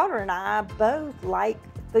 But my daughter and I both like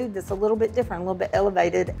food that's a little bit different, a little bit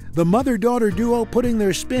elevated. The mother-daughter duo putting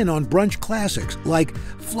their spin on brunch classics like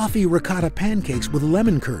fluffy ricotta pancakes with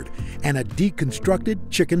lemon curd and a deconstructed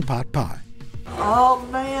chicken pot pie. Oh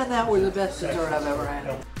man, that was the best dessert I've ever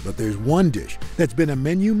had. But there's one dish that's been a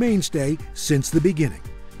menu mainstay since the beginning.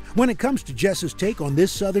 When it comes to Jess's take on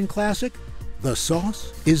this Southern classic, the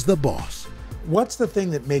sauce is the boss. What's the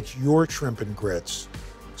thing that makes your shrimp and grits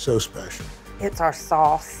so special? It's our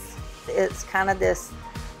sauce. It's kind of this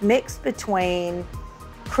mix between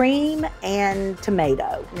cream and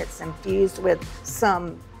tomato. It's infused with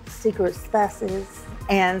some secret spices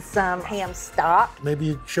and some ham stock. Maybe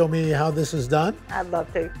you show me how this is done? I'd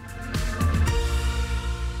love to.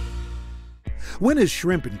 Winna's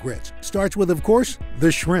Shrimp and Grits starts with, of course,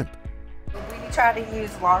 the shrimp. We try to use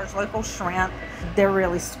large local shrimp. They're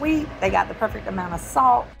really sweet. They got the perfect amount of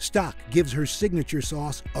salt. Stock gives her signature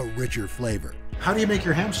sauce a richer flavor. How do you make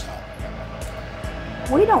your ham stock?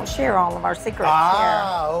 We don't share all of our secrets here.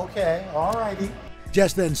 Okay, all righty.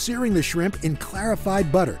 Jess then searing the shrimp in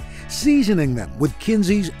clarified butter, seasoning them with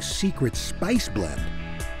Kinsey's secret spice blend.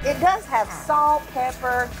 It does have salt,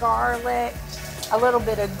 pepper, garlic, a little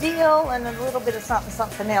bit of dill, and a little bit of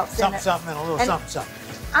something else in it. Something and a little something.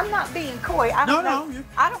 I'm not being coy. I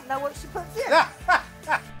don't know what she puts in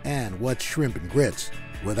it. And what's shrimp and grits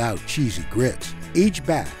without cheesy grits? Each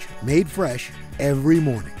batch made fresh every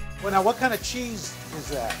morning. Well, now what kind of cheese is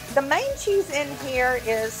that? The main cheese in here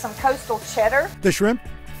is some coastal cheddar. The shrimp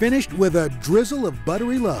finished with a drizzle of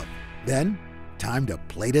buttery love. Then, time to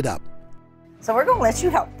plate it up. So we're going to let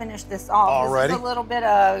you help finish this off. Alrighty. This is a little bit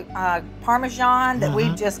of Parmesan that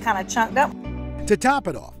we've just kind of chunked up. To top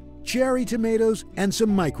it off, cherry tomatoes and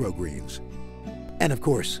some microgreens. And of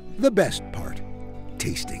course, the best part,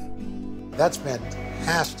 tasting. That's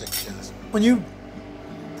fantastic, Jess. When you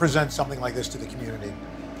present something like this to the community,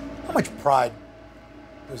 how much pride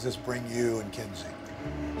does this bring you and Kinsey?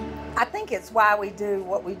 I think it's why we do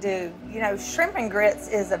what we do. You know, shrimp and grits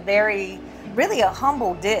is really a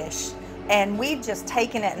humble dish. And we've just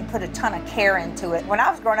taken it and put a ton of care into it. When I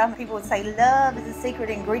was growing up, people would say, love is the secret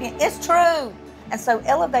ingredient. It's true. And so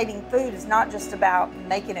elevating food is not just about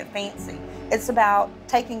making it fancy. It's about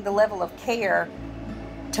taking the level of care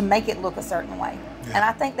to make it look a certain way. Yeah. And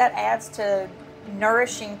I think that adds to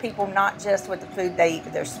nourishing people, not just with the food they eat,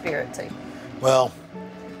 but their spirit too. Well,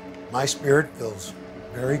 my spirit feels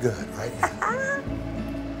very good right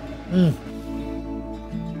now.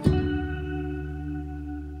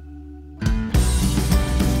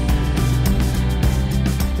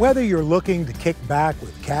 Whether you're looking to kick back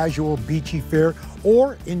with casual beachy fare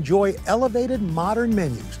or enjoy elevated modern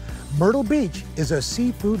menus, Myrtle Beach is a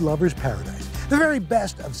seafood lover's paradise. The very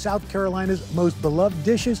best of South Carolina's most beloved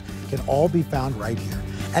dishes can all be found right here.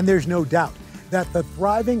 And there's no doubt that the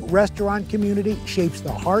thriving restaurant community shapes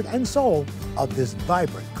the heart and soul of this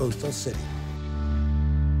vibrant coastal city.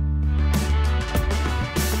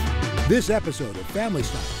 This episode of Family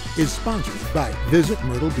Style is sponsored by Visit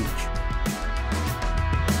Myrtle Beach.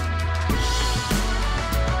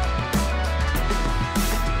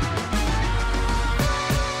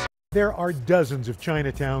 There are dozens of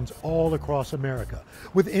Chinatowns all across America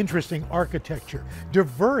with interesting architecture,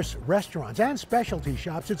 diverse restaurants, and specialty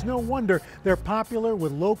shops. It's no wonder they're popular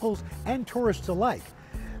with locals and tourists alike.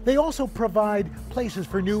 They also provide places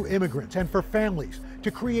for new immigrants and for families to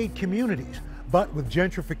create communities. But with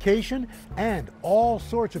gentrification and all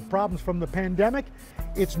sorts of problems from the pandemic,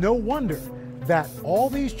 it's no wonder that all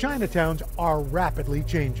these Chinatowns are rapidly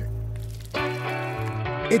changing.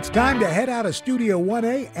 It's time to head out of Studio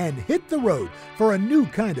 1A and hit the road for a new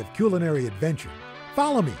kind of culinary adventure.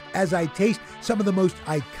 Follow me as I taste some of the most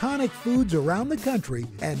iconic foods around the country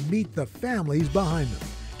and meet the families behind them.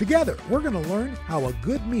 Together, we're going to learn how a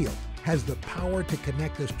good meal has the power to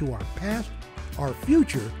connect us to our past, our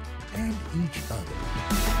future, and each other.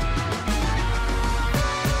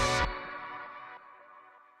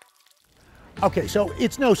 Okay, so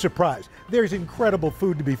it's no surprise. There's incredible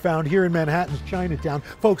food to be found here in Manhattan's Chinatown,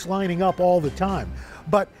 folks lining up all the time.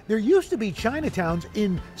 But there used to be Chinatowns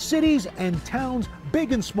in cities and towns,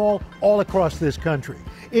 big and small, all across this country.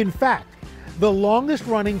 In fact, the longest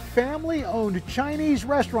running family-owned Chinese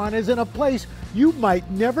restaurant is in a place you might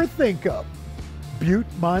never think of, Butte,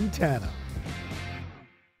 Montana.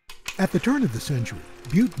 At the turn of the century,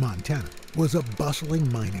 Butte, Montana was a bustling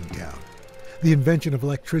mining town. The invention of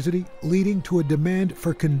electricity leading to a demand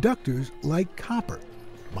for conductors like copper.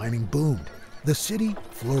 Mining boomed, the city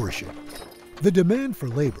flourishing. The demand for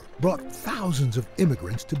labor brought thousands of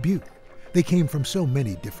immigrants to Butte. They came from so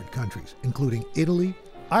many different countries, including Italy,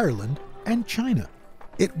 Ireland, and China.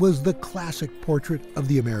 It was the classic portrait of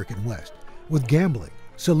the American West, with gambling,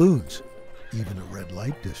 saloons, even a red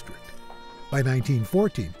light district. By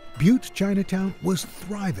 1914, Butte's Chinatown was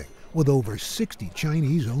thriving, with over 60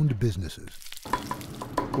 Chinese-owned businesses.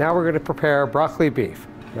 Now we're going to prepare broccoli beef.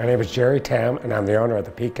 My name is Jerry Tam, and I'm the owner of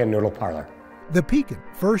the Pekin Noodle Parlor. The Pekin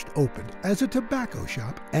first opened as a tobacco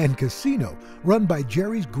shop and casino run by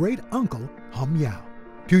Jerry's great-uncle, Hum Yao.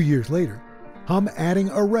 2 years later, Hum adding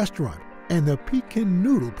a restaurant, and the Pekin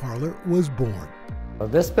Noodle Parlor was born.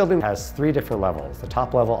 This building has 3 different levels. The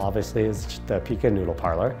top level, obviously, is the Pekin Noodle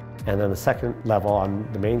Parlor. And then the second level on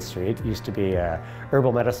the main street used to be a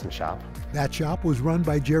herbal medicine shop. That shop was run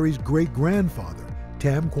by Jerry's great-grandfather,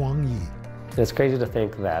 Tam Kwang Yi. It's crazy to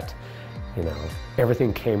think that,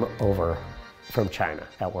 everything came over from China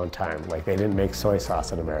at one time. Like, they didn't make soy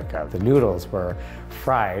sauce in America. The noodles were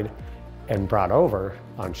fried and brought over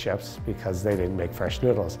on ships because they didn't make fresh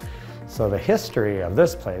noodles. So the history of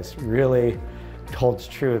this place really holds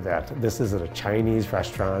true that this is a Chinese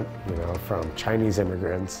restaurant, from Chinese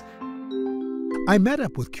immigrants. I met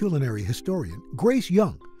up with culinary historian Grace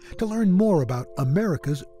Young to learn more about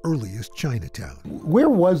America's earliest Chinatown. Where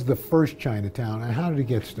was the first Chinatown and how did it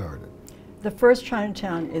get started? The first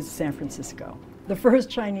Chinatown is San Francisco. The first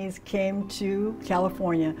Chinese came to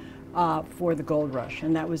California for the gold rush,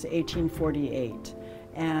 and that was 1848.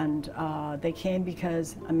 And they came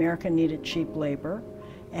because America needed cheap labor.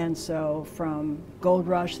 And so from gold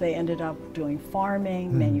rush, they ended up doing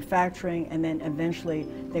farming, manufacturing, and then eventually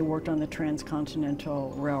they worked on the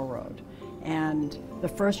Transcontinental Railroad. And the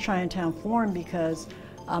first Chinatown formed because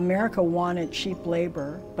America wanted cheap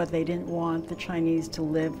labor, but they didn't want the Chinese to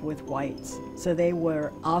live with whites. So they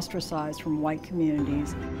were ostracized from white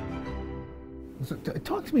communities. So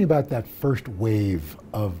talk to me about that first wave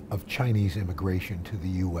of Chinese immigration to the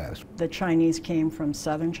U.S. The Chinese came from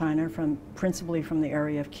southern China, principally from the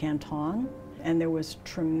area of Canton, and there was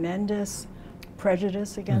tremendous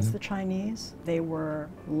prejudice against the Chinese. They were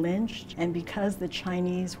lynched, and because the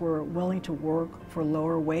Chinese were willing to work for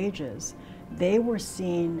lower wages, they were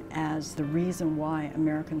seen as the reason why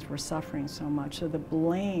Americans were suffering so much. So the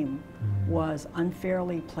blame was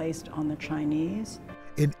unfairly placed on the Chinese.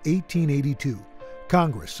 In 1882,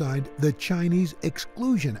 Congress signed the Chinese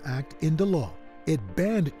Exclusion Act into law. It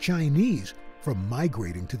banned Chinese from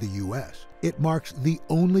migrating to the U.S. It marks the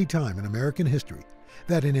only time in American history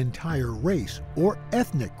that an entire race or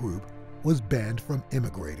ethnic group was banned from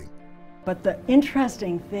immigrating. But the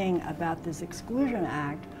interesting thing about this Exclusion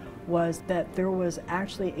Act was that there was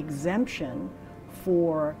actually exemption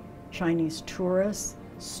for Chinese tourists,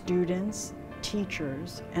 students,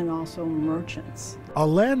 teachers, and also merchants. A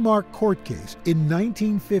landmark court case in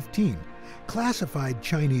 1915 classified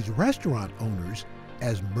Chinese restaurant owners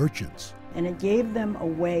as merchants. And it gave them a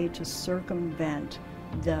way to circumvent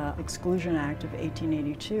the Exclusion Act of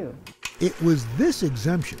 1882. It was this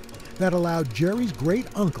exemption that allowed Jerry's great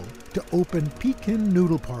uncle to open Pekin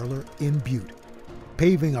Noodle Parlor in Butte,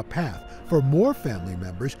 paving a path for more family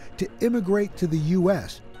members to immigrate to the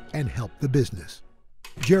U.S. and help the business.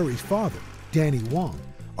 Jerry's father, Danny Wong,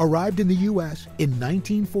 arrived in the U.S. in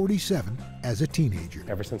 1947 as a teenager.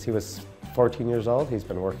 Ever since he was 14 years old, he's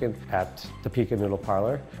been working at the Pekin Noodle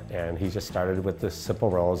Parlor, and he just started with the simple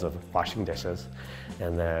roles of washing dishes,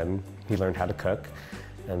 and then he learned how to cook,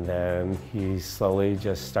 and then he slowly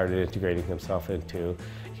just started integrating himself into,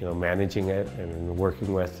 managing it and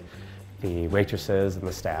working with the waitresses and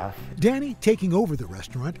the staff. Danny taking over the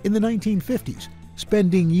restaurant in the 1950s,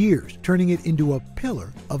 spending years turning it into a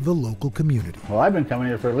pillar of the local community. Well, I've been coming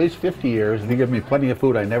here for at least 50 years, and they give me plenty of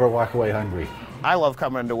food. I never walk away hungry. I love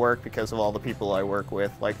coming to work because of all the people I work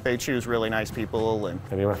with. Like, they choose really nice people. And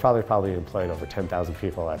my father probably employed over 10,000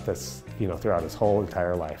 people at this, throughout his whole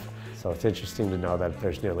entire life. So it's interesting to know that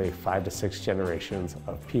there's nearly 5 to 6 generations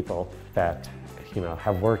of people that,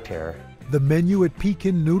 have worked here. The menu at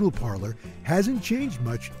Pekin Noodle Parlor hasn't changed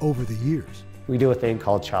much over the years. We do a thing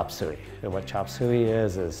called chop suey, and what chop suey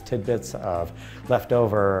is tidbits of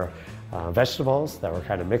leftover vegetables that were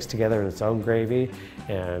kind of mixed together in its own gravy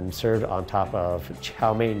and served on top of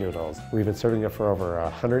chow mein noodles. We've been serving it for over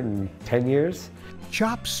 110 years.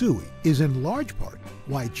 Chop suey is in large part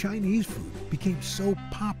why Chinese food became so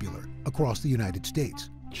popular across the United States.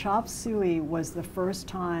 Chop suey was the first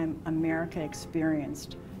time America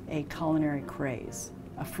experienced a culinary craze,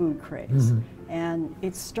 a food craze. And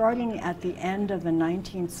it's starting at the end of the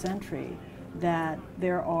 19th century that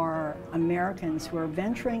there are Americans who are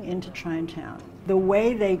venturing into Chinatown. The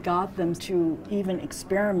way they got them to even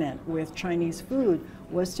experiment with Chinese food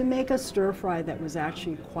was to make a stir fry that was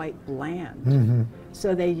actually quite bland.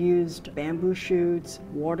 So they used bamboo shoots,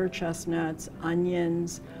 water chestnuts,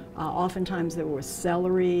 onions, oftentimes there was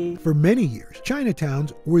celery. For many years,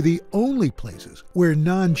 Chinatowns were the only places where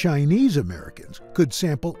non-Chinese Americans could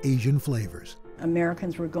sample Asian flavors.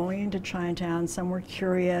 Americans were going into Chinatown, some were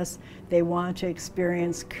curious, they wanted to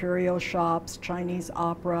experience curio shops, Chinese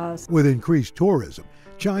operas. With increased tourism,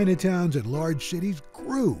 Chinatowns in large cities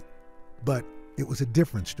grew, but it was a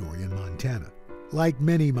different story in Montana. Like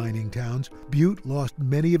many mining towns, Butte lost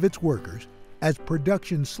many of its workers as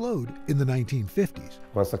production slowed in the 1950s.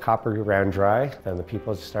 Once the copper ran dry, then the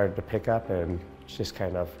people just started to pick up and just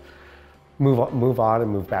kind of move on and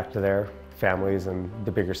move back to their families in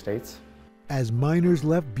the bigger states. As miners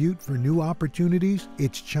left Butte for new opportunities,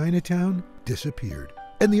 its Chinatown disappeared.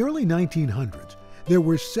 In the early 1900s, there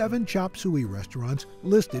were 7 chop suey restaurants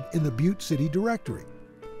listed in the Butte City Directory.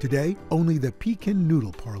 Today, only the Pekin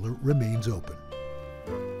Noodle Parlor remains open.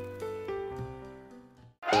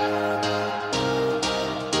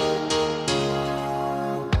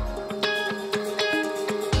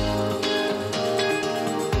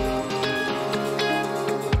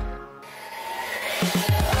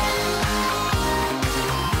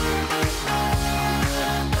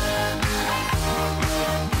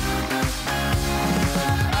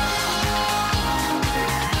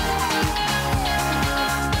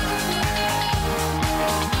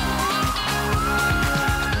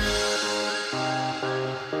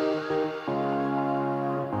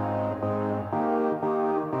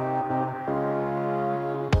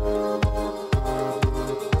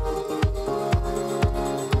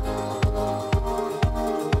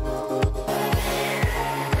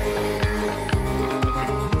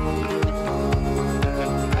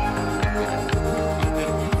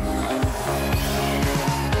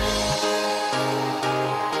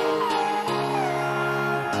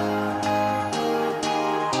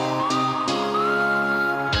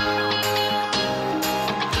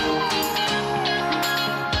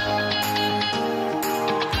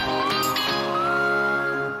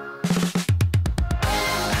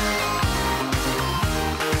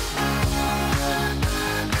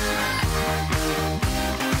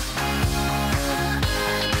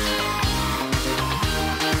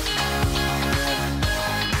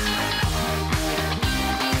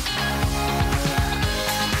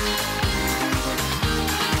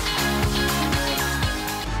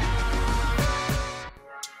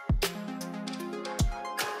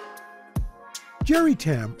 Jerry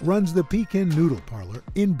Tam runs the Pekin Noodle Parlor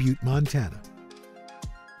in Butte, Montana.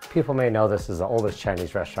 People may know this is the oldest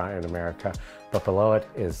Chinese restaurant in America, but below it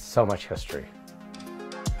is so much history.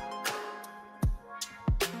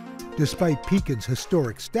 Despite Pekin's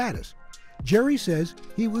historic status, Jerry says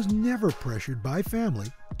he was never pressured by family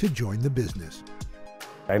to join the business.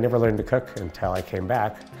 I never learned to cook until I came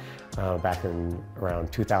back in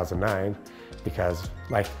around 2009, because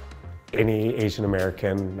like any Asian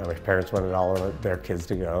American, my parents wanted all of their kids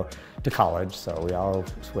to go to college, so we all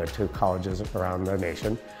went to colleges around the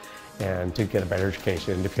nation and to get a better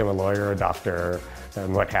education, to become a lawyer, a doctor,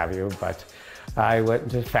 and what have you. But I went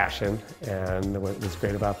into fashion, and what was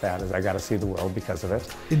great about that is I got to see the world because of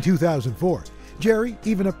it. In 2004, Jerry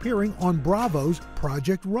even appearing on Bravo's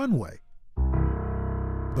Project Runway.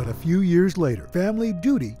 But a few years later, family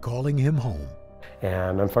duty calling him home.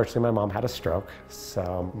 And unfortunately, my mom had a stroke,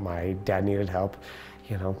 so my dad needed help,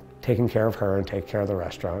 you know, taking care of her and taking care of the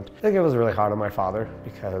restaurant. I think it was really hard on my father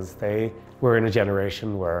because they were in a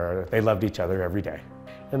generation where they loved each other every day,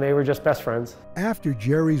 and they were just best friends. After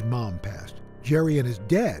Jerry's mom passed, Jerry and his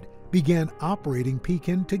dad began operating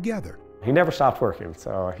Pekin together. He never stopped working,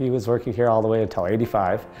 so he was working here all the way until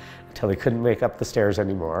 85, until he couldn't make up the stairs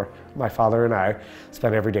anymore. My father and I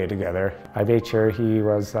spent every day together. I made sure he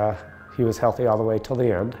was healthy all the way till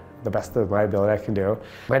the end, the best of my ability I can do.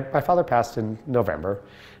 My father passed in November,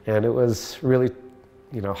 and it was really,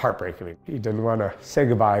 you know, heartbreaking. He didn't want to say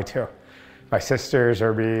goodbye to my sisters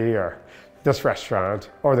or me or this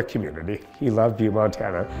restaurant or the community. He loved Butte,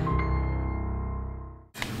 Montana.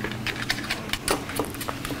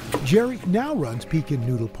 Jerry now runs Pekin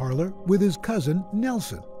Noodle Parlor with his cousin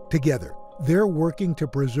Nelson. Together, they're working to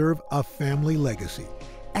preserve a family legacy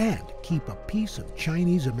and keep a piece of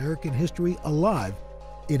Chinese American history alive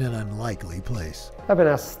in an unlikely place. I've been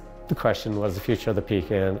asked the question, what is the future of the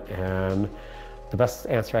Pekin? And the best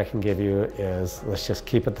answer I can give you is, let's just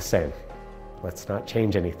keep it the same. Let's not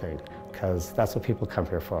change anything, because that's what people come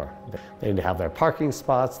here for. They need to have their parking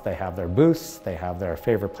spots, they have their booths, they have their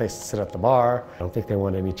favorite place to sit at the bar. I don't think they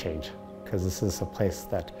want any change, because this is a place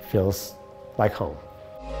that feels like home.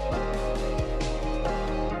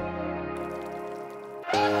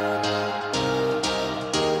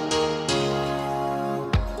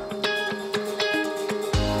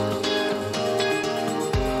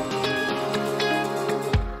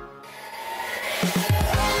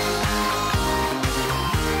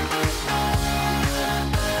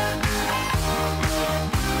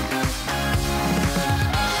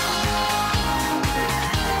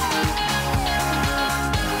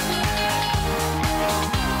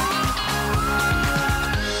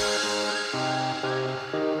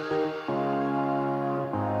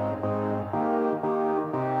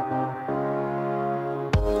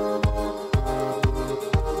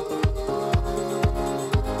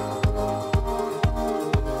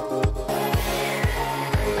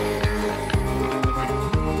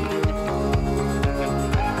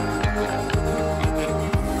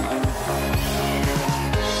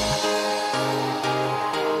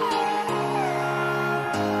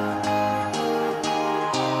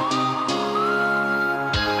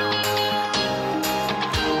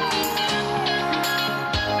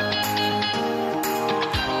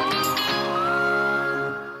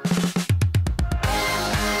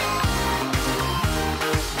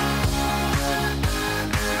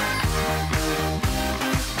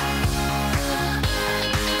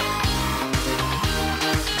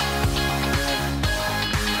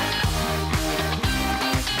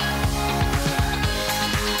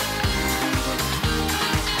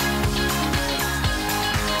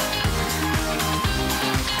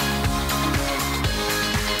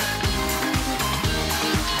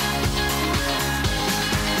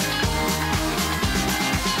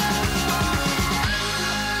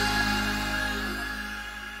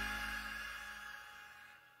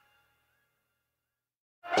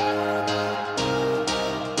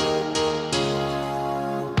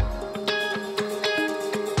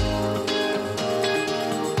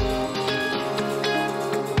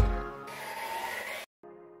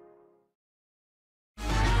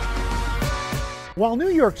 While New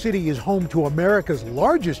York City is home to America's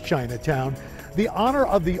largest Chinatown, the honor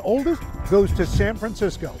of the oldest goes to San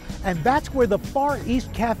Francisco, and that's where the Far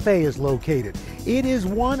East Cafe is located. It is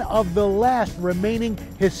one of the last remaining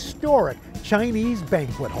historic Chinese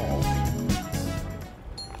banquet halls.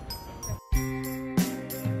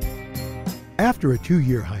 After a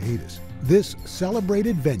 2-year hiatus, this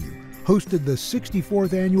celebrated venue hosted the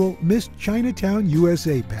 64th annual Miss Chinatown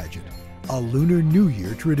USA pageant, a Lunar New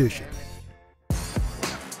Year tradition.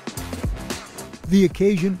 the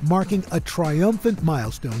occasion marking a triumphant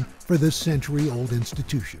milestone for the century-old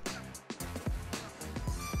institution.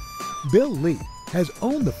 Bill Lee has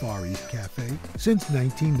owned the Far East Cafe since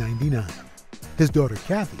 1999. His daughter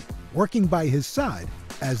Kathy working by his side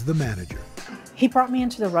as the manager. He brought me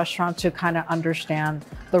into the restaurant to kind of understand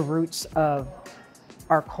the roots of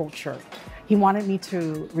our culture. He wanted me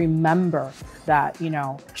to remember that, you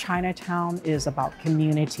know, Chinatown is about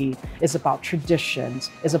community, is about traditions,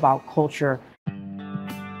 is about culture.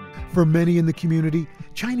 For many in the community,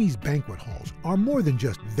 Chinese banquet halls are more than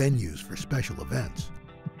just venues for special events.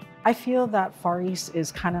 I feel that Far East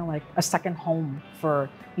is kind of like a second home for,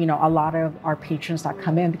 you know, a lot of our patrons that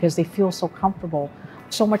come in because they feel so comfortable.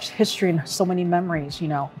 So much history and so many memories, you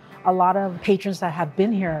know. A lot of patrons that have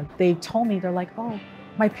been here, they told me, they're like, oh,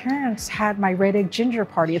 my parents had my red egg ginger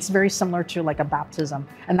party. It's very similar to like a baptism.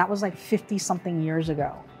 And that was like 50 something years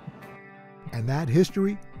ago. And that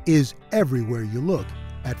history is everywhere you look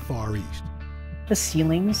at Far East. The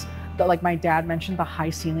ceilings, like my dad mentioned, the high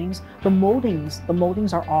ceilings, the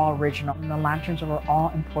moldings are all original. And the lanterns were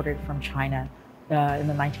all imported from China in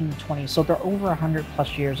the 1920s. So they're over 100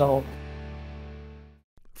 plus years old.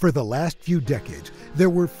 For the last few decades, there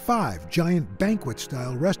were 5 giant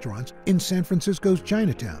banquet-style restaurants in San Francisco's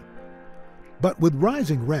Chinatown. But with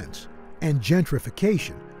rising rents and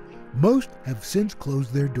gentrification, most have since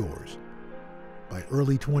closed their doors. By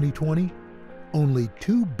early 2020, only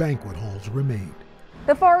 2 banquet halls remained.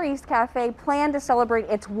 The Far East Cafe planned to celebrate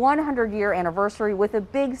its 100-year anniversary with a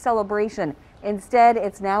big celebration. Instead,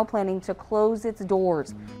 it's now planning to close its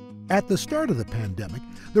doors. At the start of the pandemic,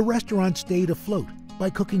 the restaurant stayed afloat by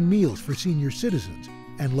cooking meals for senior citizens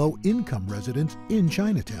and low-income residents in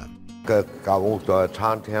Chinatown.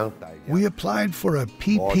 We applied for a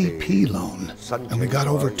PPP loan, and we got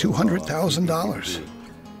over $200,000.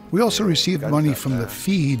 We also received money from the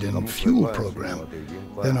feed and fuel program.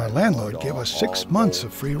 Then our landlord gave us 6 months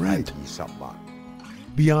of free rent.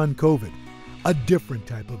 Beyond COVID, a different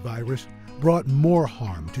type of virus brought more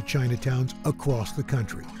harm to Chinatowns across the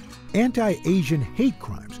country. Anti-Asian hate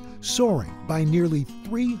crimes soaring by nearly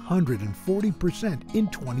 340% in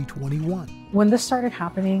 2021. When this started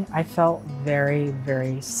happening, I felt very,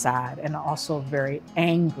 very sad and also very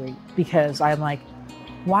angry because I'm like,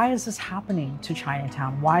 why is this happening to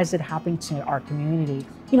Chinatown? Why is it happening to our community?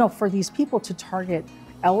 You know, for these people to target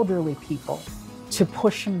elderly people, to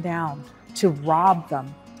push them down, to rob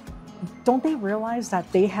them, don't they realize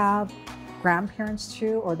that they have grandparents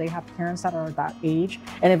too, or they have parents that are that age?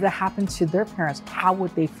 And if it happened to their parents, how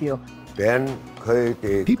would they feel?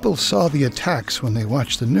 People saw the attacks when they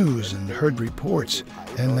watched the news and heard reports,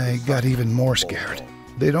 and they got even more scared.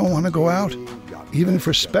 They don't want to go out, even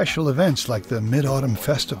for special events like the Mid-Autumn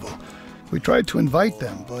Festival. We tried to invite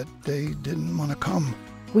them, but they didn't want to come.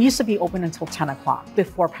 We used to be open until 10 o'clock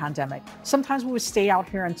before pandemic. Sometimes we would stay out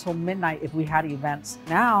here until midnight if we had events.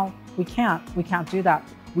 Now, we can't do that.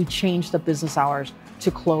 We changed the business hours to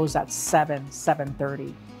close at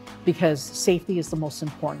 7:30, because safety is the most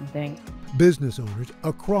important thing. Business owners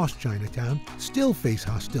across Chinatown still face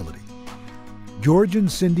hostility. George and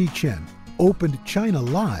Cindy Chen opened China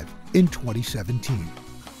Live in 2017.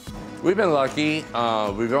 We've been lucky.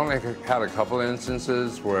 We've only had a couple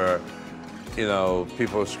instances where, you know,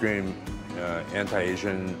 people scream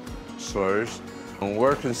anti-Asian slurs. And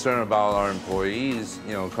we're concerned about our employees,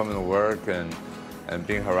 you know, coming to work and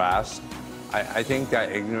being harassed. I think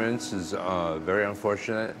that ignorance is very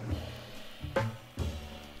unfortunate.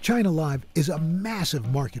 China Live is a massive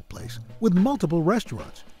marketplace with multiple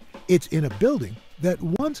restaurants. It's in a building that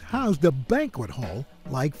once housed a banquet hall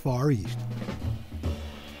like Far East.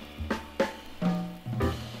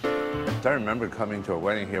 I remember coming to a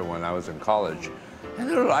wedding here when I was in college, and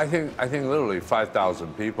there were, I think literally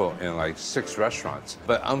 5,000 people in like 6 restaurants.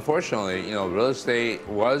 But unfortunately, you know, real estate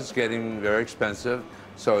was getting very expensive,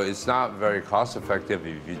 so it's not very cost-effective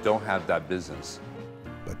if you don't have that business.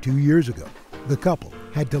 But 2 years ago, the couple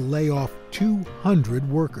had to lay off 200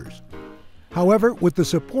 workers. However, with the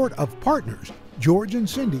support of partners, George and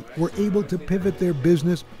Cindy were able to pivot their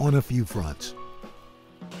business on a few fronts.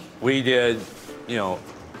 We did, you know,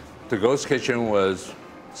 the Ghost Kitchen was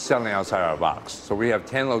selling outside our box. So we have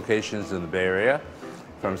 10 locations in the Bay Area,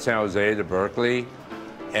 from San Jose to Berkeley,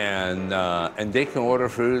 and they can order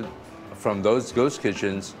food from those ghost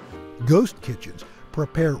kitchens. Ghost kitchens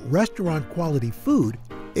prepare restaurant-quality food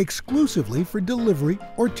exclusively for delivery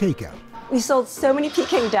or takeout. We sold so many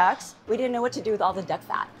Peking ducks, we didn't know what to do with all the duck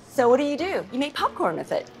fat. So what do? You make popcorn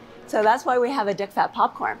with it. So that's why we have a duck fat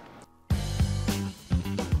popcorn.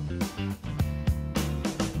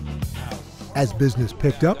 As business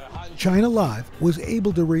picked up, China Live was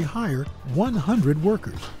able to rehire 100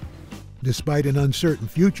 workers. Despite an uncertain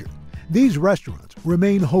future, these restaurants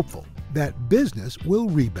remain hopeful that business will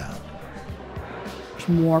rebound. There's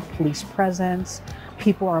more police presence.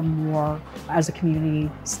 People are more, as a community,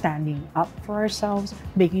 standing up for ourselves,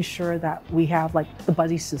 making sure that we have like the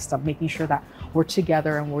buddy system, making sure that we're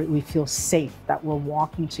together and we feel safe, that we're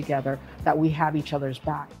walking together, that we have each other's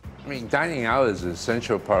back. I mean, dining out is an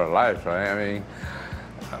essential part of life, right? I mean,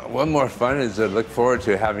 what more fun is to look forward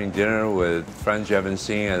to having dinner with friends you haven't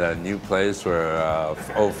seen at a new place or an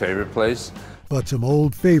old favorite place. But some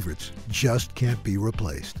old favorites just can't be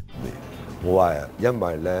replaced.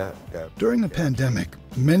 During the pandemic,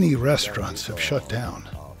 many restaurants have shut down.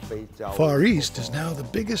 Far East is now the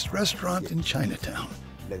biggest restaurant in Chinatown.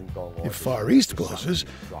 If Far East closes,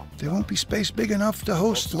 there won't be space big enough to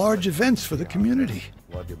host large events for the community.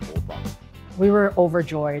 We were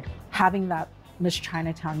overjoyed having that Miss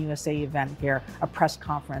Chinatown USA event here, a press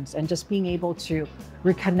conference, and just being able to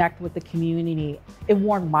reconnect with the community. It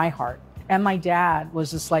warmed my heart. And my dad was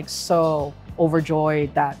just like so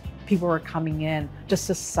overjoyed that people were coming in just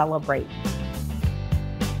to celebrate.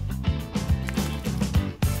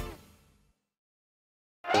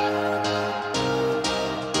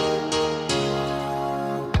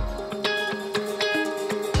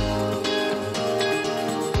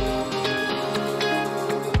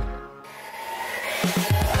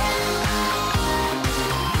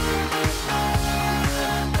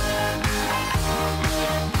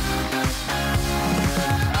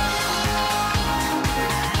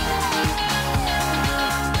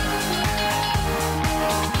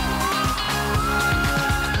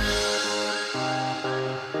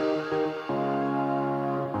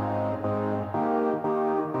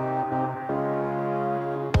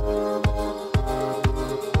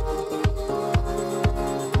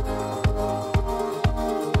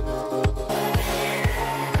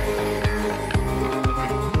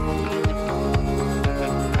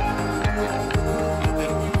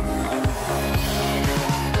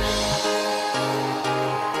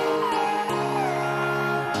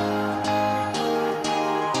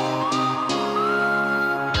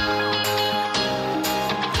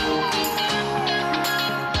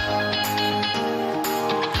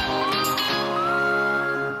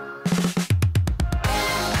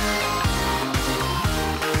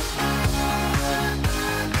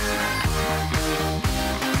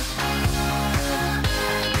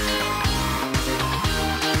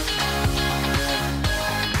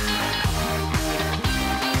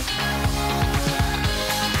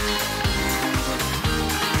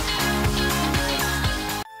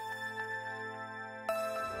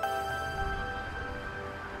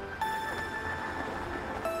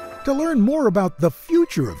 To learn more about the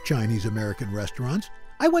future of Chinese-American restaurants,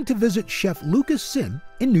 I went to visit Chef Lucas Sin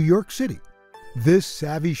in New York City. This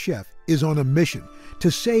savvy chef is on a mission to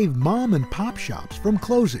save mom and pop shops from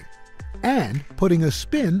closing and putting a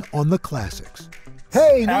spin on the classics.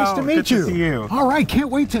 Hey, nice to meet good you. To see you. All right, can't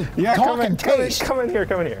wait to talk and taste. Come in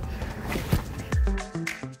here.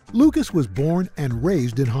 Lucas was born and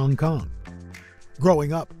raised in Hong Kong.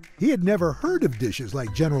 Growing up, he had never heard of dishes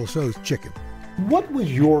like General Tso's chicken. What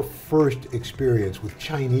was your first experience with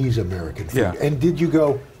Chinese-American food? Yeah. And did you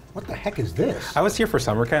go, what the heck is this? I was here for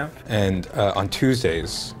summer camp, and on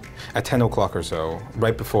Tuesdays, at 10 o'clock or so,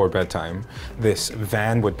 right before bedtime, this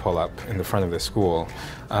van would pull up in the front of the school,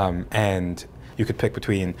 and you could pick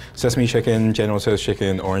between sesame chicken, General Tso's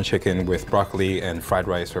chicken, orange chicken with broccoli and fried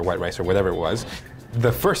rice or white rice or whatever it was.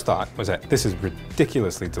 The first thought was that this is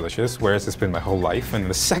ridiculously delicious, whereas it's been my whole life. And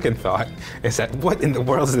the second thought is that what in the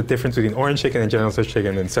world is the difference between orange chicken and General Tso's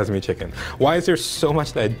chicken and sesame chicken? Why is there so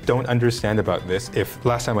much that I don't understand about this if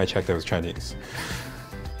last time I checked it was Chinese?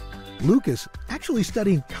 Lucas actually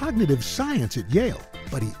studied cognitive science at Yale,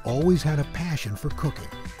 but he always had a passion for cooking.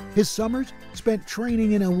 His summers spent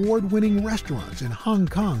training in award-winning restaurants in Hong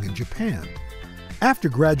Kong and Japan. After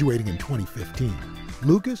graduating in 2015,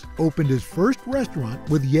 Lucas opened his first restaurant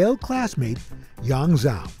with Yale classmate Yang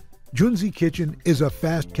Zhao. Junzi Kitchen is a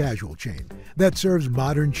fast casual chain that serves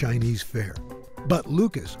modern Chinese fare. But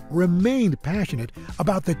Lucas remained passionate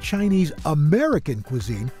about the Chinese American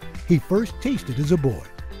cuisine he first tasted as a boy.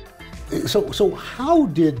 So how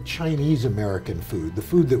did Chinese American food, the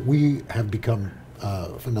food that we have become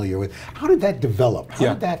familiar with, how did that develop?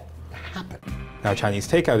 How did that happen? Now, Chinese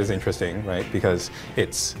takeout is interesting, right? Because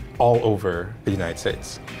it's all over the United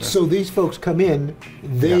States. So these folks come in,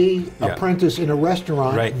 they apprentice in a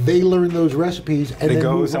restaurant, they learn those recipes, and they then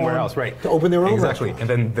go move somewhere on else, right? to open their own Exactly,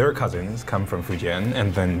 restaurant. and then their cousins come from Fujian,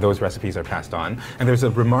 and then those recipes are passed on, and there's a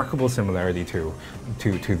remarkable similarity to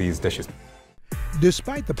these dishes.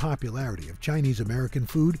 Despite the popularity of Chinese American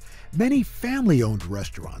food, many family-owned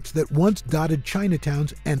restaurants that once dotted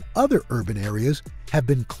Chinatowns and other urban areas have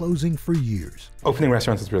been closing for years. Opening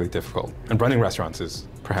restaurants is really difficult, and running restaurants is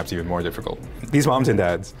perhaps even more difficult. These moms and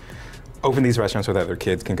dads open these restaurants so that their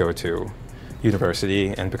kids can go to university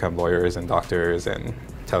and become lawyers and doctors and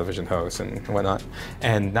television hosts and whatnot.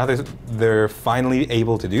 And now they're finally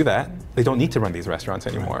able to do that. They don't need to run these restaurants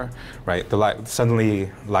anymore, right?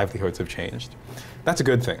 Suddenly livelihoods have changed. That's a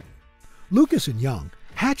good thing. Lucas and Young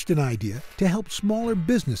hatched an idea to help smaller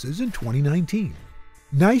businesses in 2019.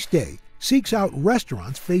 Nice Day seeks out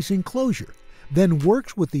restaurants facing closure, then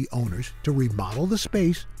works with the owners to remodel the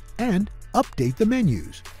space and update the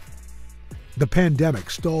menus. The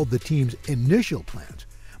pandemic stalled the team's initial plans,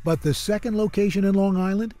 but the second location in Long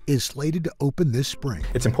Island is slated to open this spring.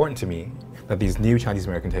 It's important to me that these new Chinese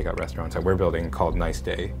American takeout restaurants that we're building called Nice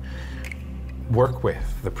Day work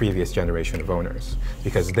with the previous generation of owners,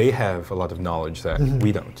 because they have a lot of knowledge that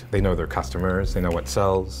we don't. They know their customers, they know what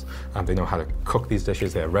sells, they know how to cook these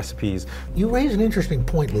dishes, they have recipes. You raise an interesting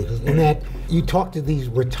point, Lucas, in that you talk to these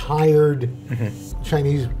retired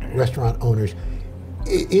Chinese restaurant owners.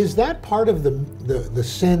 Is that part of the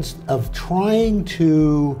sense of trying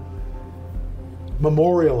to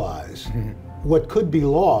memorialize what could be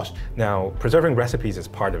lost? Now, preserving recipes is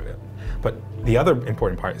part of it, but the other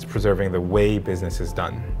important part is preserving the way business is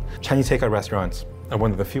done. Chinese takeout restaurants are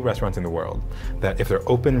one of the few restaurants in the world that if they're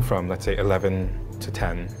open from, let's say, 11 to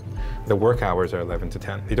 10, the work hours are 11 to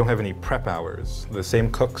 10. They don't have any prep hours. The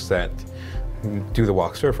same cooks that do the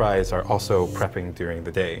wok stir fries are also prepping during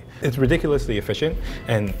the day. It's ridiculously efficient,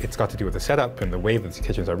 and it's got to do with the setup and the way that the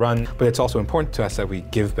kitchens are run, but it's also important to us that we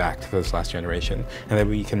give back to this last generation and that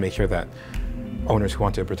we can make sure that owners who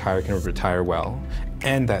want to retire can retire well,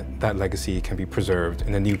 and that legacy can be preserved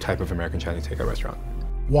in a new type of American Chinese takeout restaurant.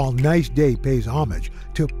 While Nice Day pays homage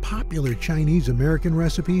to popular Chinese American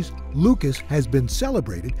recipes, Lucas has been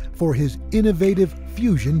celebrated for his innovative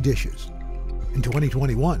fusion dishes. In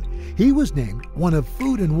 2021, he was named one of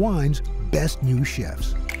Food and Wine's best new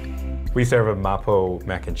chefs. We serve a mapo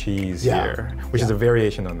mac and cheese here, which is a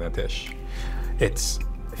variation on that dish. It's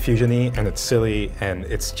fusion-y and it's silly, and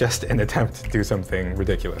it's just an attempt to do something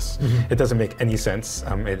ridiculous. It doesn't make any sense.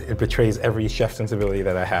 It betrays every chef sensibility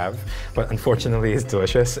that I have, but unfortunately it's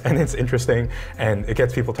delicious and it's interesting and it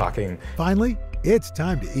gets people talking. Finally, it's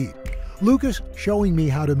time to eat. Lucas showing me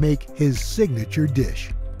how to make his signature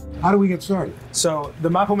dish. How do we get started? So the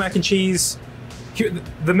mapo mac and cheese,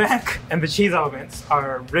 the mac and the cheese elements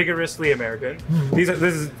are rigorously American. This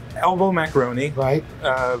is elbow macaroni, right?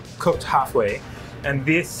 Cooked halfway. And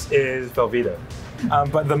this is Velveeta.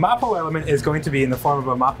 But the mapo element is going to be in the form of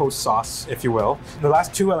a mapo sauce, if you will. The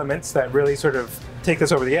last two elements that really sort of take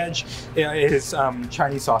this over the edge is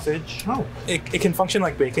Chinese sausage. Oh. It can function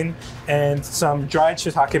like bacon, and some dried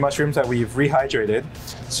shiitake mushrooms that we've rehydrated.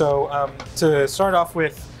 So to start off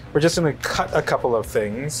with, we're just going to cut a couple of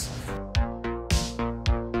things.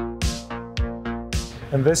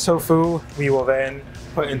 And this tofu we will then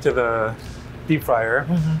put into the deep fryer.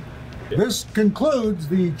 This concludes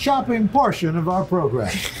the chopping portion of our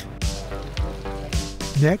program.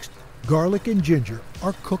 Next, garlic and ginger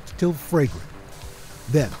are cooked till fragrant.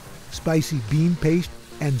 Then, spicy bean paste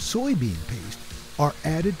and soybean paste are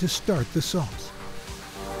added to start the sauce.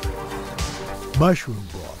 Mushroom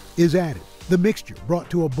broth is added, the mixture brought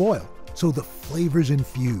to a boil so the flavors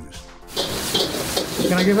infuse.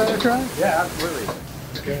 Can I give that a try? Yeah, absolutely.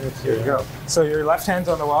 Okay, here you go. So your left hand's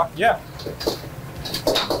on the wok? Yeah.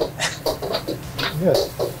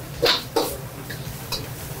 Yes.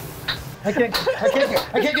 I can't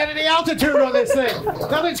get any altitude on this thing.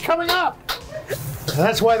 Nothing's coming up.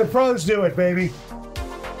 That's why the pros do it, baby.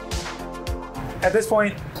 At this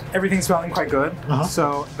point, everything's smelling quite good.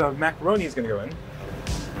 So the macaroni is going to go in,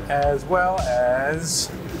 as well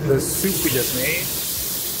as the soup we just made.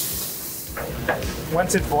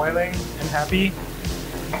 Once it's boiling and happy,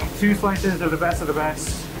 2 slices of the best of the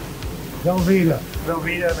best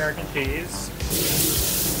Velveeta American cheese.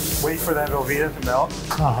 Wait for that Velveeta to melt.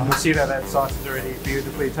 You'll see that that sauce is already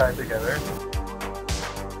beautifully tied together.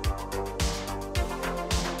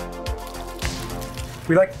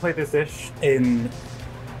 We like to plate this dish in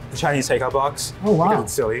the Chinese takeout box. Oh, wow. Because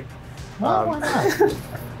it's silly. Well, why not?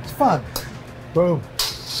 It's fun. Boom.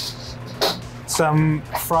 Some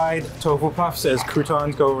fried tofu puffs as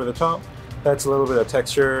croutons go over the top. That's a little bit of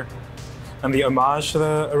texture and the homage to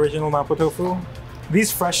the original mapo tofu.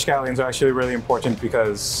 These fresh scallions are actually really important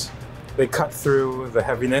because they cut through the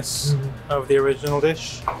heaviness of the original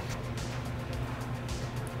dish.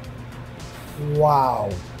 Wow.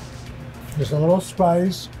 Just a little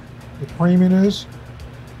spice, the creaminess,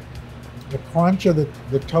 the crunch of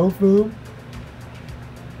the tofu.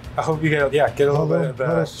 I hope you get a little bit of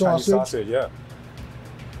the Chinese sausage, yeah.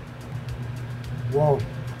 Whoa,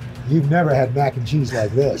 you've never had mac and cheese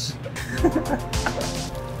like this.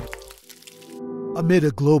 Amid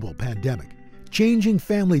a global pandemic, changing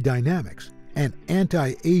family dynamics, and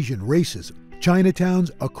anti-Asian racism,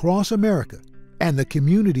 Chinatowns across America and the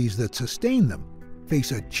communities that sustain them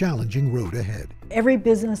face a challenging road ahead. Every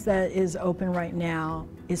business that is open right now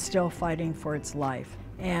is still fighting for its life.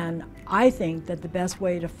 And I think that the best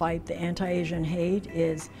way to fight the anti-Asian hate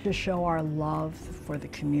is to show our love for the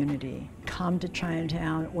community. Come to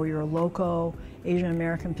Chinatown or your local Asian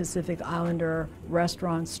American Pacific Islander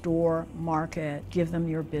restaurant, store, market, give them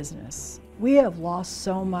your business. We have lost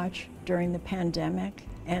so much during the pandemic,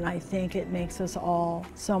 and I think it makes us all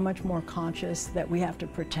so much more conscious that we have to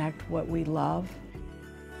protect what we love.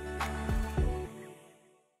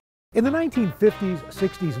 In the 1950s,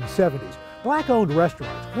 60s, and 70s, Black-owned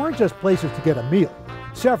restaurants weren't just places to get a meal,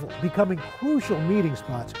 several becoming crucial meeting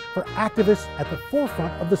spots for activists at the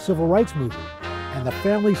forefront of the civil rights movement. And the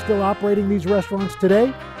families still operating these restaurants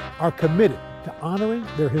today are committed to honoring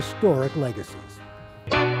their historic legacies.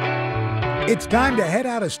 It's time to head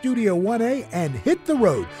out of Studio 1A and hit the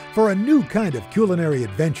road for a new kind of culinary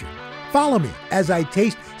adventure. Follow me as I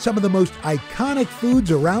taste some of the most iconic foods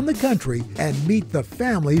around the country and meet the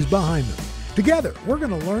families behind them. Together, we're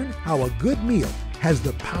going to learn how a good meal has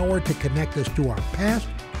the power to connect us to our past,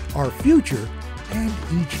 our future, and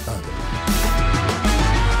each other.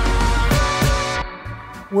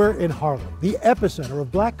 We're in Harlem, the epicenter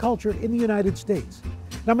of Black culture in the United States.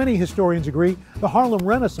 Now, many historians agree the Harlem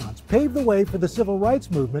Renaissance paved the way for the civil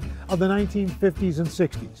rights movement of the 1950s and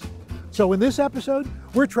 60s. So in this episode,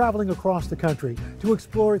 we're traveling across the country to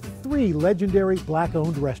explore 3 legendary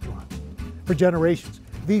Black-owned restaurants. For generations,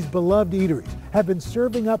 these beloved eateries have been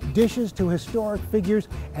serving up dishes to historic figures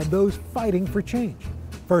and those fighting for change.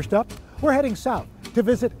 First up, we're heading south to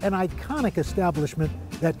visit an iconic establishment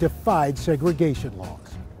that defied segregation laws.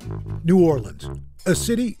 New Orleans, a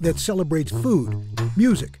city that celebrates food,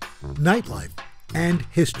 music, nightlife, and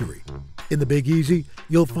history. In the Big Easy,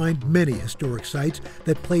 you'll find many historic sites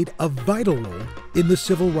that played a vital role in the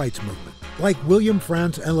civil rights movement, like William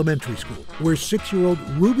Frantz Elementary School, where 6-year-old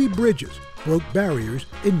Ruby Bridges broke barriers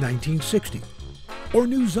in 1960. Or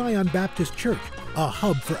New Zion Baptist Church, a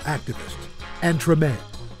hub for activists. And Treme,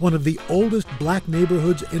 one of the oldest Black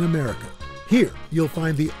neighborhoods in America. Here, you'll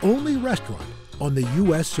find the only restaurant on the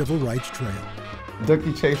U.S. Civil Rights Trail.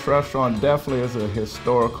 Dooky Chase Restaurant definitely is a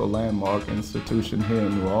historical landmark institution here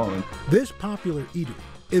in New Orleans. This popular eatery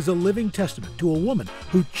is a living testament to a woman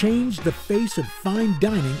who changed the face of fine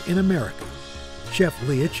dining in America, Chef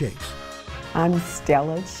Leah Chase. I'm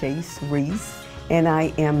Stella Chase Reese, and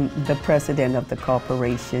I am the president of the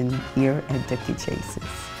corporation here at Dooky Chase's.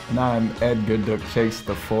 And I'm Edgar Duke Chase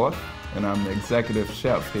IV, and I'm the executive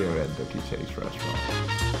chef here at Dooky Chase Restaurant.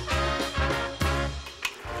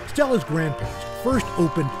 Stella's grandparents first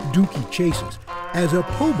opened Dooky Chase's as a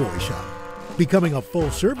po' boy shop, becoming a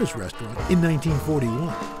full-service restaurant in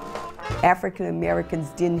 1941. African Americans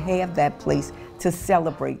didn't have that place to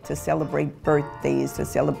celebrate birthdays, to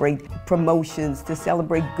celebrate promotions, to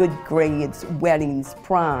celebrate good grades, weddings,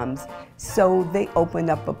 proms. So they opened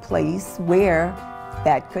up a place where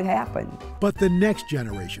that could happen. But the next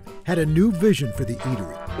generation had a new vision for the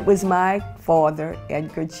eatery. It was my father,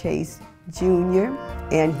 Edgar Chase Jr.,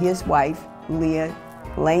 and his wife, Leah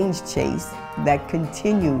Lange Chase, that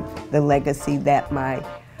continued the legacy that my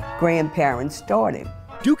grandparents started.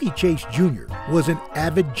 Dooky Chase Jr. was an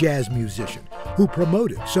avid jazz musician who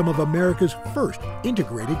promoted some of America's first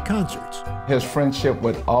integrated concerts. His friendship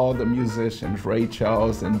with all the musicians, Ray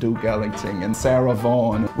Charles and Duke Ellington and Sarah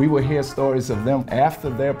Vaughan, we would hear stories of them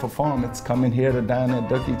after their performance coming here to dine at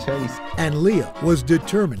Dooky Chase. And Leah was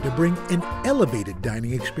determined to bring an elevated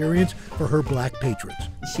dining experience for her Black patrons.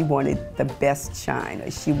 She wanted the best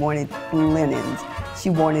china, she wanted linens,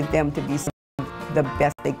 she wanted them to be the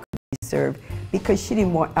best they could be served, because she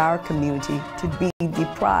didn't want our community to be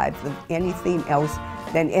deprived of anything else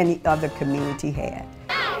than any other community had.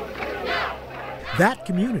 That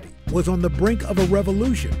community was on the brink of a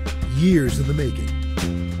revolution, years in the making.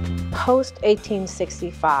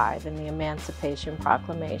 Post-1865 and the Emancipation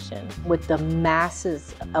Proclamation, with the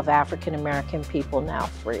masses of African American people now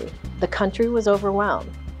free, the country was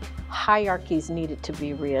overwhelmed. Hierarchies needed to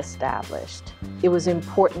be reestablished. It was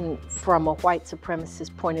important from a white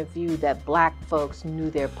supremacist point of view that Black folks knew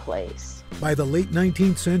their place. By the late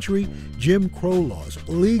 19th century, Jim Crow laws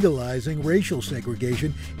legalizing racial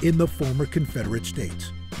segregation in the former Confederate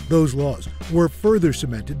states. Those laws were further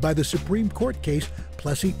cemented by the Supreme Court case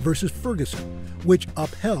Plessy versus Ferguson, which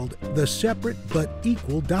upheld the separate but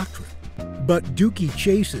equal doctrine. But Dooky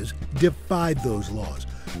Chase's defied those laws,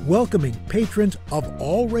 welcoming patrons of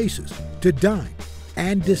all races to dine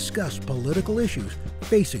and discuss political issues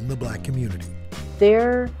facing the Black community.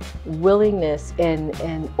 Their willingness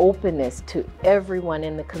and openness to everyone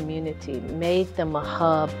in the community made them a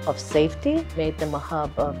hub of safety, made them a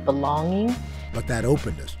hub of belonging. But that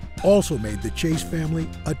openness also made the Chase family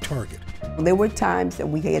a target. There were times that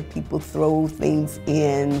we had people throw things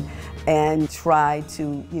in and try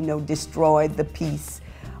to, destroy the peace.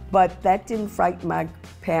 But that didn't frighten my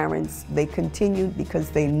parents. They continued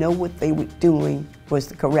because they know what they were doing was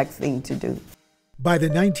the correct thing to do. By the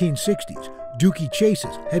 1960s, Dooky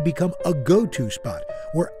Chase's had become a go-to spot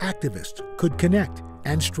where activists could connect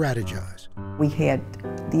and strategize. We had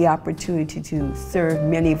the opportunity to serve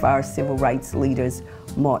many of our civil rights leaders,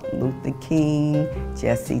 Martin Luther King,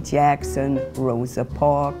 Jesse Jackson, Rosa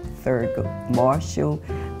Parks, Thurgood Marshall.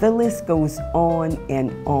 The list goes on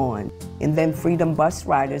and on. And then Freedom Bus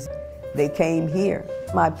Riders, they came here.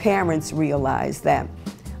 My parents realized that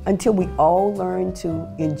until we all learn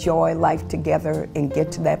to enjoy life together and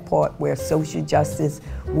get to that part where social justice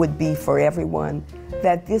would be for everyone,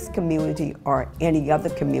 that this community or any other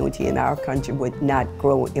community in our country would not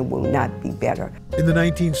grow and will not be better. In the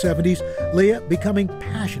 1970s, Leah becoming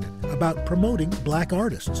passionate about promoting Black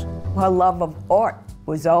artists. Her love of art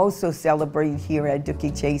was also celebrated here at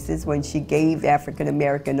Dooky Chase's when she gave African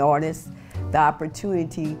American artists the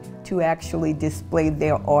opportunity to actually display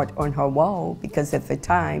their art on her wall, because at the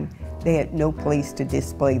time they had no place to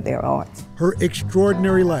display their art. Her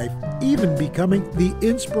extraordinary life even becoming the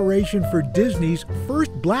inspiration for Disney's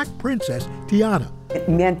first Black princess, Tiana. It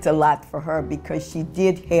meant a lot for her because she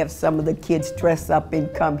did have some of the kids dress up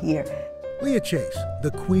and come here. Leah Chase,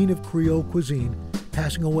 the queen of Creole cuisine,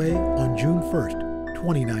 passing away on June 1st,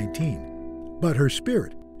 2019. But her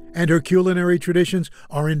spirit and her culinary traditions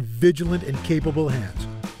are in vigilant and capable hands.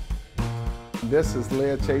 This is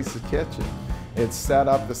Leah Chase's kitchen. It's set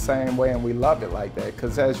up the same way, and we love it like that,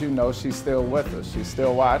 because as you know, she's still with us. She's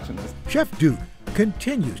still watching us. Chef Duke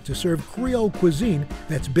continues to serve Creole cuisine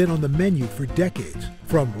that's been on the menu for decades,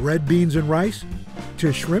 from red beans and rice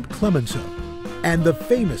to shrimp clemenceau and the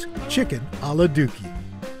famous chicken a la Dooky.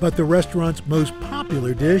 But the restaurant's most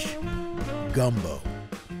popular dish, gumbo.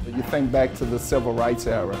 You think back to the civil rights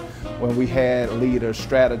era when we had leaders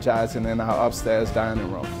strategizing in our upstairs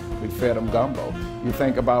dining room. We fed them gumbo. You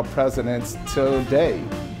think about presidents today,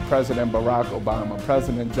 President Barack Obama,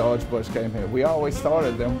 President George Bush came here. We always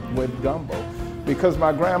started them with gumbo because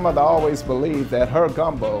my grandmother always believed that her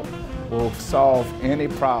gumbo will solve any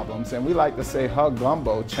problems, and we like to say her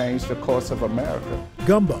gumbo changed the course of America.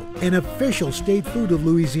 Gumbo, an official state food of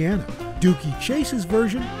Louisiana. Dooky Chase's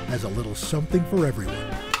version has a little something for everyone.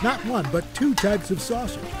 Not one, but two types of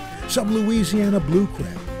sausage. Some Louisiana blue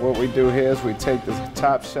crab. What we do here is we take the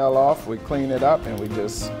top shell off, we clean it up, and we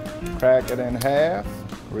just crack it in half,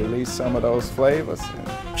 release some of those flavors.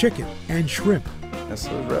 Chicken and shrimp. This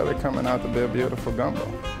is really coming out to be a beautiful gumbo.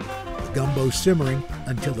 Gumbo simmering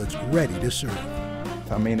until it's ready to serve.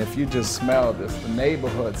 I mean, if you just smell this, the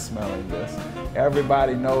neighborhood smelling this,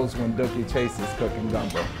 everybody knows when Dooky Chase is cooking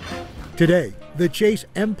gumbo. Today, the Chase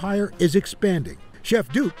empire is expanding. Chef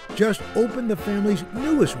Duke just opened the family's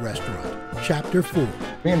newest restaurant, Chapter 4.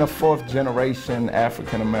 Being a fourth-generation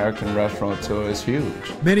African-American restaurateur is huge.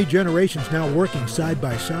 Many generations now working side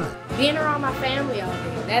by side. Being around my family all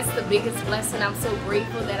day, that's the biggest blessing. I'm so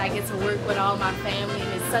grateful that I get to work with all my family,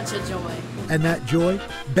 and it's such a joy. And that joy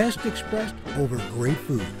best expressed over great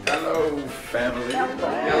food. Hello, family.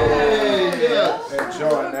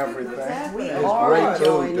 Enjoying everything. We are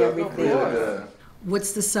enjoying everything.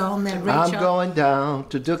 What's the song that Rachel? I'm going down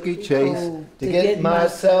to Dooky Chase to get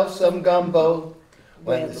myself some gumbo.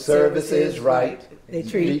 When the service is right, they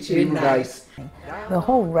treat you nice. The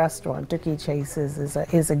whole restaurant, Dooky Chase's,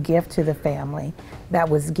 is a gift to the family that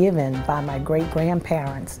was given by my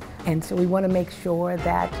great-grandparents. And so we want to make sure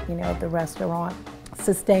that, the restaurant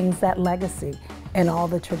sustains that legacy and all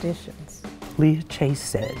the traditions. Leah Chase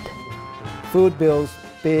said, "Food builds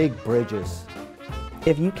big bridges.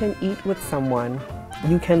 If you can eat with someone,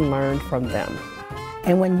 you can learn from them.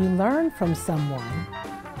 And when you learn from someone,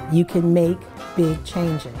 you can make big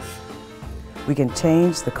changes." We can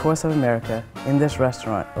change the course of America in this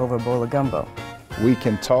restaurant over a bowl of gumbo. We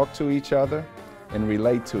can talk to each other and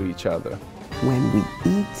relate to each other. When we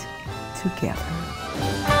eat together.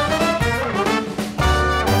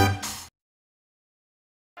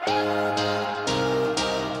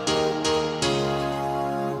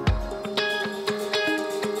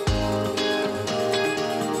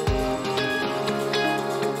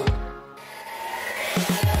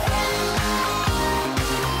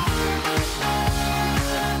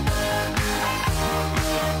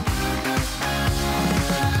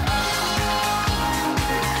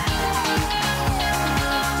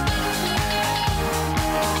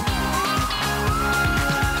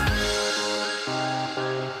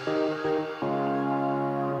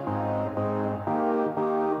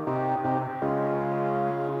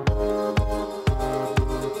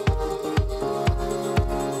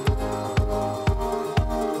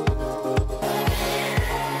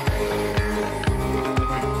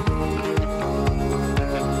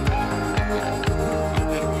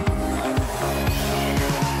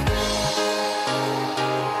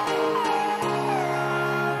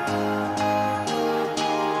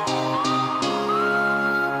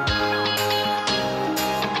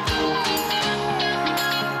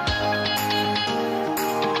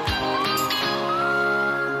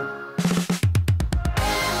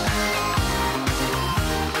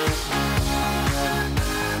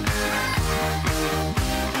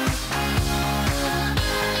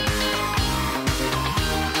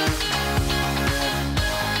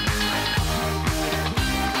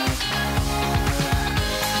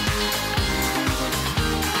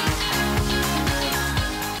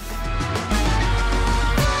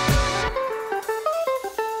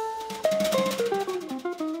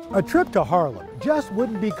 A trip to Harlem just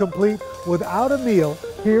wouldn't be complete without a meal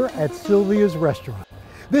here at Sylvia's Restaurant.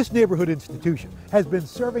 This neighborhood institution has been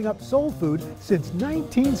serving up soul food since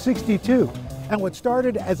 1962. And what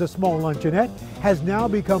started as a small luncheonette has now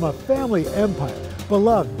become a family empire,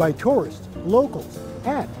 beloved by tourists, locals,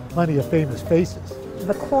 and plenty of famous faces.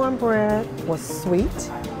 The cornbread was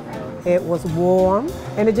sweet, it was warm,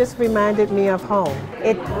 and it just reminded me of home.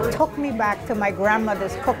 It took me back to my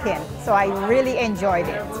grandmother's cooking, so I really enjoyed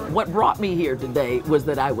it. What brought me here today was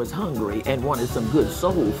that I was hungry and wanted some good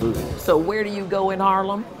soul food. So where do you go in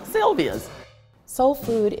Harlem? Sylvia's. Soul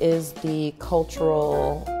food is the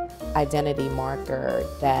cultural identity marker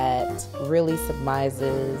that really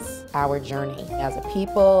symbolizes our journey as a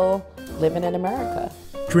people living in America.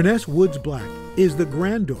 Triness Woods Black is the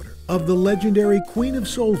granddaughter of the legendary queen of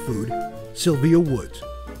soul food, Sylvia Woods.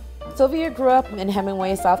 Sylvia grew up in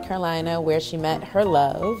Hemingway, South Carolina, where she met her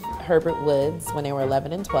love, Herbert Woods, when they were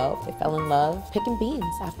 11 and 12. They fell in love picking beans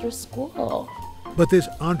after school. But this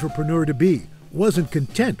entrepreneur-to-be wasn't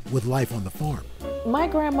content with life on the farm. My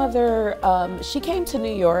grandmother, she came to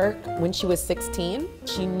New York when she was 16.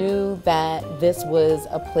 She knew that this was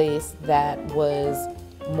a place that was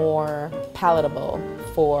more palatable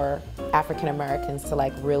for African Americans to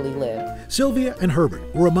really live. Sylvia and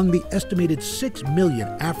Herbert were among the estimated 6 million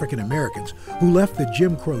African Americans who left the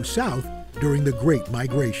Jim Crow South during the Great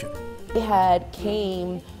Migration. They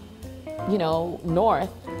came,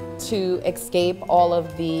 north to escape all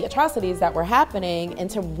of the atrocities that were happening and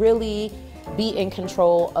to really be in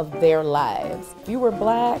control of their lives. If you were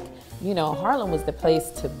black, Harlem was the place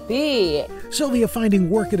to be. Sylvia finding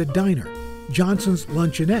work at a diner, Johnson's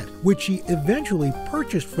Luncheonette, which she eventually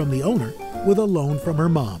purchased from the owner with a loan from her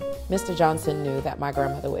mom. Mr. Johnson knew that my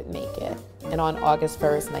grandmother would make it. And on August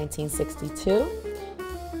 1st, 1962,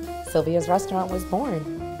 Sylvia's Restaurant was born.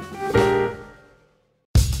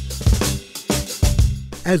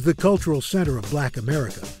 As the cultural center of Black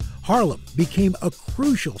America, Harlem became a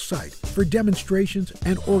crucial site for demonstrations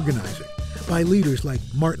and organizing by leaders like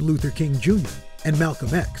Martin Luther King Jr. and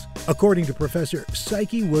Malcolm X, according to Professor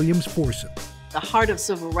Psyche Williams-Forson. The heart of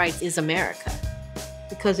civil rights is America,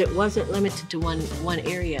 because it wasn't limited to one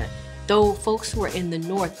area. Though folks were in the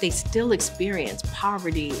North, they still experienced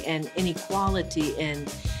poverty and inequality and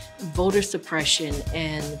voter suppression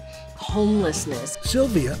and homelessness.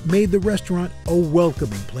 Sylvia made the restaurant a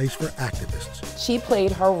welcoming place for activists. She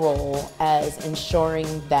played her role as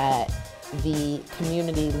ensuring that the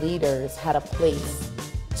community leaders had a place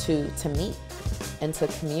to meet and to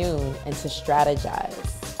commune and to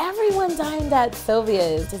strategize. Everyone dined at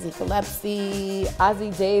Sylvia's. Dizzy Gillespie,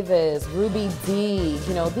 Ossie Davis, Ruby Dee.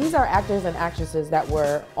 These are actors and actresses that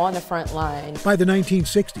were on the front line. By the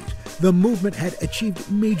 1960s, the movement had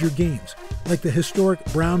achieved major gains, like the historic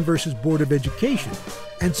Brown versus Board of Education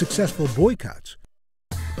and successful boycotts.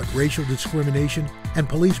 But racial discrimination and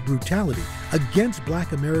police brutality against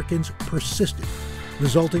Black Americans persisted,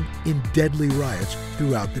 resulting in deadly riots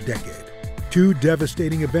throughout the decade. Two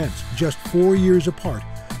devastating events just 4 years apart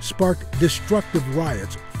sparked destructive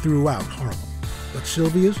riots throughout Harlem. But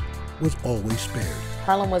Sylvia's was always spared.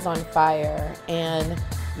 Harlem was on fire, and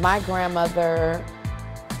my grandmother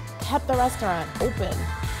kept the restaurant open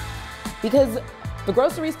because the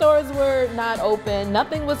grocery stores were not open,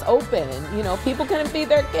 nothing was open. People couldn't feed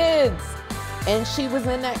their kids. And she was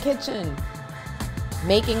in that kitchen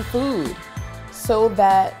making food so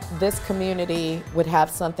that this community would have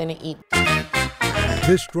something to eat.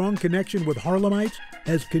 This strong connection with Harlemites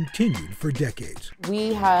has continued for decades.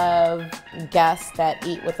 We have guests that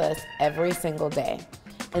eat with us every single day.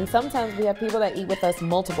 And sometimes we have people that eat with us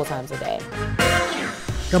multiple times a day.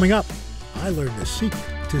 Coming up, I learned the secret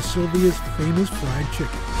to Sylvia's famous fried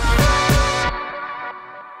chicken.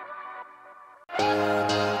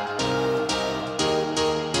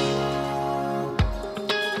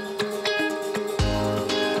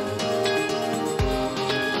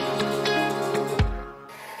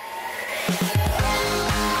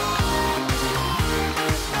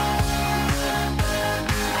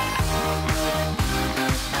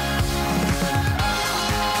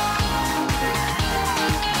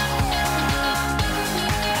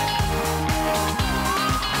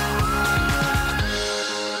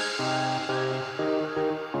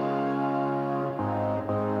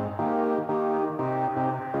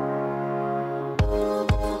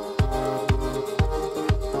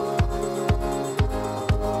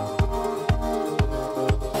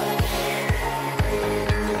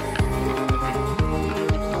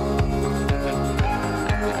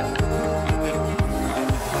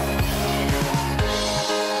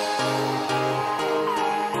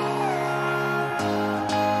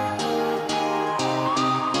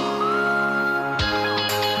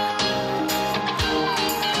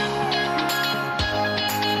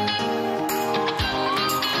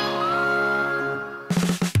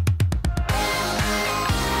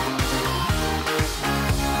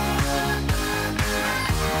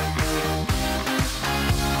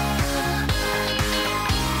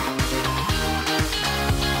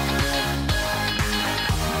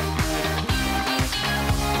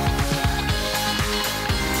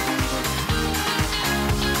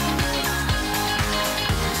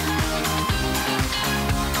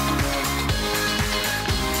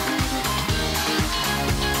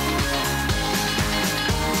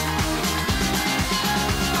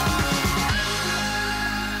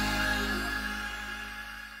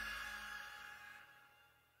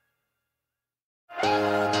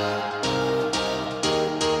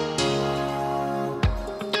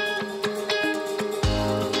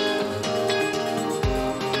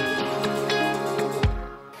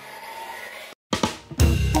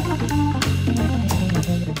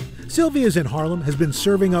 Sylvia's in Harlem has been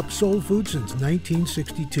serving up soul food since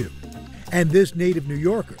 1962. And this native New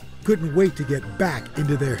Yorker couldn't wait to get back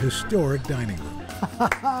into their historic dining room.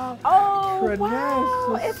 Oh,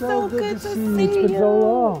 wow. It's so good to see you. It's been so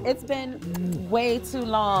long. It's been way too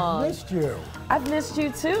long. Missed you. I've missed you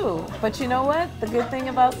too. But you know what? The good thing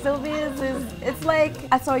about Sylvia's is it's like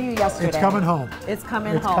I saw you yesterday. It's coming home. It's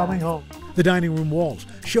coming It's home. coming home. The dining room walls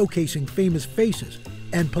showcasing famous faces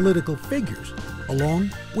and political figures,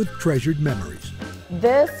 along with treasured memories.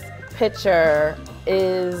 This picture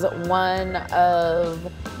is one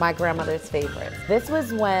of my grandmother's favorites. This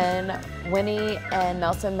was when Winnie and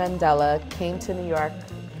Nelson Mandela came to New York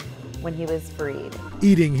when he was freed.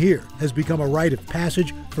 Eating here has become a rite of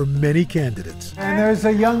passage for many candidates. And there's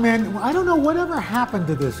a young man, I don't know whatever happened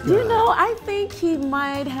to this guy. You know, I think he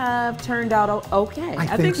might have turned out okay.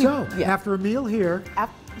 I think so. Yeah. After a meal here,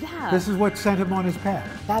 Yeah. this is what sent him on his path.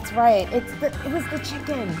 That's right. It was the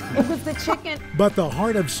chicken. It was the chicken. But the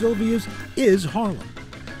heart of Sylvia's is Harlem.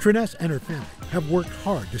 Triness and her family have worked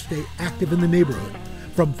hard to stay active in the neighborhood,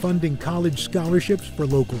 from funding college scholarships for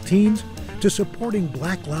local teens to supporting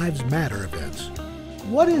Black Lives Matter events.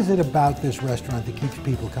 What is it about this restaurant that keeps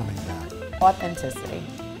people coming back? Authenticity.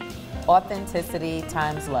 Authenticity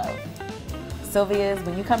times love. Sylvia's,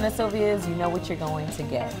 when you come to Sylvia's, you know what you're going to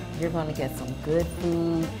get. You're going to get some good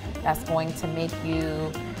food that's going to make you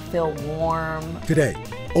feel warm. Today,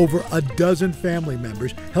 over a dozen family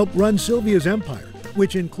members help run Sylvia's empire,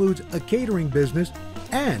 which includes a catering business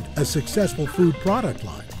and a successful food product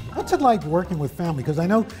line. What's it like working with family? Because I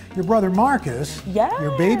know your brother Marcus,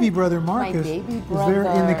 your baby brother Marcus, baby is there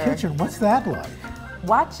in the brother. kitchen. What's that like?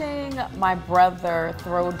 Watching my brother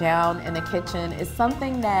throw down in the kitchen is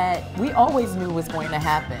something that we always knew was going to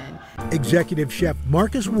happen. Executive Chef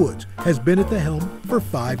Marcus Woods has been at the helm for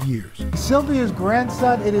 5 years. Sylvia's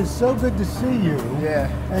grandson, it is so good to see you. Yeah.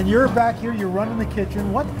 And you're back here, you're running the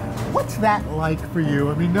kitchen. What's that like for you?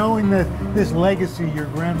 I mean, knowing that this legacy your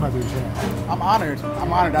grandmother's had. I'm honored.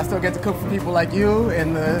 I still get to cook for people like you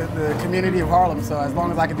and the community of Harlem. So as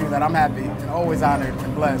long as I can do that, I'm happy and always honored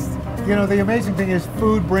and blessed. You know, the amazing thing is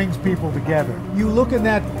food brings people together. You look in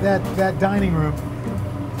that dining room,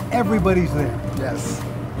 everybody's there. Yes.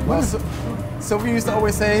 Well, Sylvia used to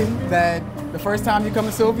always say that the first time you come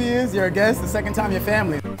to Sylvia's, you're a guest. The second time, you're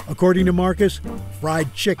family. According to Marcus,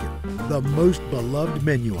 fried chicken, the most beloved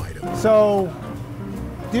menu item. So,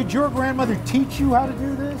 did your grandmother teach you how to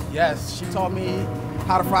do this? Yes, she taught me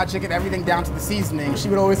how to fry chicken, everything down to the seasoning. She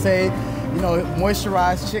would always say, you know,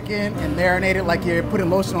 moisturize chicken and marinate it like you're putting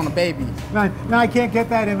lotion on a baby. Now I can't get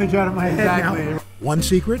that image out of my head Exactly. now. One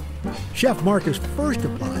secret, Chef Marcus first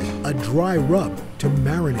applies a dry rub to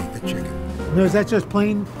marinate the chicken. Now, is that just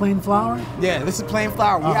plain flour? Yeah, this is plain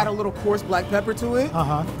flour. We add a little coarse black pepper to it.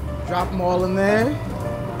 Drop them all in there.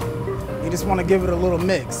 You just want to give it a little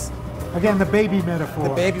mix. Again, the baby metaphor.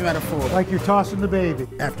 The baby metaphor. Like you're tossing the baby.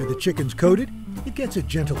 After the chicken's coated, it gets a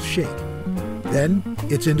gentle shake. Then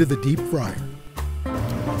it's into the deep fryer.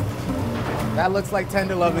 That looks like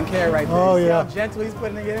tender love and care right there. Oh, You see yeah. how gentle he's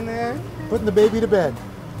putting it in there? Putting the baby to bed.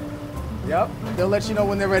 Yep. They'll let you know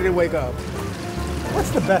when they're ready to wake up.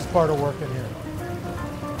 What's the best part of working here?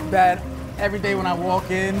 That every day when I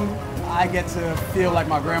walk in, I get to feel like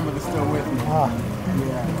my grandmother's still with me.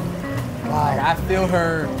 Yeah. Wow. Like I feel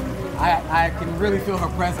her, I can really feel her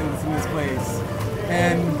presence in this place.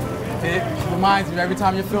 And it reminds me every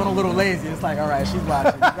time you're feeling a little lazy, it's like, all right, she's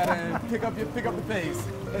watching. You better pick up the pace.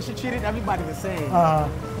 And she treated everybody the same.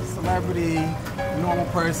 Celebrity, normal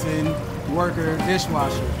person, worker,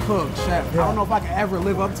 dishwasher, cook, chef. I don't know if I can ever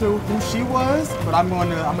live up to who she was, but I'm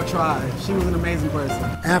gonna try. She was an amazing person.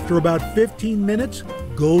 After about 15 minutes,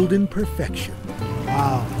 golden perfection.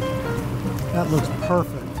 Wow. That looks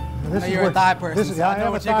perfect. Now, I know you're a thigh person, so I know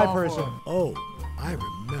am what a you're thigh going person. for. Oh, I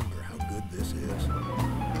remember how good this is.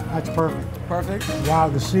 That's perfect. Perfect? Wow,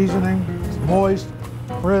 the seasoning, it's moist,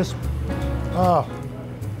 crisp. Oh.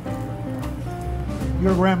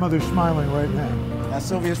 Your grandmother's smiling right now. That's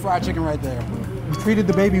Sylvia's fried chicken right there. You treated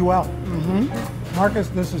the baby well. Mm-hmm. Marcus,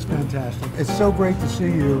 this is fantastic. It's so great to see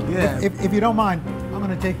you. Yeah. If you don't mind, I'm going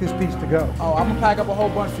to take this piece to go. Oh, I'm gonna pack up a whole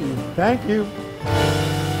bunch for you. Thank you.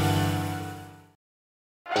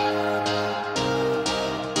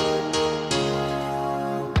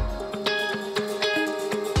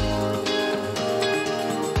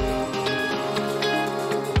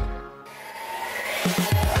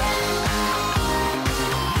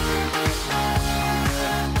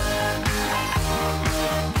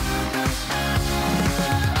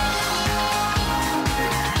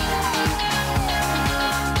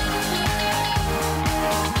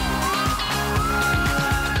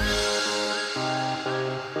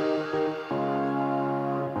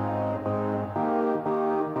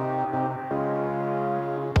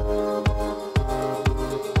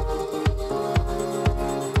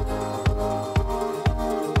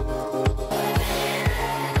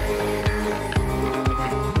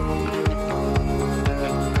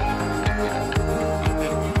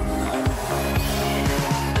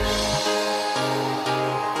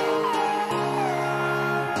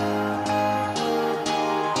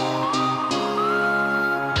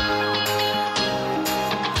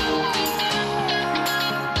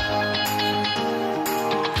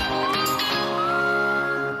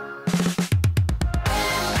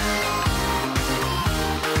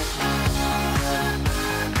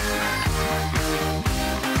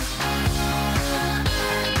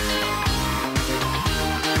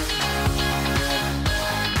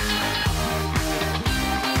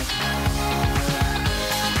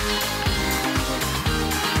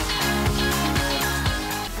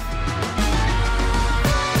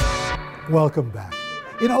 Welcome back.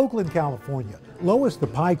 In Oakland, California, Lois the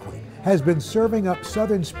Pie Queen has been serving up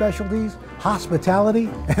Southern specialties, hospitality,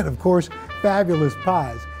 and of course, fabulous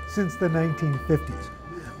pies since the 1950s.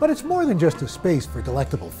 But it's more than just a space for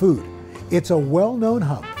delectable food. It's a well-known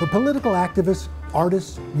hub for political activists,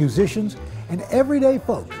 artists, musicians, and everyday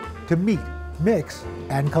folks to meet, mix,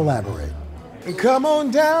 and collaborate. Come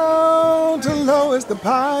on down to Lois the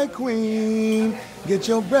Pie Queen. Get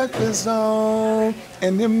your breakfast on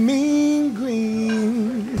and them mean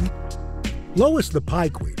green. Lois the Pie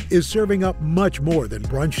Queen is serving up much more than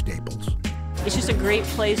brunch staples. It's just a great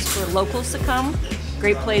place for locals to come,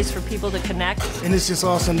 great place for people to connect. And it's just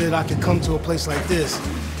awesome that I could come to a place like this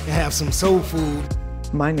and have some soul food.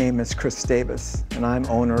 My name is Chris Davis, and I'm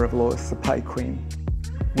owner of Lois the Pie Queen.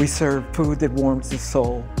 We serve food that warms the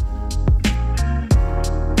soul.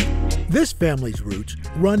 This family's roots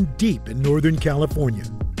run deep in Northern California.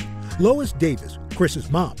 Lois Davis,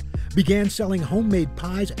 Chris's mom, began selling homemade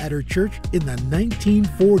pies at her church in the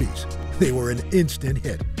 1940s. They were an instant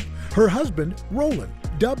hit. Her husband, Roland,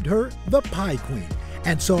 dubbed her the Pie Queen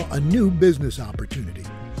and saw a new business opportunity.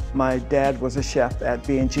 My dad was a chef at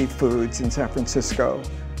B&G Foods in San Francisco,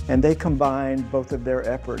 and they combined both of their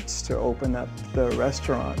efforts to open up the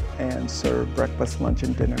restaurant and serve breakfast, lunch,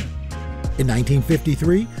 and dinner. In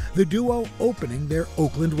 1953, the duo opening their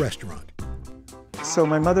Oakland restaurant. So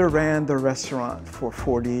my mother ran the restaurant for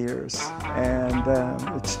 40 years, and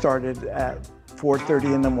it started at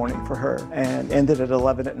 4:30 in the morning for her and ended at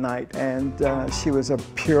 11 at night, and she was a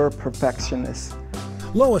pure perfectionist.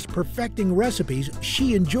 Lois perfecting recipes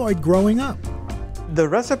she enjoyed growing up. The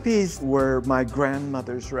recipes were my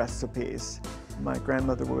grandmother's recipes. My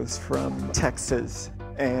grandmother was from Texas,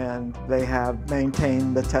 and they have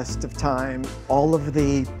maintained the test of time. All of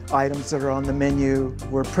the items that are on the menu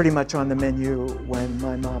were pretty much on the menu when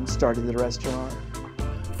my mom started the restaurant.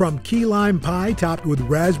 From key lime pie topped with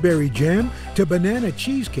raspberry jam to banana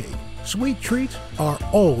cheesecake, sweet treats are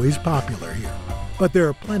always popular here. But there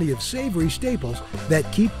are plenty of savory staples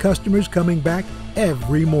that keep customers coming back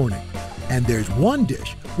every morning. And there's one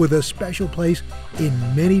dish with a special place in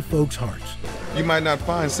many folks' hearts. You might not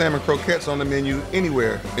find salmon croquettes on the menu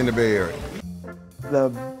anywhere in the Bay Area. The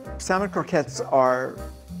salmon croquettes are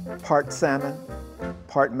part salmon,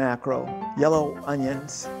 part mackerel, yellow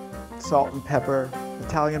onions, salt and pepper,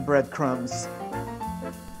 Italian breadcrumbs.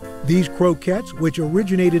 These croquettes, which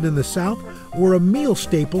originated in the South, were a meal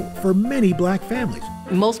staple for many black families.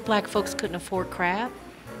 Most black folks couldn't afford crab,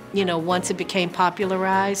 once it became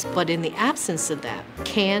popularized, but in the absence of that,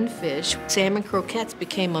 canned fish, salmon croquettes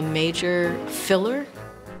became a major filler.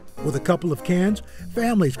 With a couple of cans,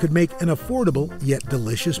 families could make an affordable yet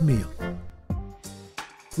delicious meal.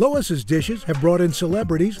 Lois's dishes have brought in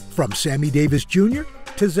celebrities from Sammy Davis Jr.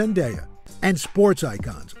 to Zendaya, and sports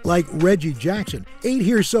icons like Reggie Jackson ate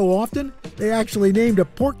here so often, they actually named a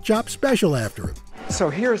pork chop special after him. So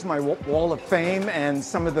here's my wall of fame and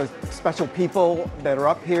some of the special people that are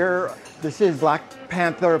up here. This is Black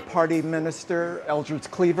Panther Party Minister Eldridge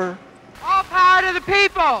Cleaver. All power to the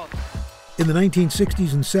people! In the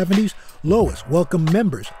 1960s and 70s, Lois welcomed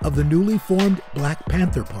members of the newly formed Black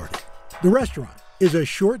Panther Party. The restaurant is a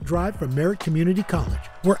short drive from Merritt Community College,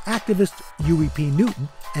 where activists Huey P. Newton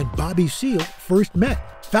and Bobby Seale first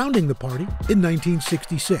met, founding the party in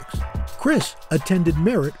 1966. Chris attended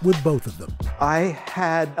Merritt with both of them. I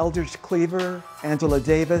had Eldridge Cleaver, Angela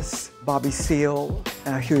Davis, Bobby Seale,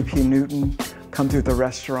 Huey P. Newton come through the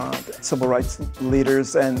restaurant. Civil rights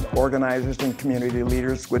leaders and organizers and community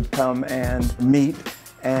leaders would come and meet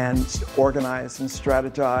and organize and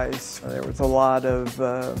strategize. There was a lot of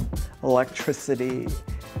electricity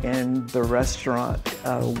in the restaurant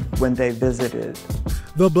when they visited.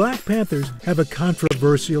 The Black Panthers have a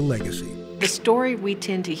controversial legacy. The story we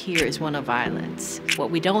tend to hear is one of violence.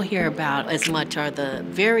 What we don't hear about as much are the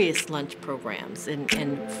various lunch programs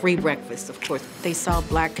and free breakfast, of course. They saw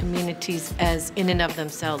black communities as in and of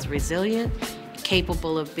themselves resilient,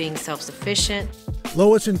 capable of being self-sufficient.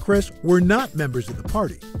 Lois and Chris were not members of the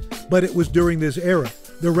party, but it was during this era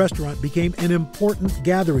the restaurant became an important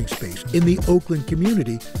gathering space in the Oakland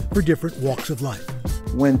community for different walks of life.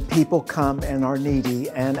 When people come and are needy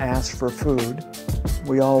and ask for food,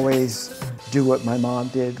 we always do what my mom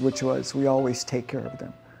did, which was we always take care of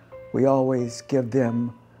them. We always give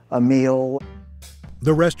them a meal.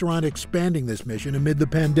 The restaurant expanding this mission amid the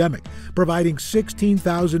pandemic, providing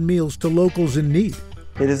 16,000 meals to locals in need.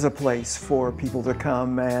 It is a place for people to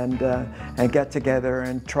come and get together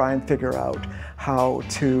and try and figure out how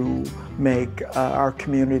to make our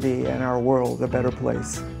community and our world a better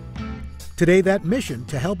place. Today, that mission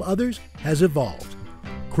to help others has evolved.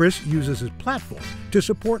 Chris uses his platform to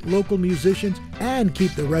support local musicians and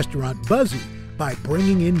keep the restaurant buzzy by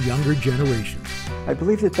bringing in younger generations. I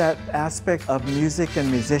believe that that aspect of music and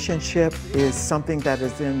musicianship is something that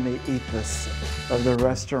is in the ethos of the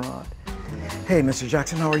restaurant. Hey, Mr.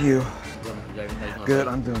 Jackson, how are you? Good,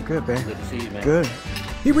 I'm doing good, babe. Good to see you, man. Good.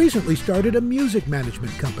 He recently started a music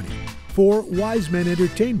management company for Wise Men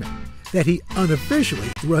Entertainment that he unofficially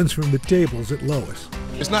runs from the tables at Lois.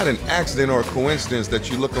 It's not an accident or a coincidence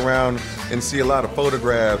that you look around and see a lot of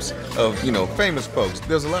photographs of, you know, famous folks.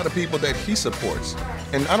 There's a lot of people that he supports.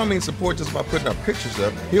 And I don't mean support just by putting up pictures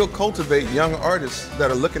up. He'll cultivate young artists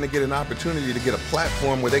that are looking to get an opportunity to get a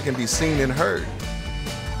platform where they can be seen and heard.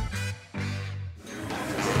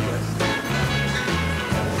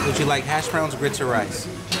 Would you like hash browns, grits, or rice?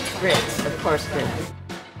 Grits, of course, grits.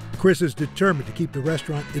 Chris is determined to keep the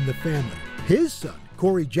restaurant in the family. His son,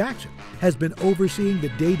 Corey Jackson, has been overseeing the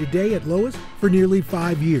day-to-day at Lois for nearly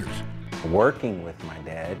 5 years. Working with my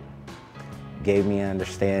dad gave me an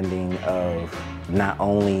understanding of not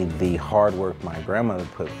only the hard work my grandmother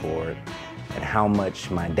put forward and how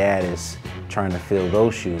much my dad is trying to fill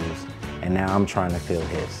those shoes, and now I'm trying to fill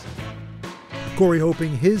his. Corey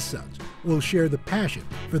hoping his sons will share the passion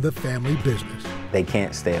for the family business. They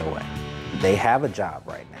can't stay away. They have a job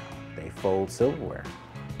right now. They fold silverware.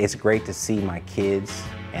 It's great to see my kids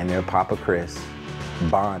and their Papa Chris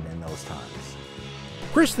bond in those times.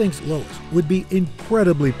 Chris thinks Lois would be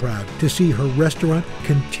incredibly proud to see her restaurant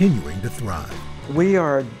continuing to thrive. We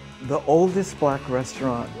are the oldest Black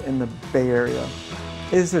restaurant in the Bay Area.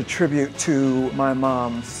 It is a tribute to my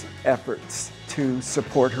mom's efforts to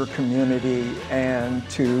support her community and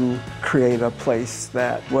to create a place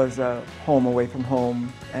that was a home away from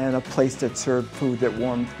home and a place that served food that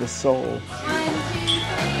warmed the soul.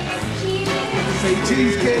 Say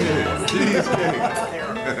cheesecake. Cheesecake.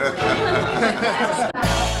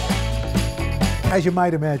 As you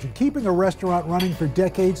might imagine, keeping a restaurant running for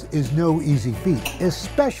decades is no easy feat,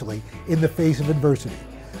 especially in the face of adversity.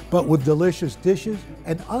 But with delicious dishes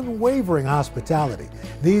and unwavering hospitality,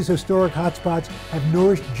 these historic hotspots have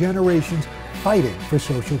nourished generations fighting for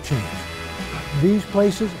social change. These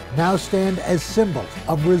places now stand as symbols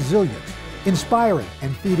of resilience, inspiring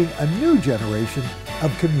and feeding a new generation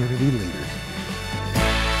of community leaders.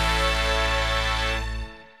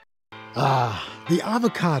 Ah, the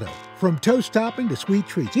avocado. From toast topping to sweet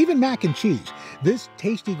treats, even mac and cheese, this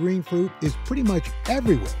tasty green fruit is pretty much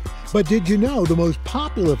everywhere. But did you know the most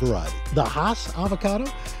popular variety, the Hass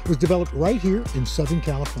avocado, was developed right here in Southern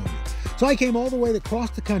California? So I came all the way across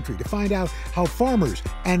the country to find out how farmers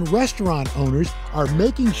and restaurant owners are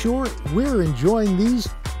making sure we're enjoying these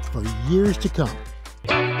for years to come.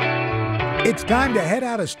 It's time to head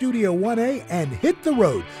out of Studio 1A and hit the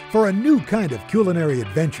road for a new kind of culinary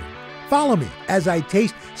adventure. Follow me as I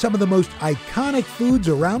taste some of the most iconic foods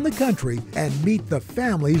around the country and meet the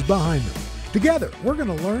families behind them. Together, we're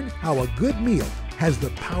going to learn how a good meal has the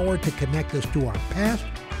power to connect us to our past,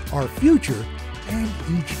 our future, and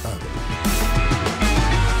each other.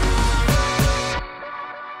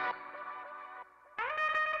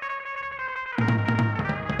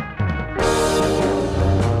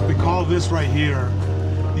 We call this right here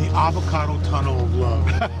the avocado tunnel of love.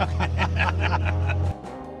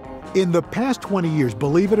 In the past 20 years,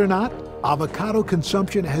 believe it or not, avocado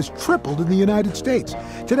consumption has tripled in the United States.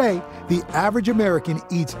 Today, the average American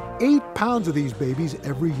eats 8 pounds of these babies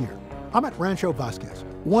every year. I'm at Rancho Vasquez,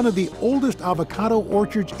 one of the oldest avocado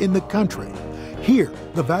orchards in the country. Here,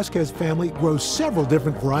 the Vasquez family grows several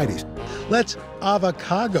different varieties. Let's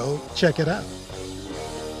avocado check it out.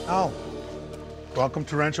 Oh, welcome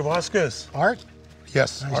to Rancho Vasquez. Art?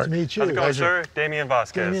 Yes, Nice Art. to meet you. How's it going, sir? Damian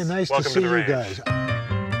Vasquez. Damian, nice Welcome to see the you range. guys.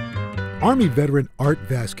 Army veteran Art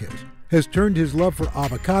Vasquez has turned his love for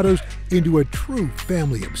avocados into a true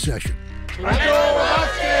family obsession.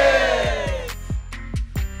 Vasquez!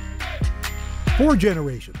 4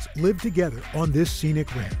 generations live together on this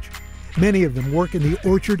scenic ranch. Many of them work in the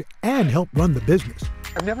orchard and help run the business.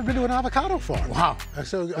 I've never been to an avocado farm. Wow.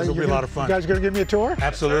 So this will be a lot of fun. You guys going to give me a tour?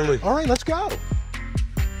 Absolutely. All right, let's go.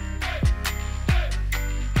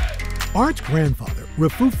 Art's grandfather,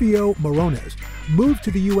 Refugio Morones, moved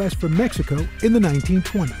to the U.S. from Mexico in the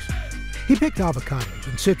 1920s. He picked avocados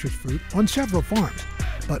and citrus fruit on several farms,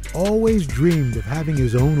 but always dreamed of having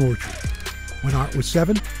his own orchard. When Art was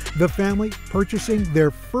 7, the family purchasing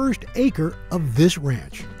their first acre of this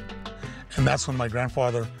ranch. And that's when my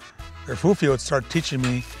grandfather, Refugio, started teaching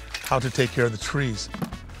me how to take care of the trees.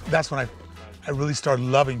 That's when I really started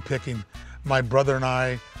loving picking. My brother and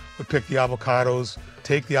I would pick the avocados,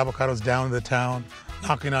 take the avocados down to the town,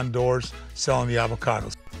 knocking on doors, selling the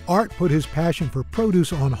avocados. Art put his passion for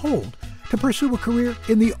produce on hold to pursue a career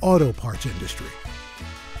in the auto parts industry.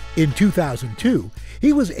 In 2002,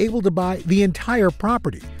 he was able to buy the entire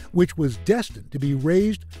property, which was destined to be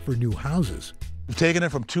raised for new houses. We've taken it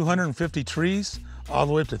from 250 trees all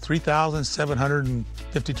the way up to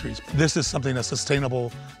 3,750 trees. This is something, a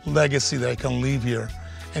sustainable legacy that I can leave here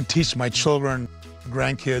and teach my children,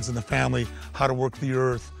 grandkids, and the family how to work the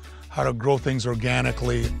earth, how to grow things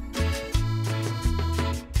organically.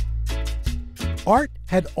 Art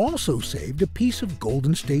had also saved a piece of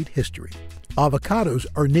Golden State history. Avocados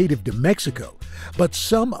are native to Mexico, but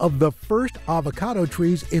some of the first avocado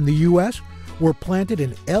trees in the U.S. were planted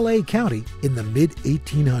in L.A. County in the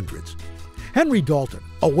mid-1800s. Henry Dalton,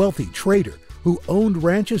 a wealthy trader who owned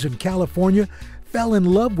ranches in California, fell in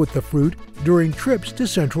love with the fruit during trips to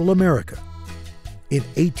Central America. In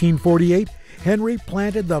 1848, Henry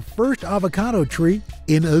planted the first avocado tree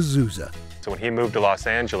in Azusa. So when he moved to Los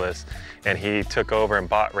Angeles and he took over and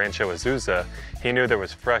bought Rancho Azusa, he knew there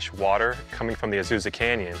was fresh water coming from the Azusa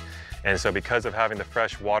Canyon. And so because of having the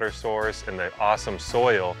fresh water source and the awesome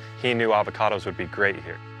soil, he knew avocados would be great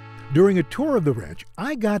here. During a tour of the ranch,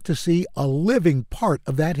 I got to see a living part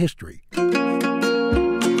of that history.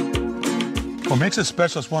 What makes it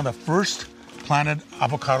special is one of the first planted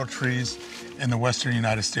avocado trees in the western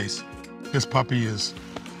United States. This puppy is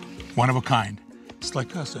one of a kind. It's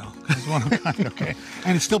like us, Al. It's one of a kind, okay?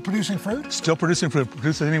 And it's still producing fruit? Still producing fruit. It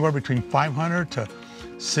produces anywhere between 500 to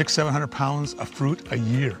 600-700 pounds of fruit a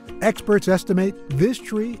year. Experts estimate this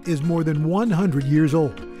tree is more than 100 years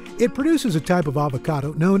old. It produces a type of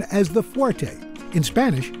avocado known as the Fuerte, in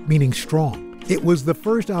Spanish meaning strong. It was the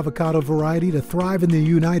first avocado variety to thrive in the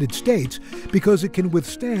United States because it can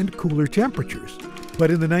withstand cooler temperatures.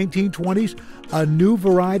 But in the 1920s, a new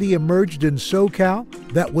variety emerged in SoCal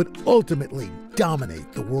that would ultimately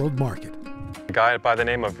dominate the world market. A guy by the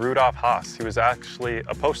name of Rudolf Haas, he was actually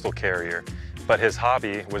a postal carrier, but his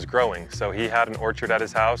hobby was growing. So he had an orchard at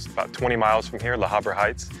his house about 20 miles from here, La Habra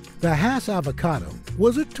Heights. The Haas avocado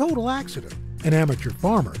was a total accident. An amateur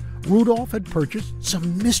farmer, Rudolf had purchased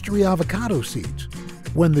some mystery avocado seeds.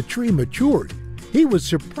 When the tree matured, he was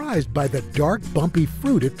surprised by the dark, bumpy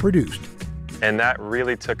fruit it produced. And that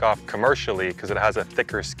really took off commercially because it has a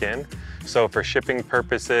thicker skin. So for shipping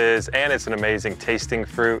purposes, and it's an amazing tasting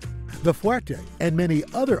fruit. The Fuerte and many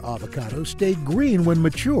other avocados stay green when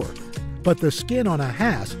mature, but the skin on a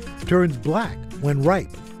Haas turns black when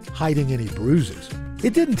ripe, hiding any bruises.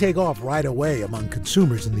 It didn't take off right away among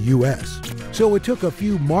consumers in the U.S., so it took a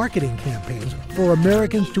few marketing campaigns for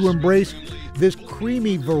Americans to embrace this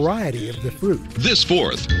creamy variety of the fruit. This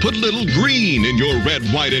 4th, put little green in your red,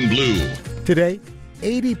 white, and blue. Today,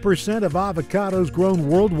 80% of avocados grown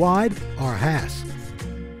worldwide are Haas.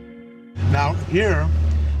 Now here,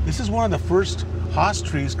 this is one of the first Haas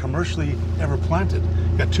trees commercially ever planted.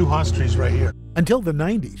 Got 2 Haas trees right here. Until the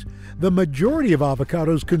 90s, the majority of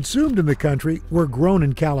avocados consumed in the country were grown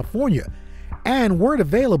in California and weren't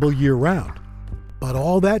available year-round. But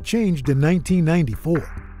all that changed in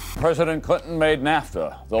 1994. President Clinton made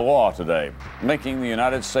NAFTA the law today, linking the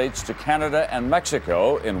United States to Canada and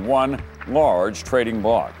Mexico in one large trading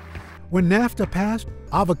bloc. When NAFTA passed,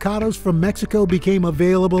 avocados from Mexico became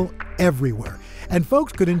available everywhere, and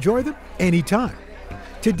folks could enjoy them anytime.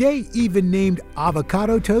 Today even named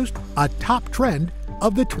avocado toast a top trend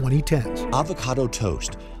of the 2010s. Avocado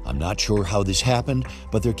toast. I'm not sure how this happened,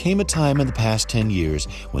 but there came a time in the past 10 years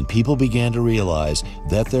when people began to realize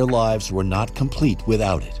that their lives were not complete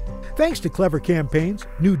without it. Thanks to clever campaigns,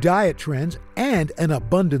 new diet trends, and an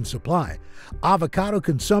abundant supply, avocado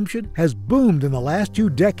consumption has boomed in the last 2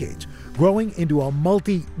 decades, growing into a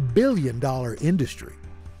multi-billion-dollar industry.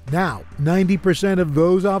 Now, 90% of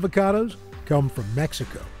those avocados come from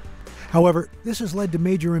Mexico. However, this has led to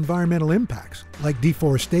major environmental impacts, like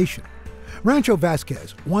deforestation. Rancho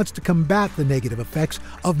Vasquez wants to combat the negative effects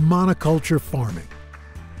of monoculture farming.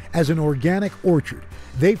 As an organic orchard,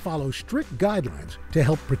 they follow strict guidelines to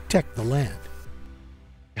help protect the land.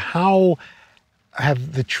 How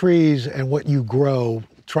have the trees and what you grow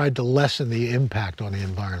tried to lessen the impact on the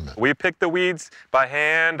environment? We pick the weeds by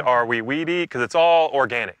hand or we weed eat because it's all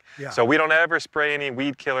organic. Yeah. So we don't ever spray any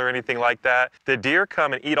weed killer or anything like that. The deer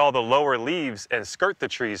come and eat all the lower leaves and skirt the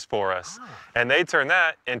trees for us. And they turn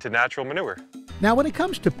that into natural manure. Now, when it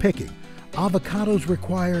comes to picking, avocados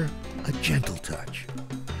require a gentle touch.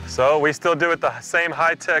 So we still do it the same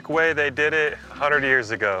high-tech way they did it 100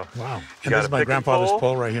 years ago. Wow. And this is my grandfather's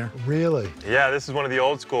pole right here. Really? Yeah, this is one of the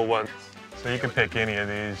old school ones. So you can pick any of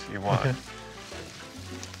these you want. Okay.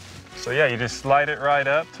 So yeah, you just slide it right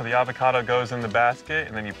up till the avocado goes in the basket,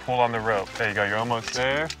 and then you pull on the rope. There you go, you're almost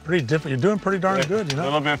there. Pretty different. You're doing pretty darn good, you know? A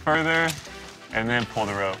little bit further, and then pull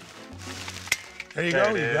the rope. There you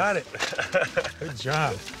go, you got it. Good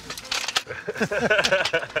job.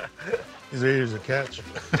 Here's a catch.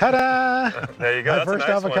 Ta-da! There you go, My that's first a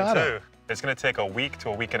nice avocado. one too. It's gonna take a week to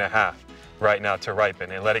a week and a half right now to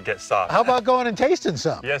ripen and let it get soft. How about going and tasting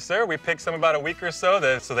some? Yes, sir. We picked some about a week or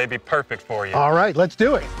so, so they'd be perfect for you. All right, let's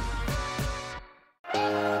do it.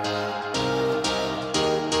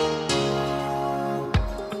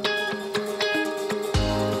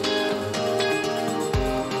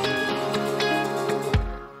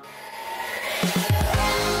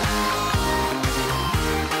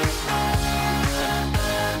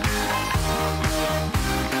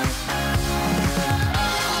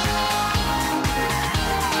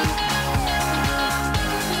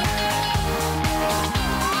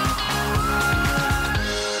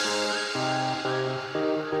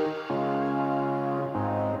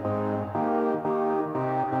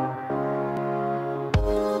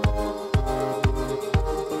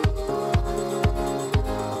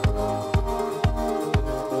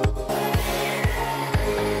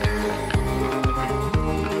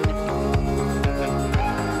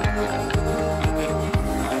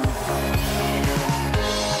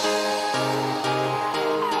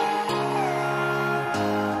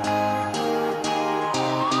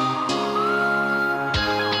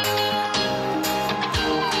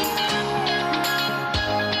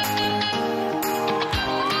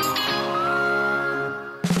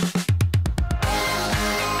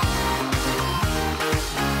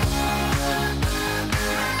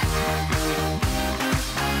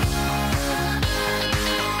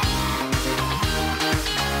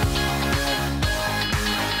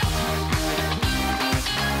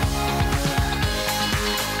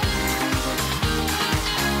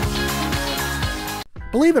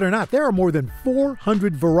 Believe it or not, there are more than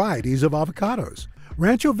 400 varieties of avocados.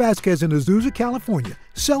 Rancho Vazquez in Azusa, California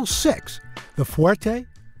sells 6: the Fuerte,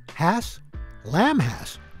 Hass, Lamb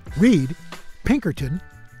Hass, Reed, Pinkerton,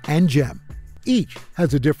 and Gem. Each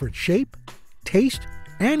has a different shape, taste,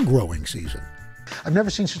 and growing season. I've never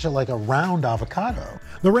seen such a round avocado.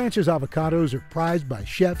 The ranch's avocados are prized by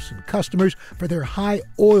chefs and customers for their high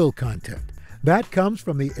oil content. That comes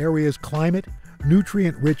from the area's climate,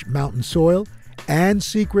 nutrient-rich mountain soil, and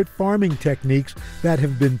secret farming techniques that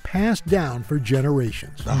have been passed down for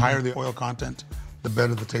generations. The higher the oil content, the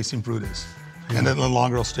better the tasting fruit is. And then the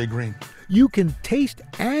longer it'll stay green. You can taste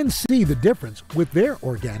and see the difference with their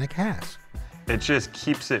organic Hass. It just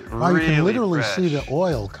keeps it Wow, really you can literally fresh. see the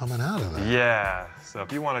oil coming out of it. Yeah, so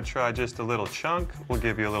if you want to try just a little chunk, we'll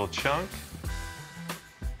give you a little chunk.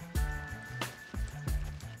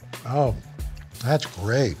 Oh, that's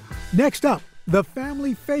great. Next up, the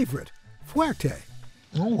family favorite, Fuerte.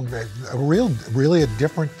 Oh, really a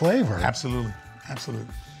different flavor. Absolutely, absolutely.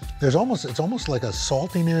 It's almost like a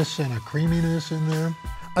saltiness and a creaminess in there.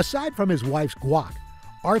 Aside from his wife's guac,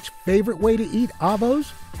 Art's favorite way to eat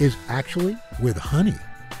avos is actually with honey.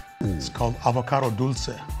 It's called avocado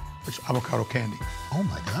dulce, which is avocado candy. Oh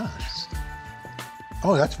my gosh.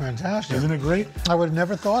 Oh, that's fantastic. Isn't it great? I would have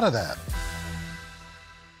never thought of that.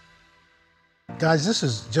 Guys, this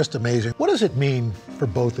is just amazing. What does it mean for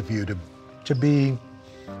both of you to be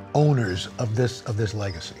owners of this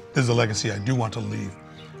legacy? This is a legacy I do want to leave.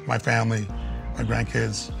 My family, my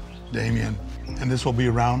grandkids, Damien, and this will be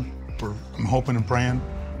around for, I'm hoping and praying,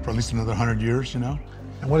 for at least another 100 years, you know?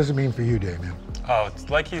 And what does it mean for you, Damien? Oh, it's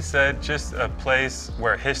like he said, just a place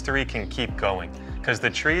where history can keep going. Because the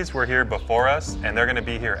trees were here before us, and they're gonna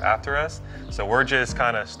be here after us, so we're just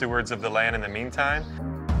kind of stewards of the land in the meantime.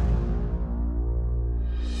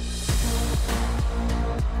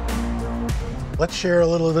 Let's share a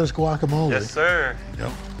little of this guacamole. Yes, sir.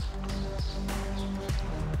 Yep.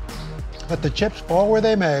 Let the chips fall where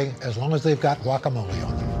they may, as long as they've got guacamole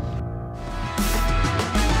on them.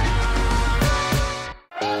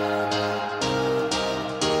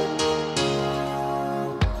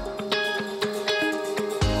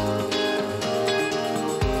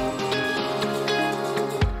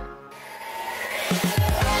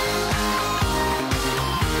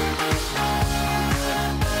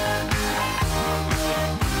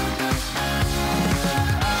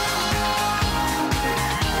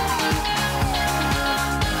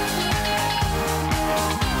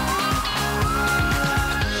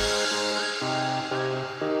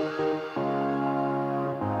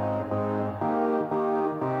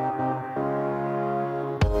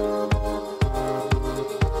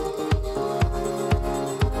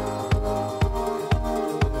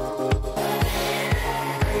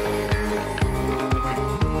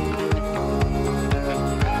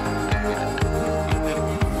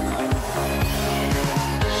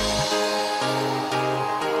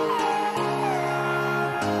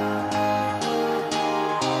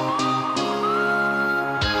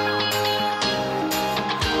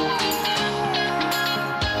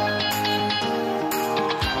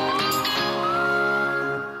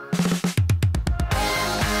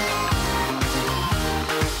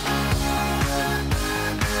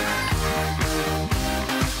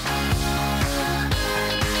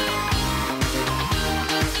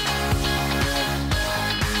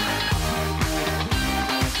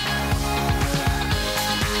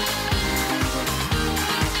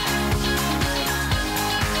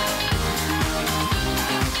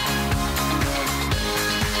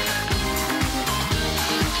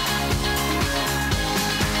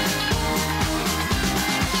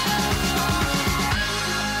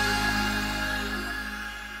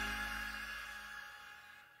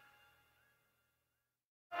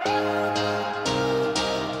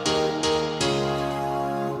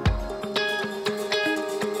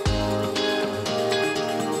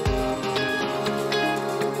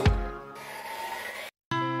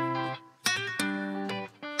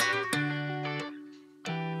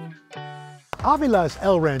 Avila's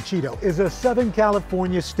El Ranchito is a Southern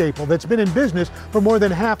California staple that's been in business for more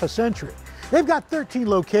than half a century. They've got 13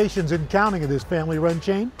 locations and counting of this family-run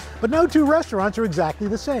chain, but no two restaurants are exactly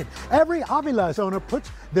the same. Every Avila's owner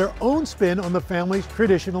puts their own spin on the family's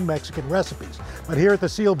traditional Mexican recipes. But here at the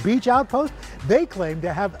Seal Beach Outpost, they claim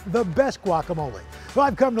to have the best guacamole. So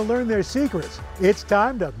I've come to learn their secrets. It's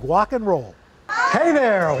time to guac and roll. Hey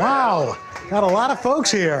there, wow, got a lot of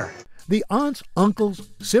folks here. The aunts, uncles,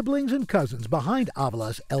 siblings, and cousins behind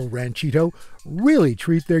Avila's El Ranchito really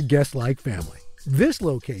treat their guests like family. This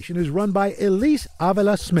location is run by Elise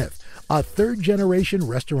Avila Smith, a third-generation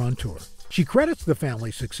restaurateur. She credits the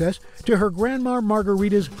family's success to her grandma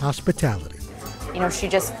Margarita's hospitality. You know, she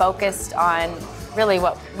just focused on really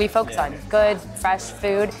what we focus on, good, fresh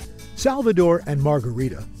food. Salvador and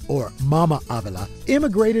Margarita, or Mama Avila,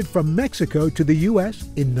 immigrated from Mexico to the U.S.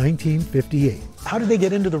 in 1958. How did they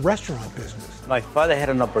get into the restaurant business? My father had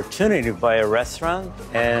an opportunity to buy a restaurant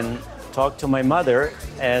and talked to my mother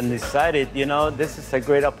and decided, you know, this is a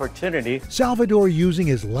great opportunity. Salvador using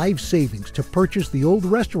his life savings to purchase the old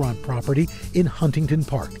restaurant property in Huntington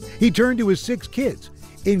Park. He turned to his 6 kids,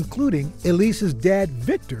 including Elise's dad,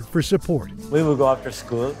 Victor, for support. We would go after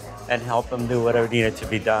school and help them do whatever needed to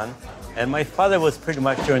be done. And my father was pretty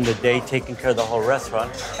much during the day taking care of the whole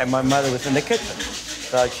restaurant, and my mother was in the kitchen.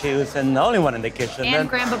 So she was the only one in the kitchen. And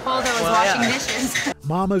Grandpa Boulder was washing dishes.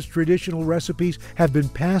 Mama's traditional recipes have been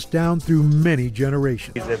passed down through many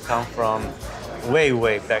generations. They've come from way,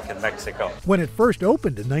 way back in Mexico. When it first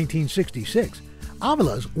opened in 1966,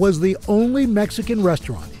 Avila's was the only Mexican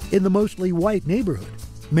restaurant in the mostly white neighborhood.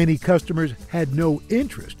 Many customers had no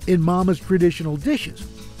interest in Mama's traditional dishes,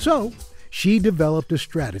 so she developed a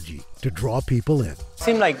strategy to draw people in. It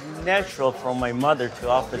seemed like natural for my mother to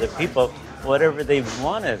offer the people whatever they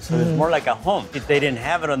wanted, so it was more like a home. If they didn't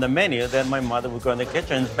have it on the menu, then my mother would go in the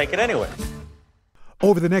kitchen and make it anyway.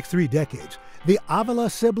 Over the next 3 decades, the Avila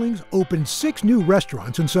siblings opened 6 new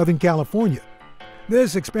restaurants in Southern California.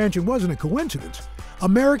 This expansion wasn't a coincidence.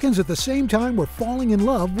 Americans at the same time were falling in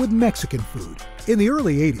love with Mexican food. In the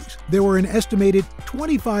early 80s, there were an estimated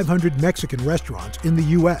 2,500 Mexican restaurants in the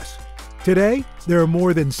U.S. Today, there are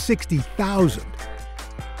more than 60,000.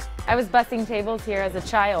 I was bussing tables here as a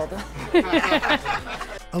child.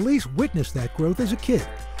 Elise witnessed that growth as a kid,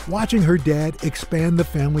 watching her dad expand the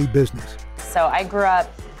family business. So I grew up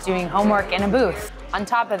doing homework in a booth. On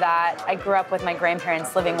top of that, I grew up with my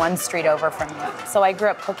grandparents living 1 street over from me. So I grew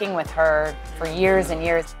up cooking with her for years and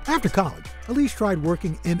years. After college, Elise tried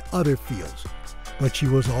working in other fields, but she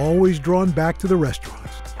was always drawn back to the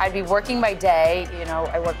restaurants. I'd be working by day, you know,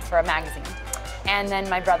 I worked for a magazine. And then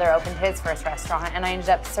my brother opened his first restaurant, and I ended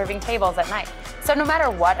up serving tables at night. So no matter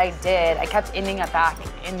what I did, I kept ending up back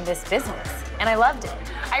in this business, and I loved it.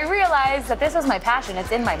 I realized that this was my passion.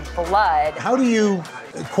 It's in my blood. How do you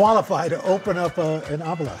qualify to open up an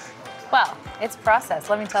Avila's? Well, it's a process,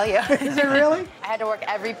 let me tell you. Is it really? I had to work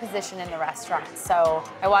every position in the restaurant. So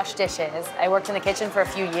I washed dishes. I worked in the kitchen for a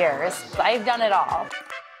few years. I've done it all.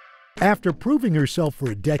 After proving herself for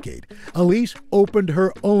a decade, Elise opened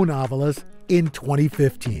her own Avila's in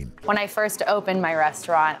 2015. When I first opened my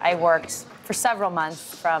restaurant, I worked for several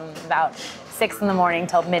months from about 6 in the morning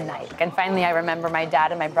till midnight. And finally, I remember my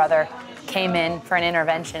dad and my brother came in for an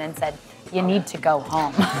intervention and said, "You need to go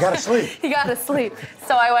home. You gotta sleep." You gotta sleep.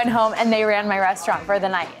 So I went home and they ran my restaurant for the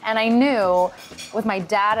night. And I knew with my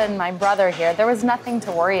dad and my brother here, there was nothing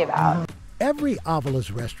to worry about. Every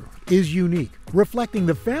Avila's restaurant is unique, reflecting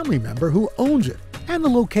the family member who owns it and the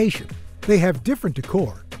location. They have different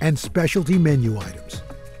decor and specialty menu items.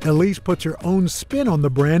 Elise puts her own spin on the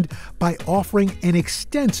brand by offering an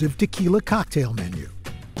extensive tequila cocktail menu.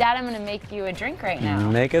 Dad, I'm gonna make you a drink right now.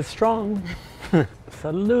 Make it strong.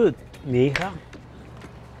 Salud, mija.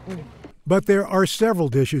 But there are several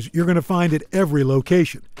dishes you're going to find at every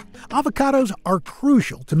location. Avocados are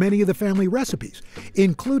crucial to many of the family recipes,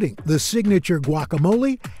 including the signature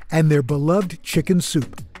guacamole and their beloved chicken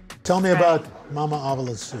soup. Tell me about Mama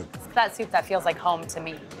Avila's soup. That soup that feels like home to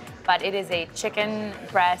me. But it is a chicken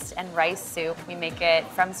breast and rice soup. We make it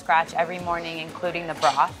from scratch every morning, including the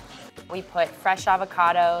broth. We put fresh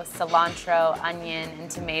avocado, cilantro, onion, and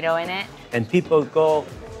tomato in it. And people go,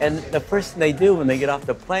 and the first thing they do when they get off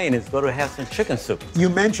the plane is go to have some chicken soup. You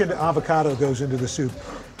mentioned avocado goes into the soup.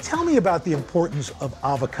 Tell me about the importance of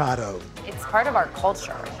avocado. It's part of our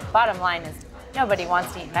culture. Bottom line is, nobody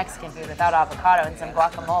wants to eat Mexican food without avocado and some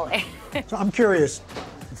guacamole. So I'm curious,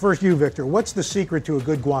 first you, Victor, what's the secret to a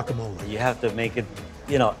good guacamole? You have to make it,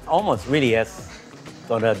 you know, almost really as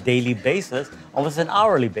on a daily basis, almost an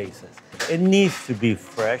hourly basis. It needs to be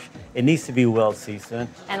fresh. It needs to be well seasoned.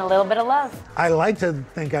 And a little bit of love. I like to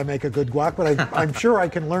think I make a good guac, but I'm sure I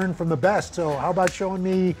can learn from the best. So how about showing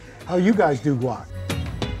me how you guys do guac?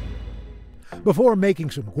 Before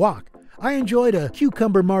making some guac, I enjoyed a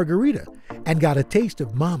cucumber margarita and got a taste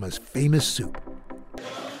of Mama's famous soup.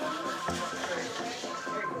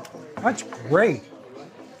 That's great.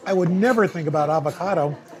 I would never think about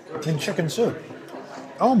avocado in chicken soup.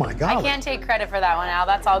 Oh my God. I can't take credit for that one, Al.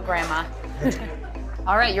 That's all Grandma.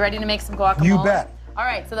 All right, you ready to make some guacamole? You bet. All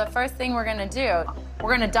right, so the first thing we're gonna do,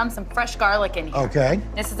 we're gonna dump some fresh garlic in here. Okay.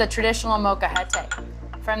 This is a traditional molcajete.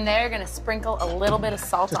 From there, you're gonna sprinkle a little bit of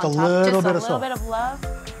salt Just on a top. little bit of Just a little bit of love.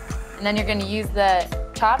 And then you're gonna use the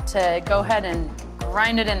chop to go ahead and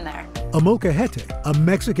grind it in there. A molcajete, a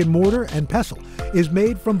Mexican mortar and pestle, is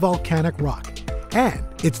made from volcanic rock. And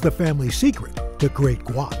it's the family secret to great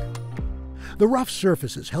guac. The rough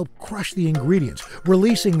surfaces help crush the ingredients,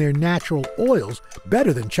 releasing their natural oils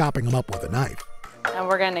better than chopping them up with a knife. And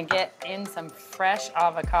we're gonna get in some fresh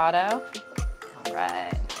avocado. All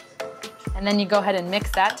right. And then you go ahead and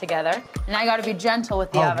mix that together. And I gotta be gentle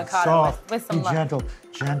with the avocado with some love. Gentle,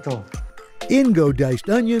 gentle. In go diced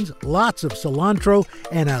onions, lots of cilantro,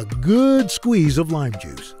 and a good squeeze of lime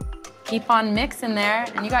juice. Keep on mixing there,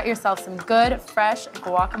 and you got yourself some good, fresh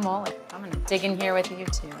guacamole. I'm gonna dig in here with you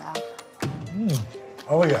too, Al.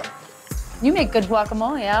 Oh yeah. You make good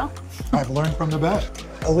guacamole, Al. I've learned from the best.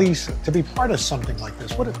 Elise, to be part of something like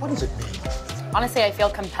this, what does it mean? Honestly, I feel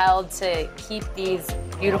compelled to keep these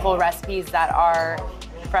beautiful recipes that are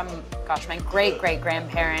from, gosh, my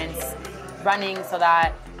great-great-grandparents running so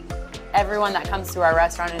that everyone that comes to our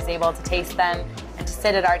restaurant is able to taste them and to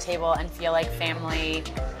sit at our table and feel like family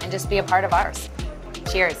and just be a part of ours.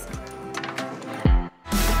 Cheers.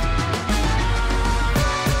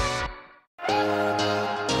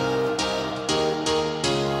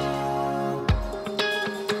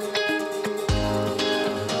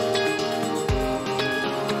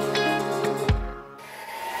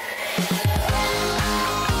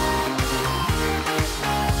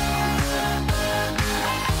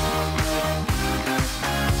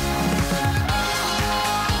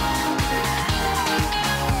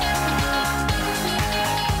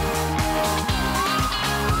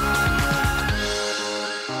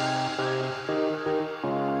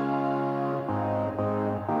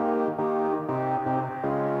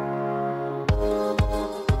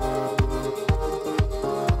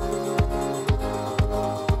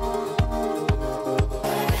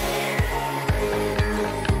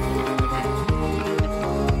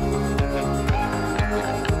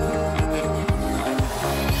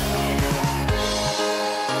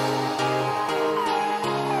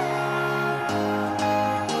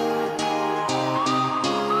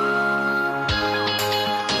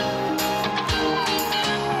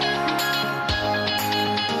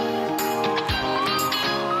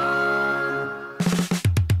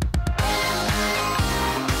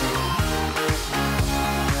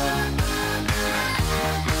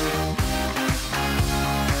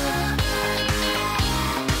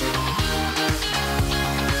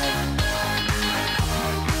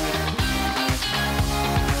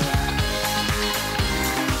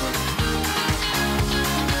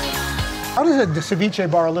 How does a ceviche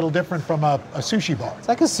bar a little different from a sushi bar? It's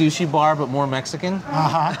like a sushi bar, but more Mexican.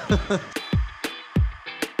 Uh-huh.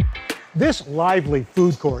 This lively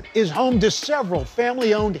food court is home to several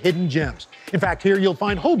family-owned hidden gems. In fact, here you'll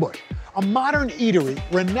find Holbush, a modern eatery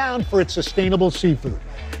renowned for its sustainable seafood.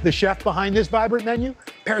 The chef behind this vibrant menu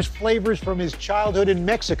pairs flavors from his childhood in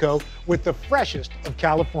Mexico with the freshest of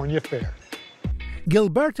California fare.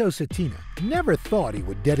 Gilberto Cetina never thought he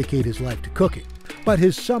would dedicate his life to cooking, but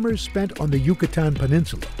his summers spent on the Yucatan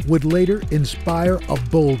Peninsula would later inspire a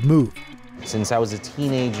bold move. Since I was a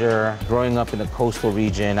teenager, growing up in the coastal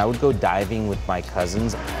region, I would go diving with my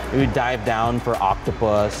cousins. We would dive down for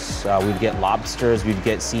octopus, we'd get lobsters, we'd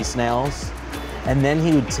get sea snails, and then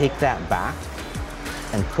he would take that back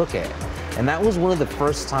and cook it. And that was one of the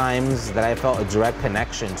first times that I felt a direct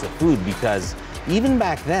connection to food, because even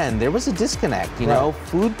back then, there was a disconnect, you know?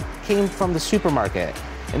 Food came from the supermarket.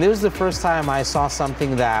 And it was the first time I saw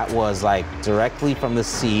something that was like directly from the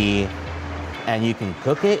sea, and you can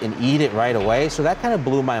cook it and eat it right away. So that kind of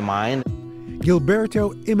blew my mind.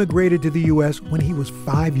 Gilberto immigrated to the U.S. when he was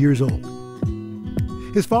 5 years old.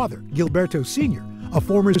 His father, Gilberto Sr., a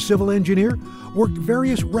former civil engineer, worked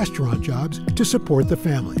various restaurant jobs to support the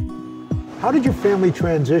family. How did your family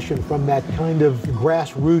transition from that kind of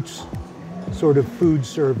grassroots sort of food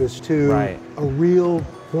service to a real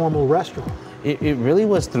formal restaurant? It really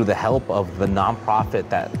was through the help of the nonprofit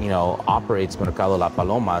that, operates Mercado La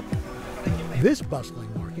Paloma. This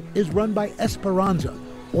bustling market is run by Esperanza,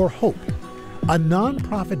 or Hope, a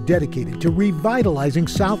nonprofit dedicated to revitalizing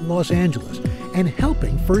South Los Angeles and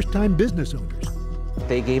helping first-time business owners.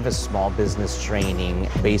 They gave us small business training,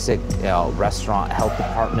 basic restaurant health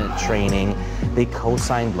department training. They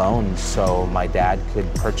co-signed loans so my dad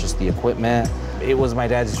could purchase the equipment. It was my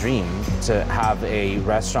dad's dream to have a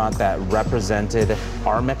restaurant that represented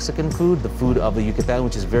our Mexican food, the food of the Yucatan,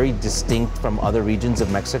 which is very distinct from other regions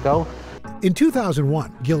of Mexico. In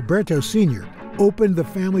 2001, Gilberto Sr. opened the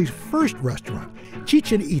family's first restaurant,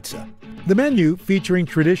 Chichen Itza. The menu featuring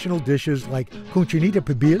traditional dishes like cochinita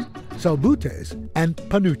pibil, salbutes, and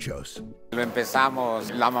panuchos. Lo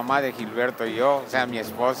empezamos la mamá de Gilberto y yo, o sea, mi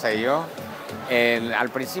esposa y yo. Al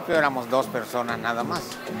principio éramos dos personas nada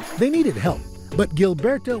más. They needed help, but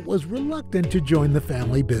Gilberto was reluctant to join the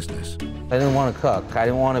family business. I didn't want to cook. I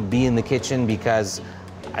didn't want to be in the kitchen because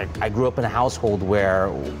I grew up in a household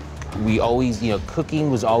where we always, cooking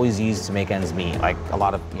was always used to make ends meet, like a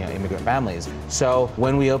lot of, immigrant families. So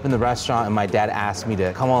when we opened the restaurant and my dad asked me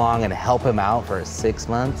to come along and help him out for 6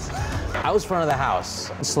 months, I was front of the house.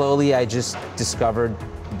 Slowly, I just discovered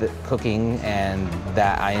the cooking and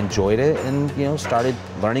that I enjoyed it and, started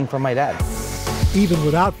learning from my dad. Even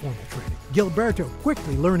without formal training, Gilberto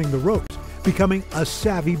quickly learning the ropes, becoming a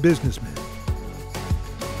savvy businessman.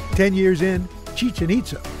 10 years in, Chichen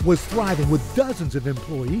Itza was thriving with dozens of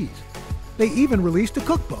employees. They even released a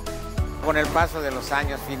cookbook. Con el paso de los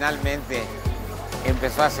años, finalmente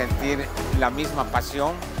empezó a sentir la misma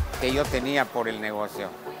pasión que yo tenía por el negocio.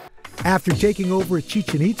 After taking over at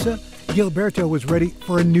Chichen Itza, Gilberto was ready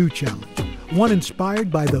for a new challenge, one inspired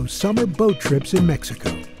by those summer boat trips in Mexico.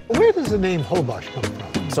 Where does the name Holbox come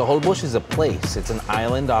from? So Holbox is a place. It's an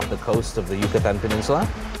island off the coast of the Yucatan Peninsula.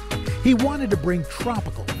 He wanted to bring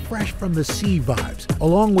tropical, fresh from the sea vibes,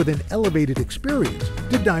 along with an elevated experience,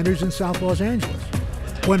 to diners in South Los Angeles.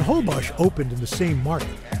 When Holbox opened in the same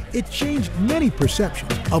market, it changed many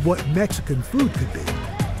perceptions of what Mexican food could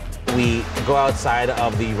be. We go outside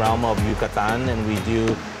of the realm of Yucatan and we do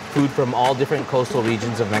food from all different coastal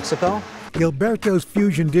regions of Mexico. Gilberto's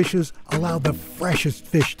fusion dishes allow the freshest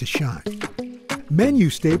fish to shine. Menu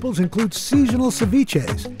staples include seasonal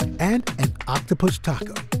ceviches and an octopus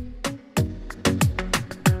taco.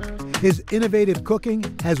 His innovative cooking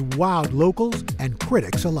has wowed locals and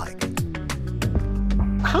critics alike.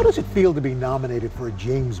 How does it feel to be nominated for a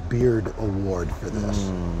James Beard Award for this?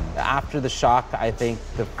 After the shock, I think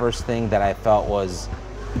the first thing that I felt was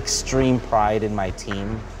extreme pride in my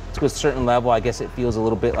team. To a certain level, I guess it feels a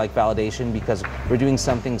little bit like validation because we're doing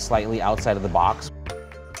something slightly outside of the box.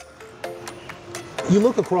 You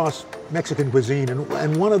look across Mexican cuisine,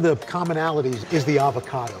 and one of the commonalities is the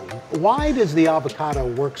avocado. Why does the avocado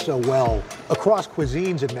work so well across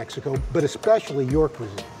cuisines in Mexico, but especially your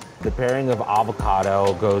cuisine? The pairing of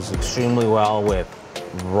avocado goes extremely well with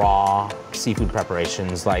raw seafood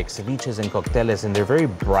preparations like ceviches and cocteles, and they're very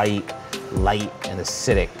bright, light, and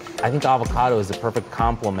acidic. I think avocado is the perfect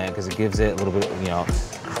complement because it gives it a little bit,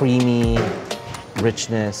 creamy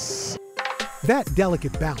richness. That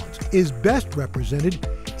delicate balance is best represented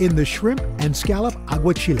in the shrimp and scallop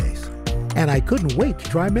aguachiles, and I couldn't wait to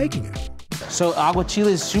try making it. So aguachile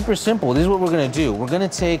is super simple. This is what we're gonna do. We're gonna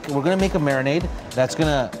make a marinade that's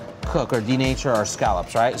gonna cook or denature our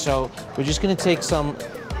scallops, right? So we're just gonna take some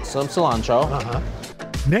cilantro.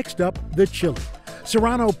 Next up, the chili.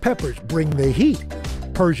 Serrano peppers bring the heat.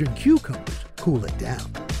 Persian cucumbers cool it down.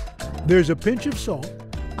 There's a pinch of salt,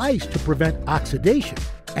 ice to prevent oxidation,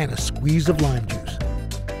 and a squeeze of lime juice.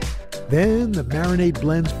 Then the marinade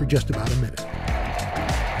blends for just about a minute.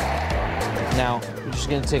 Now, we're just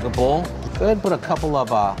gonna take a bowl. Go ahead and put a couple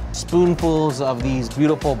of spoonfuls of these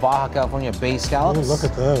beautiful Baja California bay scallops. Oh, look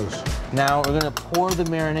at those. Now we're gonna pour the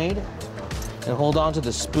marinade and hold on to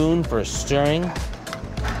the spoon for stirring.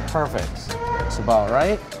 Perfect. That's about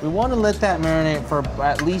right. We wanna let that marinate for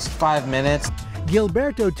at least 5 minutes.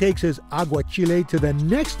 Gilberto takes his aguachile to the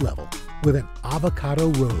next level with an avocado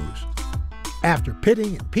rose. After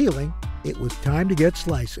pitting and peeling, it was time to get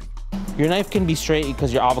slicing. Your knife can be straight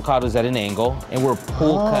because your avocado is at an angle, and we're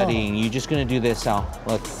pull cutting. You're just gonna do this now.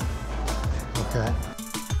 Look. Okay.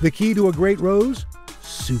 The key to a great rose?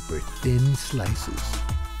 Super thin slices.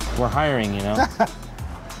 We're hiring,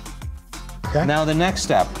 Okay. Now the next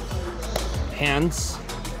step, hands,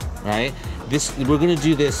 right? We're gonna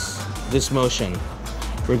do this motion.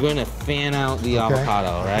 We're gonna fan out the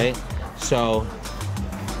avocado, right? So,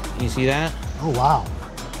 you see that? Oh, wow.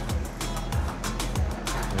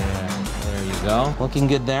 There you go. Looking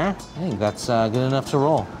good there. I think that's good enough to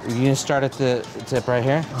roll. You're gonna start at the tip right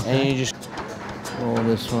here, and you just roll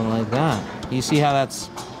this one like that. You see how that's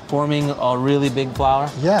forming a really big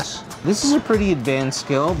flower? Yes. This is a pretty advanced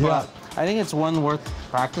skill, but I think it's one worth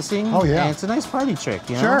practicing. Oh, yeah. And it's a nice party trick,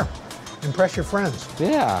 you know? Sure. Impress your friends.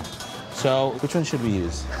 Yeah. So, which one should we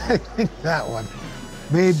use? I think that one.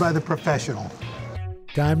 Made by the professional.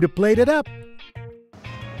 Time to plate it up.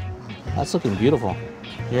 That's looking beautiful.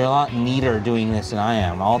 You're a lot neater doing this than I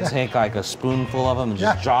am. I'll take like a spoonful of them and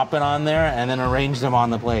just drop it on there and then arrange them on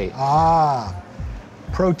the plate. Ah,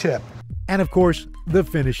 pro tip. And of course, the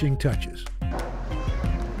finishing touches.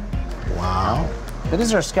 Wow. This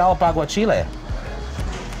is our scallop aguachile.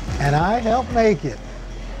 And I helped make it.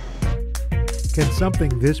 Can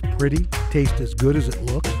something this pretty taste as good as it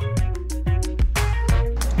looks?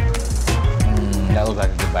 That looks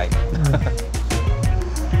like a good bite.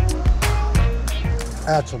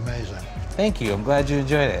 That's amazing. Thank you. I'm glad you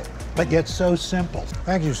enjoyed it. But yet so simple.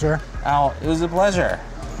 Thank you, sir. Al, it was a pleasure.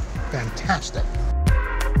 Fantastic.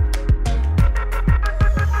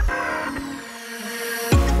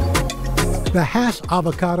 The Hass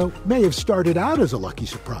avocado may have started out as a lucky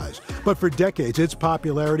surprise, but for decades its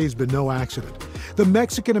popularity has been no accident. The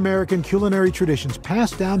Mexican-American culinary traditions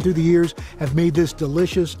passed down through the years have made this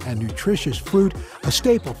delicious and nutritious fruit a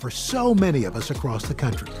staple for so many of us across the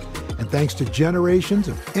country. And thanks to generations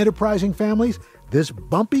of enterprising families, this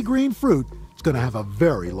bumpy green fruit is going to have a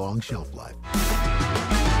very long shelf life.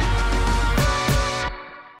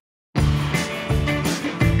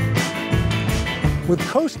 With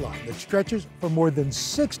coastline that stretches for more than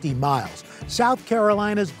 60 miles, South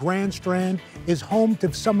Carolina's Grand Strand is home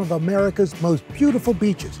to some of America's most beautiful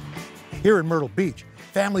beaches. Here in Myrtle Beach,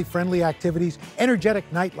 family-friendly activities, energetic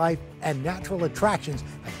nightlife, and natural attractions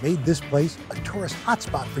have made this place a tourist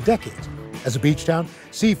hotspot for decades. As a beach town,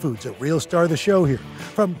 seafood's a real star of the show here,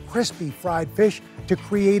 from crispy fried fish to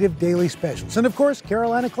creative daily specials. And of course,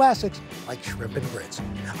 Carolina classics like shrimp and grits.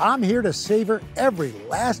 I'm here to savor every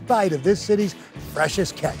last bite of this city's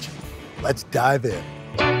freshest catch. Let's dive in.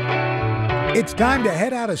 It's time to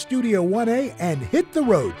head out of Studio 1A and hit the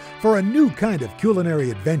road for a new kind of culinary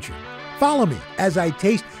adventure. Follow me as I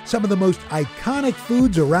taste some of the most iconic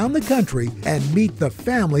foods around the country and meet the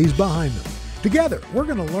families behind them. Together, we're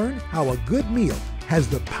going to learn how a good meal has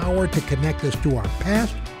the power to connect us to our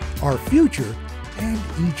past, our future, and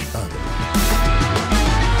each other.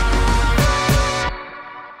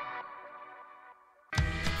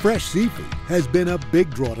 Fresh seafood has been a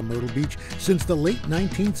big draw to Myrtle Beach since the late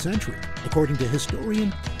 19th century, according to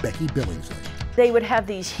historian Becky Billingsley. They would have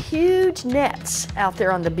these huge nets out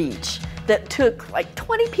there on the beach that took like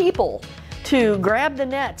 20 people to grab the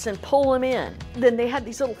nets and pull them in. Then they had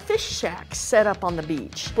these little fish shacks set up on the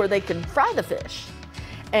beach where they could fry the fish.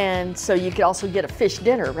 And so you could also get a fish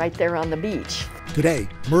dinner right there on the beach. Today,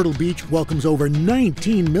 Myrtle Beach welcomes over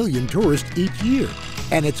 19 million tourists each year,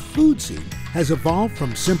 and its food scene has evolved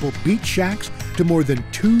from simple beach shacks to more than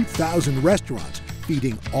 2,000 restaurants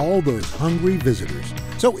feeding all those hungry visitors.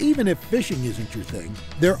 So even if fishing isn't your thing,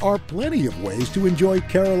 there are plenty of ways to enjoy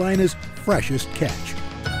Carolina's freshest catch.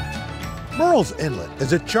 Murrells Inlet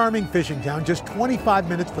is a charming fishing town just 25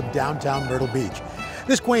 minutes from downtown Myrtle Beach.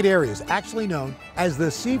 This quaint area is actually known as the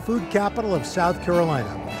seafood capital of South Carolina.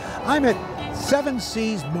 I'm at Seven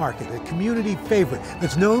Seas Market, a community favorite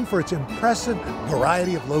that's known for its impressive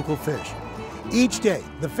variety of local fish. Each day,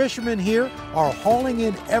 the fishermen here are hauling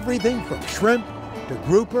in everything from shrimp to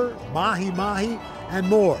grouper, mahi-mahi, and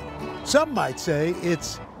more. Some might say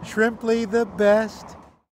it's shrimply the best.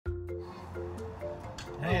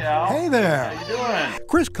 Hey, Al. Hey there. How you doing?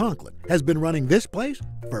 Chris Conklin has been running this place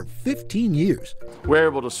for 15 years. We're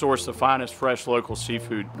able to source the finest fresh local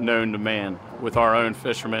seafood known to man with our own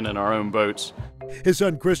fishermen and our own boats. His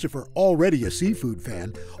son Christopher, already a seafood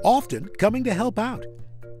fan, often coming to help out.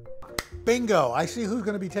 Bingo, I see who's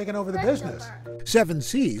going to be taking over the business. Seven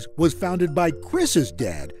Seas was founded by Chris's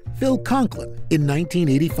dad, Phil Conklin, in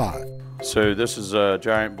 1985. So this is a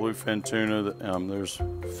giant bluefin tuna. There's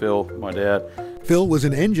Phil, my dad. Phil was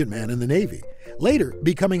an engine man in the Navy, later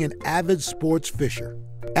becoming an avid sports fisher.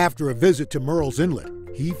 After a visit to Murrells Inlet,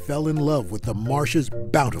 he fell in love with the marsh's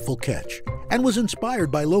bountiful catch and was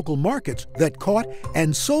inspired by local markets that caught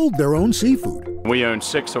and sold their own seafood. We own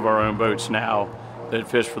 6 of our own boats now that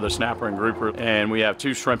fish for the snapper and grouper, and we have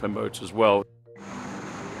 2 shrimping boats as well.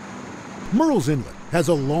 Murrells Inlet has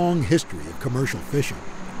a long history of commercial fishing.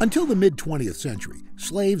 Until the mid-20th century,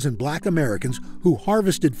 slaves and black Americans who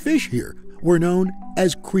harvested fish here were known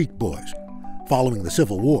as creek boys. Following the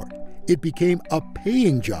Civil War, it became a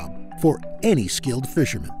paying job for any skilled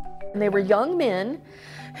fisherman. They were young men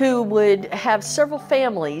who would have several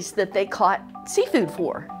families that they caught seafood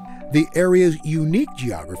for. The area's unique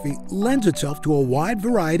geography lends itself to a wide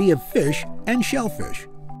variety of fish and shellfish.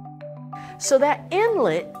 So that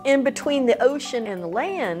inlet in between the ocean and the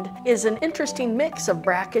land is an interesting mix of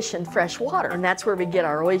brackish and fresh water. And that's where we get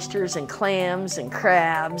our oysters and clams and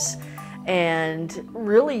crabs and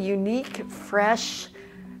really unique, fresh,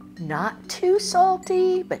 not too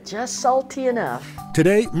salty, but just salty enough.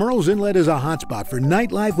 Today, Murrells Inlet is a hotspot for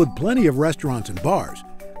nightlife with plenty of restaurants and bars,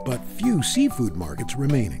 but few seafood markets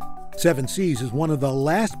remaining. Seven Seas is one of the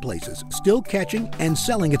last places still catching and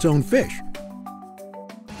selling its own fish.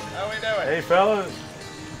 How we doing? Hey, fellas.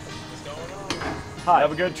 What's going on? Hi.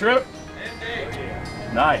 Have a good trip?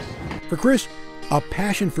 Nice. For Chris, a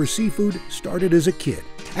passion for seafood started as a kid.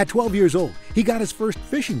 At 12 years old, he got his first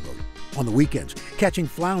fishing boat. On the weekends, catching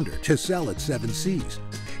flounder to sell at Seven Seas.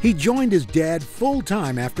 He joined his dad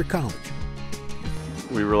full-time after college.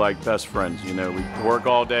 We were like best friends, you know. We work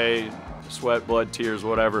all day, sweat, blood, tears,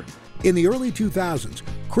 whatever. In the early 2000s,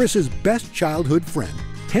 Chris's best childhood friend,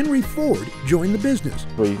 Henry Ford, joined the business.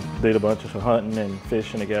 We did a bunch of hunting and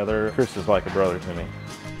fishing together. Chris is like a brother to me.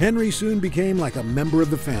 Henry soon became like a member of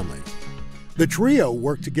the family. The trio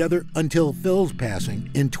worked together until Phil's passing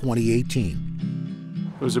in 2018.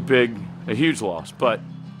 It was a huge loss, but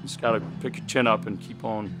you just got to pick your chin up and keep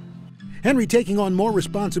on. Henry taking on more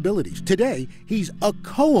responsibilities. Today, he's a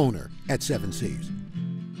co-owner at Seven Seas.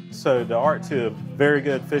 So the art to a very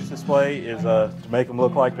good fish display is to make them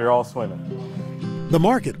look like they're all swimming. The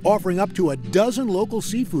market offering up to a dozen local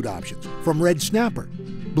seafood options, from red snapper,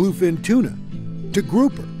 bluefin tuna, to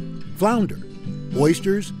grouper, flounder,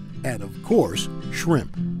 oysters, and of course,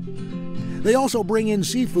 shrimp. They also bring in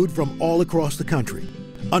seafood from all across the country.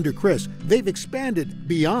 Under Chris, they've expanded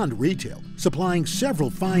beyond retail, supplying several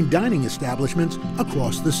fine dining establishments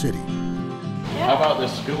across the city. How about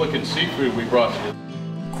this good-looking seafood we brought you?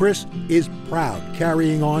 Chris is proud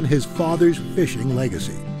carrying on his father's fishing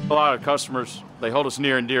legacy. A lot of customers, they hold us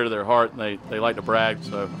near and dear to their heart, and they like to brag,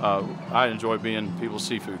 so I enjoy being people's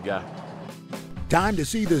seafood guy. Time to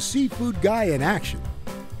see the seafood guy in action.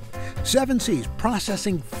 Seven Seas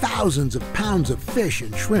processing thousands of pounds of fish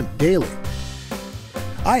and shrimp daily.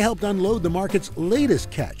 I helped unload the market's latest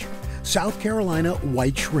catch, South Carolina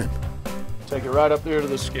white shrimp. Take it right up there to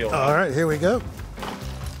the scale. All right, here we go.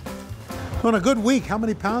 On a good week, how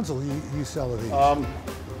many pounds will you sell of these?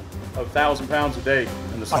 1,000 pounds a day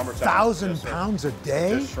in the summertime. 1,000 pounds a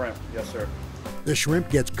day? Just shrimp, yes, sir. The shrimp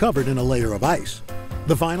gets covered in a layer of ice.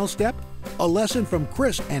 The final step, a lesson from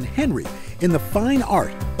Chris and Henry in the fine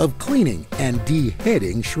art of cleaning and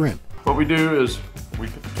deheading shrimp. What we do is we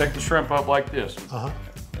pick the shrimp up like this.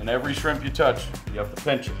 And every shrimp you touch, you have to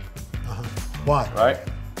pinch it. Why? Right?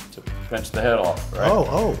 To pinch the head off. Right?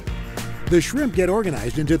 Oh. The shrimp get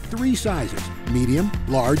organized into 3 sizes, medium,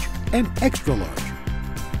 large, and extra large.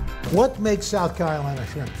 What makes South Carolina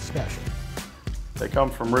shrimp special? They come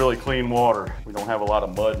from really clean water. We don't have a lot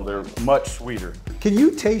of mud, and they're much sweeter. Can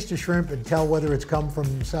you taste a shrimp and tell whether it's come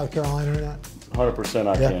from South Carolina or not? 100%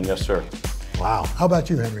 I can, yes, sir. Wow. How about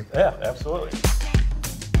you, Henry? Yeah, absolutely.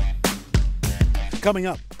 Coming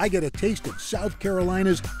up, I get a taste of South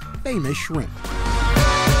Carolina's famous shrimp.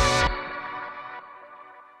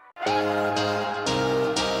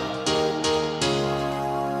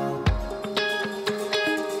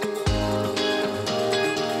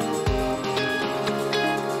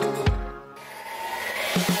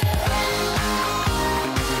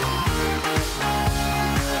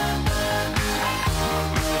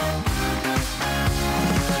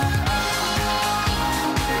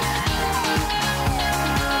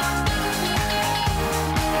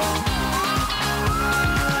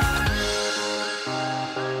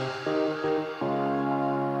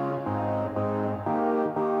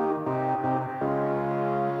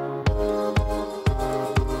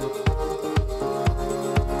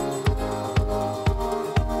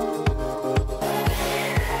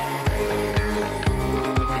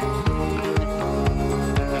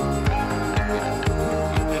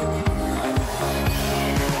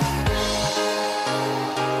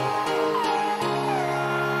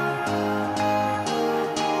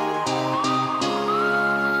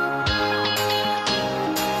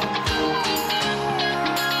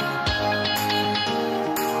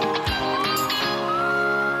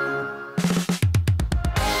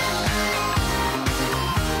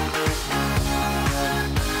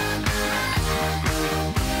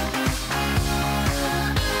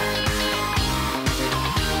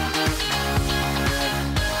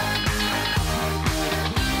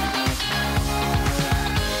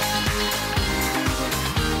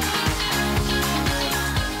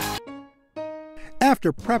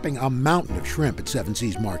 After prepping a mountain of shrimp at Seven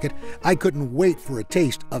Seas Market, I couldn't wait for a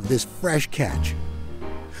taste of this fresh catch.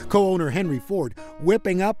 Co-owner Henry Ford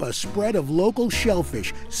whipping up a spread of local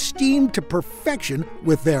shellfish steamed to perfection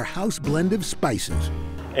with their house blend of spices.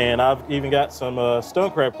 And I've even got some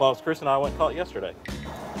stone crab claws Chris and I went and caught yesterday.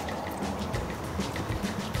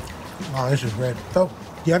 Oh, this is great. So,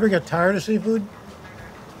 do you ever get tired of seafood?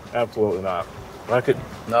 Absolutely not.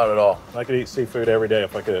 Not at all. I could eat seafood every day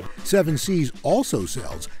if I could. Seven Seas also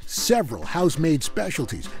sells several house-made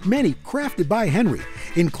specialties, many crafted by Henry,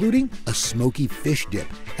 including a smoky fish dip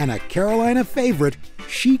and a Carolina favorite,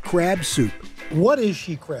 she crab soup. What is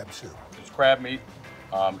she crab soup? It's crab meat,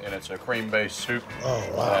 and it's a cream-based soup.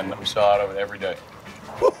 Oh, wow. And we sell out of it every day.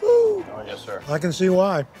 Woohoo! Oh, yes, sir. I can see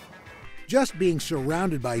why. Just being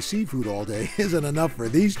surrounded by seafood all day isn't enough for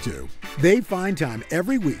these two. They find time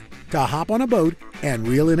every week to hop on a boat and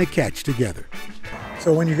reel in a catch together.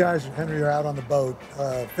 So when you guys, Henry, are out on the boat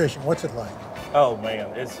fishing, what's it like? Oh man,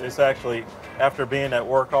 it's actually, after being at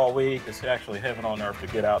work all week, it's actually heaven on earth to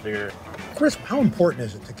get out there. Chris, how important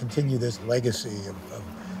is it to continue this legacy of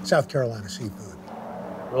South Carolina seafood?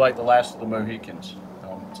 We're like the last of the Mohicans.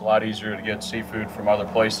 It's a lot easier to get seafood from other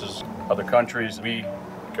places, other countries. We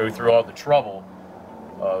go through all the trouble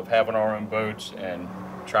of having our own boats and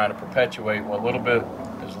trying to perpetuate what little bit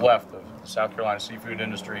is left of the South Carolina seafood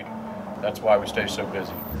industry. That's why we stay so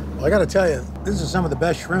busy. Well, I got to tell you, this is some of the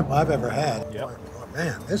best shrimp I've ever had. Yep. Oh,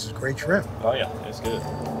 man, this is great shrimp. Oh yeah, it's good.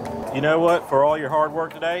 You know what? For all your hard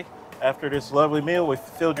work today, after this lovely meal, we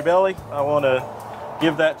filled your belly. I want to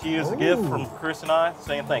give that to you as a gift from Chris and I,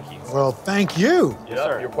 saying thank you. Well, thank you. Yes,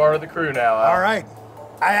 sir. You're part of the crew now, Al. All right.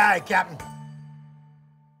 Aye, aye, Captain.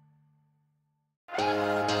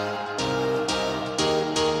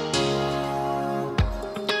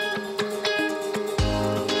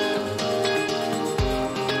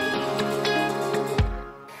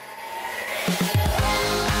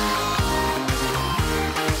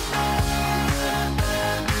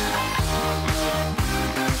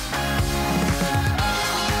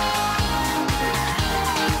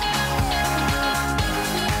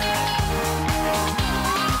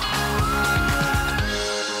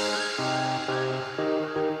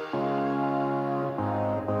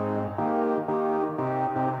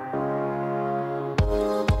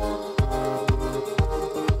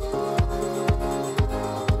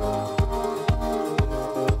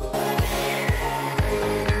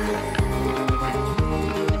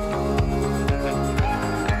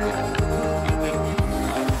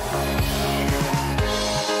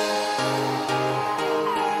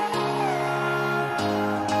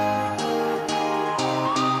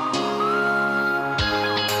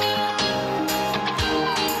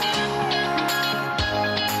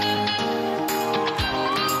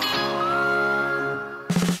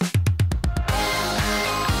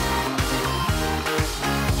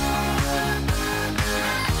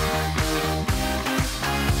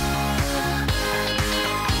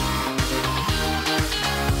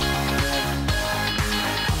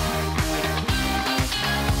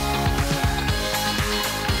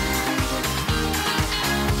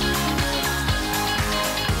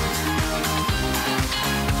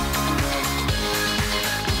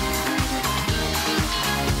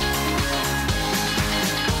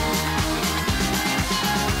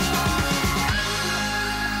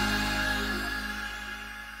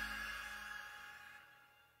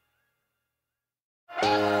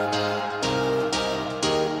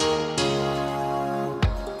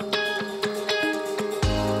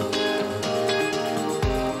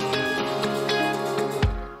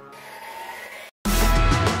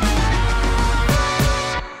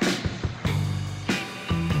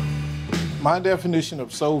 My definition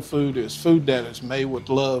of soul food is food that is made with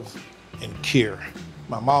love and care.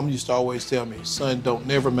 My mom used to always tell me, son, don't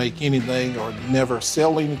never make anything or never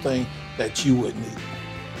sell anything that you wouldn't eat.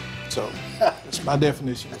 So that's my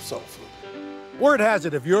definition of soul food. Word has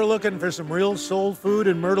it, if you're looking for some real soul food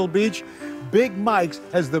in Myrtle Beach, Big Mike's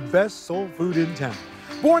has the best soul food in town.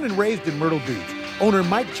 Born and raised in Myrtle Beach, owner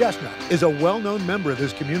Mike Chestnut is a well-known member of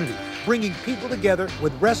this community, bringing people together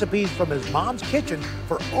with recipes from his mom's kitchen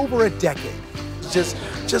for over a decade.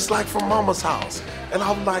 Just like from Mama's house. And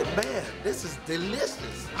I'm like, man, this is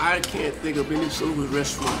delicious. I can't think of any soul food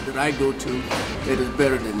restaurant that I go to that is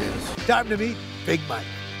better than this. Time to meet Big Mike.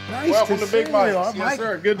 Nice Welcome to Big Mike's. Mike. Yes,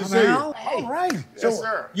 sir. Good to I'm see you. Al. All right. Yes, So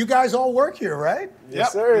sir. you guys all work here, right?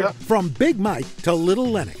 Yes, sir. Yep. From Big Mike to Little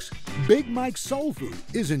Lennox, Big Mike's Soul Food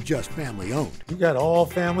isn't just family owned. You got all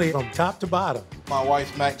family from top to bottom. My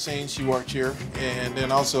wife, Maxine, she worked here. And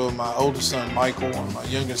then also my oldest son, Michael, and my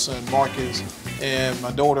youngest son, Marcus, and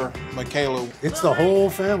my daughter, Michaela. It's the whole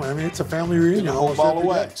family. I mean, it's a family reunion. The whole almost ball of every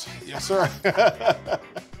day. wax. Yes, sir.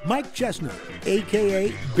 Mike Chestnut,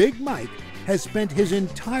 AKA Big Mike, has spent his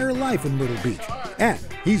entire life in Myrtle Beach, and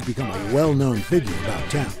he's become a well-known figure about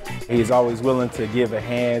town. He's always willing to give a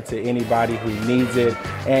hand to anybody who needs it,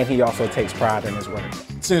 and he also takes pride in his work.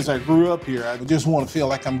 Since I grew up here, I just want to feel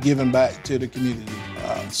like I'm giving back to the community.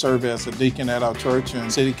 Serve as a deacon at our church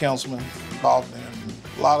and city councilman, involved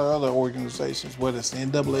in a lot of other organizations, whether it's the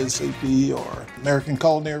NAACP or American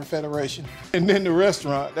Culinary Federation. And then the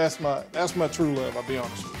restaurant, that's my true love, I'll be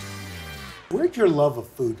honest with you. Where'd your love of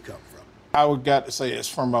food come from? I would got to say it's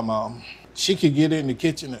from my mom. She could get in the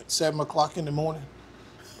kitchen at 7 o'clock in the morning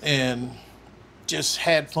and just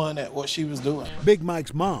had fun at what she was doing. Big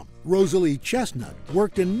Mike's mom, Rosalie Chestnut,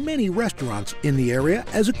 worked in many restaurants in the area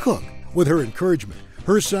as a cook. With her encouragement,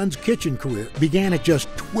 her son's kitchen career began at just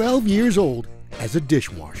 12 years old as a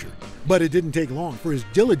dishwasher. But it didn't take long for his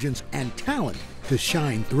diligence and talent to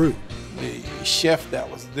shine through. The chef that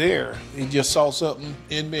was there, he just saw something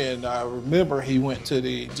in me, and I remember he went to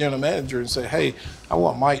the general manager and said, "Hey, I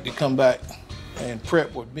want Mike to come back and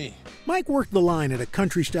prep with me." Mike worked the line at a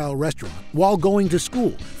country-style restaurant while going to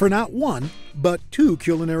school for not one, but 2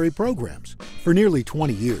 culinary programs. For nearly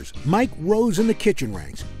 20 years, Mike rose in the kitchen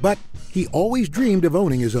ranks, but he always dreamed of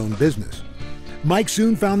owning his own business. Mike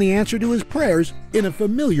soon found the answer to his prayers in a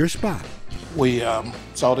familiar spot. We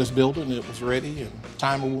saw this building, it was ready, and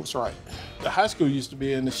time was right. The high school used to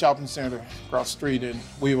be in the shopping center across the street, and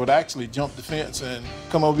we would actually jump the fence and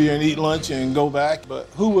come over here and eat lunch and go back. But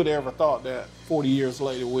who would ever thought that 40 years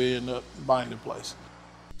later we end up buying the place?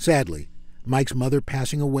 Sadly, Mike's mother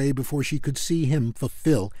passing away before she could see him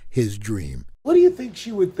fulfill his dream. What do you think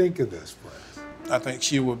she would think of this place? I think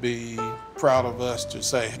she would be proud of us to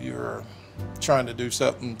say you're trying to do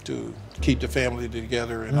something to keep the family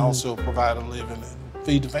together and also provide a living and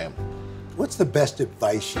feed the family. What's the best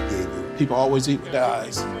advice she gave you? People always eat with their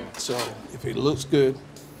eyes, so if it looks good,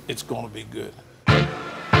 it's going to be good.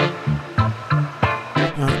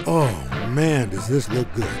 Oh man, does this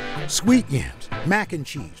look good. Sweet yams, mac and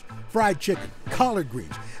cheese, fried chicken, collard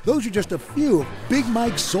greens. Those are just a few of Big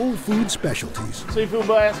Mike's soul food specialties. Seafood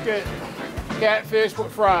basket, catfish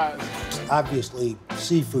with fries. Obviously,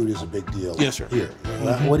 seafood is a big deal. Yes, sir. Here.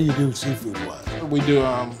 What do you do seafood-wise? We do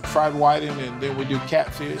fried whiting, and then we do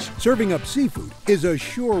catfish. Serving up seafood is a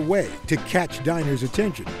sure way to catch diners'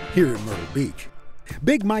 attention here in Myrtle Beach.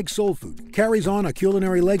 Big Mike's Soul Food carries on a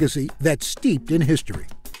culinary legacy that's steeped in history.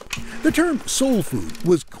 The term soul food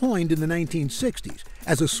was coined in the 1960s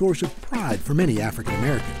as a source of pride for many African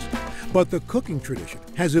Americans. But the cooking tradition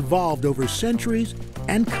has evolved over centuries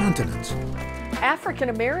and continents. African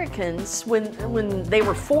Americans, when they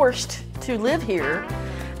were forced to live here,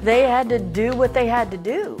 they had to do what they had to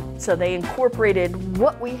do. So they incorporated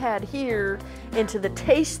what we had here into the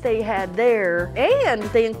taste they had there, and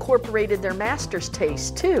they incorporated their master's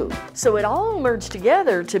taste too. So it all merged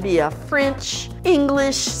together to be a French,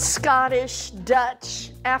 English, Scottish, Dutch,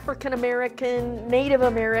 African American, Native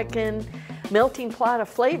American melting pot of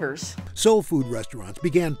flavors. Soul food restaurants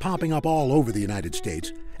began popping up all over the United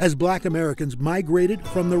States as Black Americans migrated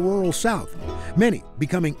from the rural South, many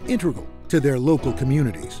becoming integral to their local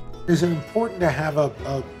communities. Is it important to have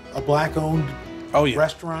a Black-owned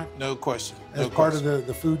restaurant? No question. As part of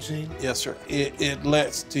the food scene? Yes, sir. It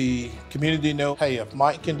lets the community know, hey, if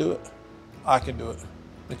Mike can do it, I can do it.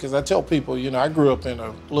 Because I tell people, you know, I grew up in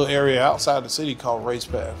a little area outside the city called Race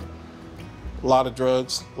Path. A lot of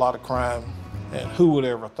drugs, a lot of crime, and who would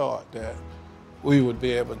ever thought that we would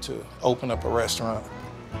be able to open up a restaurant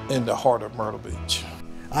in the heart of Myrtle Beach.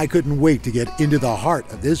 I couldn't wait to get into the heart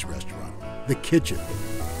of this restaurant, the kitchen.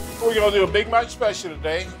 We're gonna do a Big Mike special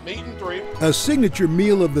today, meat and 3. A signature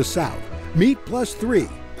meal of the South, meat plus 3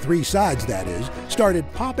 sides that is, started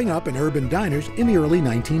popping up in urban diners in the early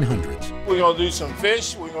 1900s. We're gonna do some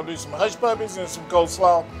fish, we're gonna do some hush puppies and some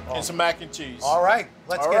coleslaw and some mac and cheese. All right,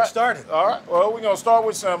 let's get started. All right, well, we're gonna start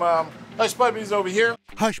with some hush puppies over here.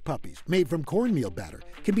 Hush puppies, made from cornmeal batter,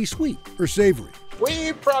 can be sweet or savory.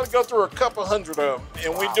 We probably go through a couple hundred of them,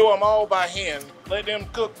 and we do them all by hand. Let them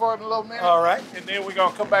cook for a little minute. All right. And then we're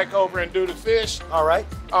gonna come back over and do the fish. All right.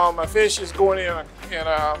 My fish is going in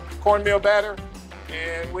a cornmeal batter,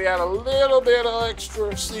 and we add a little bit of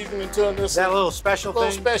extra seasoning to this. That little special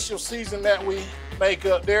thing? Special season that we make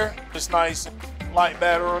up there. It's nice, light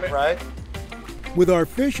batter on it. Right. With our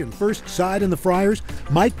fish and first side in the fryers,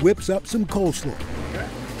 Mike whips up some coleslaw. Okay.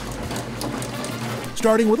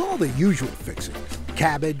 Starting with all the usual fixings,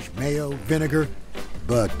 cabbage, mayo, vinegar,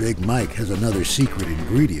 but Big Mike has another secret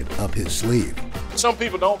ingredient up his sleeve. Some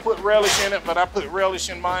people don't put relish in it, but I put relish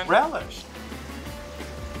in mine. Relish?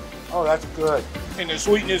 Oh, that's good. And the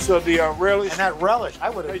sweetness of the relish. And that relish, I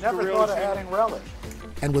would have never thought of adding relish.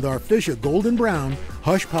 And with our fish a golden brown,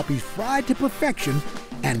 hush puppies fried to perfection,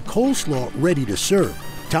 and coleslaw ready to serve,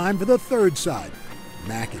 time for the third side,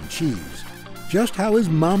 mac and cheese. Just how his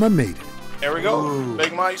mama made it. There we go. Ooh.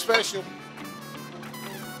 Big Mike special.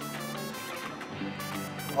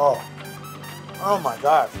 Oh my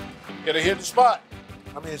gosh. Get a hidden spot.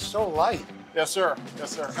 I mean, it's so light. Yes, sir.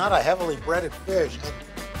 Yes, sir. It's not a heavily breaded fish.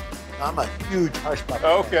 And I'm a huge hush puppy.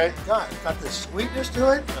 Okay. God, it's got this sweetness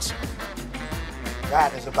to it. Yes, sir.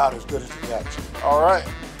 That is about as good as it gets. All right.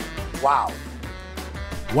 Wow.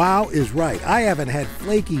 Wow is right. I haven't had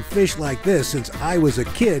flaky fish like this since I was a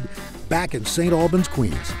kid back in St. Albans,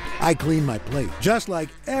 Queens. I clean my plate, just like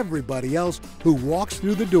everybody else who walks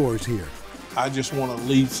through the doors here. I just want to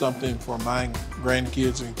leave something for my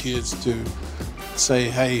grandkids and kids to say,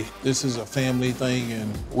 hey, this is a family thing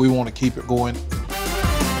and we want to keep it going.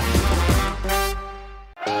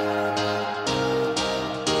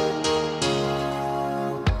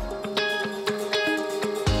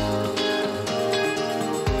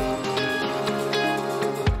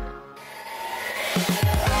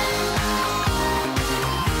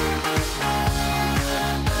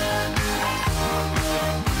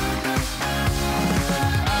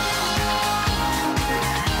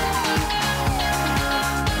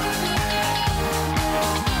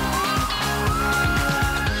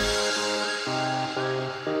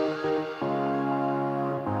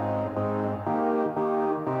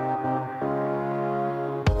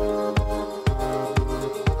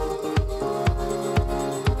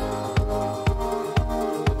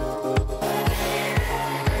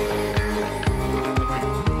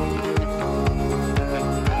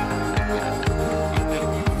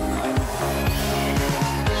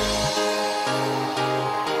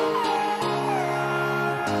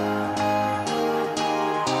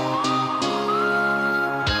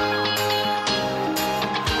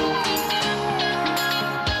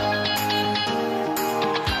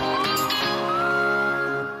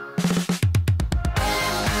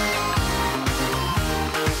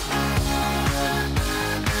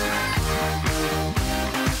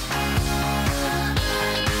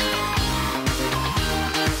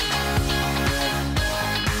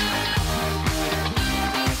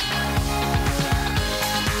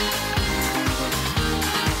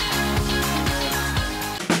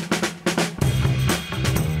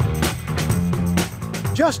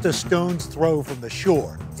 Just a stone's throw from the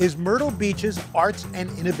shore is Myrtle Beach's Arts and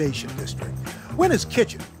Innovation District. Winna's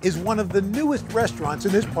Kitchen is one of the newest restaurants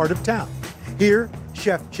in this part of town. Here,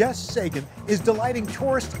 Chef Jess Sagan is delighting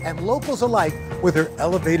tourists and locals alike with her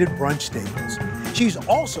elevated brunch staples. She's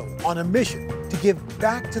also on a mission to give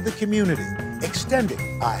back to the community,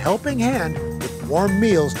 extending a helping hand with warm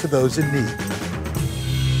meals to those in need.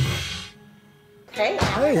 Hey,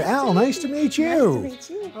 Hey, Al, nice to meet you. Nice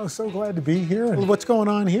to meet you. Oh, so glad to be here. And what's going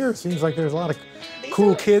on here? It seems like there's a lot of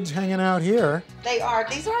cool kids hanging out here. These are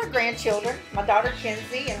our grandchildren. My daughter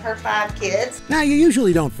Kenzie and her 5 kids. Now, you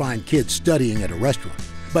usually don't find kids studying at a restaurant,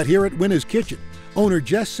 but here at Winna's Kitchen, owner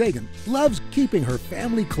Jess Sagan loves keeping her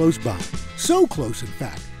family close by. So close, in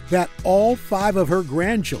fact, that all 5 of her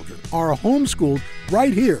grandchildren are homeschooled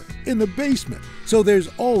right here in the basement. So there's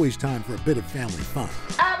always time for a bit of family fun.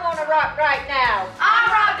 I want to rock right now.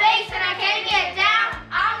 I'm Rob Bass and I can't get down.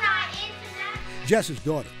 I'm not into that. Jess's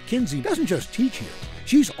daughter, Kinsey, doesn't just teach here.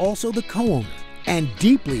 She's also the co-owner and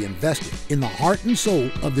deeply invested in the heart and soul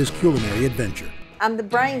of this culinary adventure. I'm the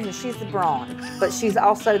brains and she's the brawn, but she's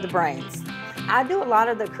also the brains. I do a lot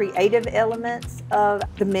of the creative elements of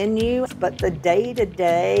the menu, but the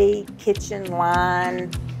day-to-day kitchen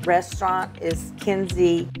line restaurant is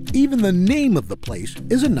Kinsey. Even the name of the place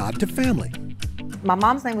is a nod to family. My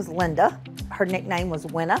mom's name was Linda. Her nickname was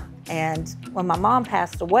Winna. And when my mom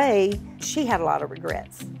passed away, she had a lot of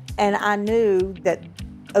regrets. And I knew that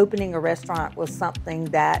opening a restaurant was something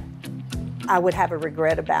that I would have a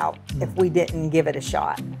regret about if we didn't give it a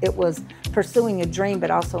shot. It was pursuing a dream,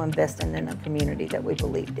 but also investing in a community that we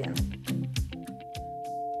believed in.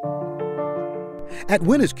 At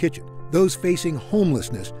Winna's Kitchen, those facing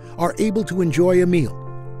homelessness are able to enjoy a meal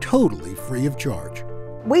totally free of charge.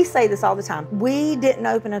 We say this all the time. We didn't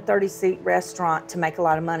open a 30-seat restaurant to make a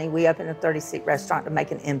lot of money. We opened a 30-seat restaurant to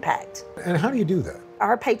make an impact. And how do you do that?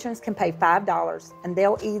 Our patrons can pay $5 and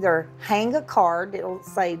they'll either hang a card, it'll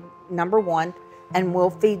say number 1, and we'll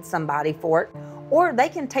feed somebody for it, or they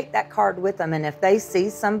can take that card with them, and if they see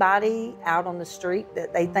somebody out on the street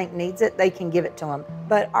that they think needs it, they can give it to them.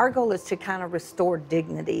 But our goal is to kind of restore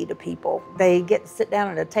dignity to people. They get to sit down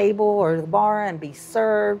at a table or the bar and be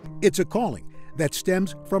served. It's a calling that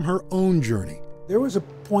stems from her own journey. There was a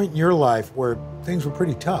point in your life where things were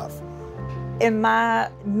pretty tough. In my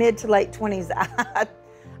mid to late 20s,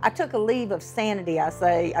 I took a leave of sanity, I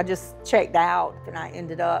say. I just checked out, and I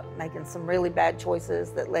ended up making some really bad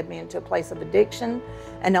choices that led me into a place of addiction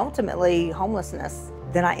and ultimately homelessness.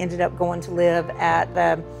 Then I ended up going to live at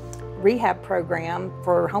the rehab program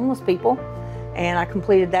for homeless people, and I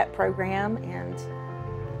completed that program, and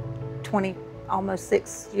almost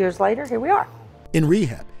 6 years later, here we are. In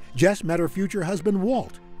rehab, Jess met her future husband,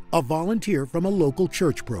 Walt, a volunteer from a local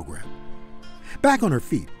church program. Back on her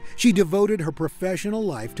feet, she devoted her professional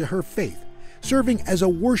life to her faith, serving as a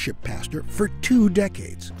worship pastor for 2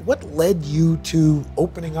 decades. What led you to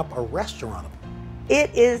opening up a restaurant?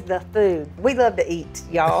 It is the food. We love to eat,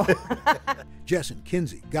 y'all. Jess and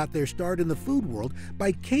Kinsey got their start in the food world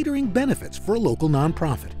by catering benefits for a local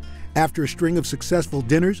nonprofit. After a string of successful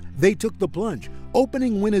dinners, they took the plunge,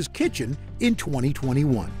 opening Winna's Kitchen in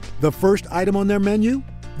 2021. The first item on their menu?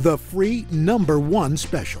 The free #1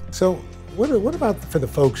 special. So what about for the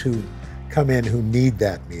folks who come in who need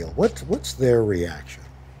that meal? What's their reaction?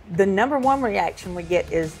 The #1 reaction we get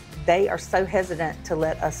is they are so hesitant to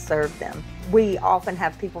let us serve them. We often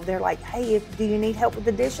have people, they're like, hey, do you need help with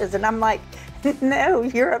the dishes? And I'm like, no,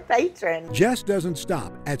 you're a patron. Jess doesn't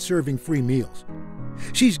stop at serving free meals.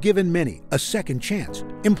 She's given many a second chance,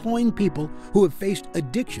 employing people who have faced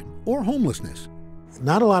addiction or homelessness.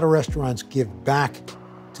 Not a lot of restaurants give back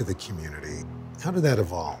to the community. How did that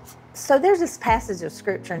evolve? So there's this passage of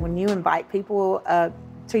scripture, when you invite people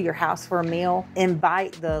to your house for a meal,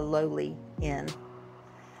 invite the lowly in.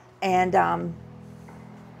 And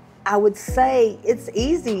I would say it's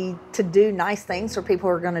easy to do nice things for people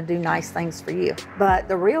who are going to do nice things for you. But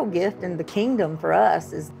the real gift in the kingdom for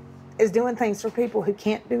us is doing things for people who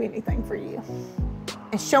can't do anything for you,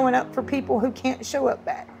 and showing up for people who can't show up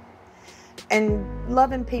back, and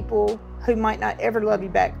loving people who might not ever love you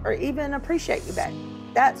back or even appreciate you back.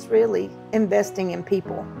 That's really investing in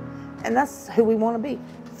people, and that's who we want to be.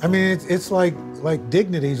 I mean, it's like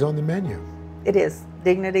dignity's on the menu. It is.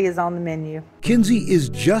 Dignity is on the menu. Kinsey is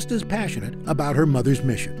just as passionate about her mother's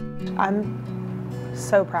mission. I'm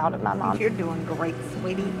so proud of my mom. You're doing great,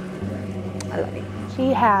 sweetie. I love you.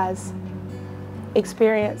 She has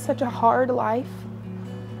experienced such a hard life,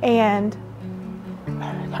 and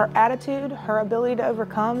her attitude, her ability to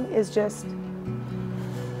overcome is just,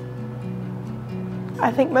 I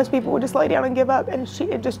think most people would just lay down and give up, and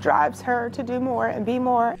it just drives her to do more and be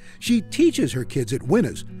more. She teaches her kids at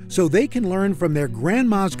Winna's so they can learn from their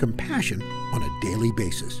grandma's compassion on a daily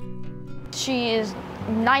basis. She is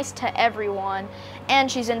nice to everyone, and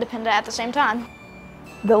she's independent at the same time.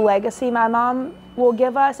 The legacy my mom will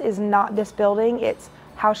give us is not this building, it's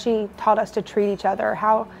how she taught us to treat each other,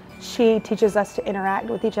 how she teaches us to interact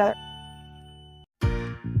with each other.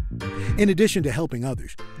 In addition to helping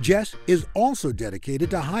others, Jess is also dedicated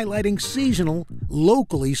to highlighting seasonal,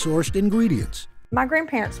 locally sourced ingredients. My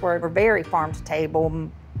grandparents were very farm to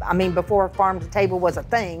table. I mean, before farm to table was a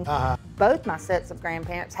thing. Both my sets of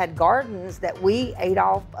grandparents had gardens that we ate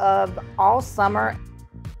off of all summer.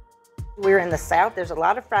 We're in the South, there's a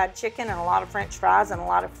lot of fried chicken and a lot of French fries and a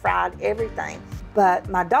lot of fried everything. But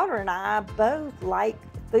my daughter and I both like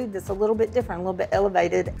food that's a little bit different, a little bit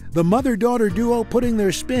elevated. The mother-daughter duo putting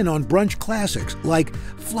their spin on brunch classics like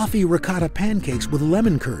fluffy ricotta pancakes with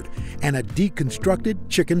lemon curd and a deconstructed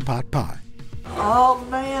chicken pot pie. Oh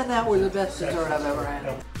man, that was the best dessert I've ever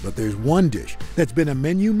had. But there's one dish that's been a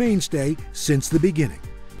menu mainstay since the beginning.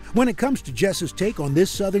 When it comes to Jess's take on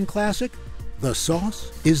this Southern classic, the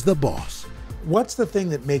sauce is the boss. What's the thing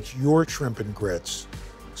that makes your shrimp and grits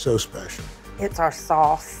so special? It's our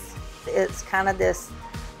sauce. It's kind of this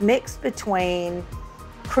mix between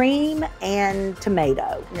cream and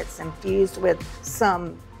tomato. And it's infused with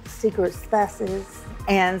some secret spices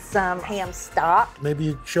and some ham stock. Maybe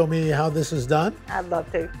you show me how this is done? I'd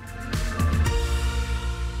love to.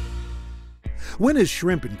 Winna's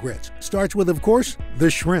Shrimp and Grits starts with, of course,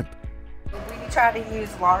 the shrimp. We try to use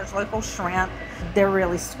large local shrimp. They're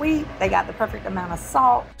really sweet. They got the perfect amount of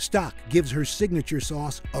salt. Stock gives her signature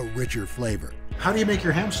sauce a richer flavor. How do you make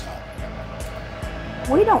your ham stock?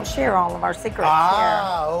 We don't share all of our secrets here.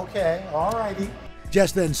 Okay, all righty.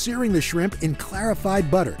 Jess then searing the shrimp in clarified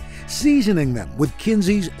butter, seasoning them with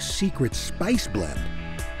Kinsey's secret spice blend.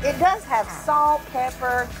 It does have salt,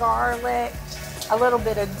 pepper, garlic, a little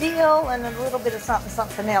bit of dill, and a little bit of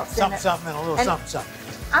something else in it. Something and a little something.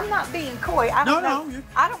 I'm not being coy. I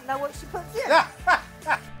don't know what she puts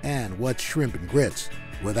in. And what's shrimp and grits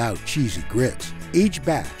without cheesy grits? Each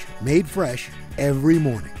batch made fresh every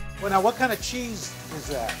morning. Well, now what kind of cheese is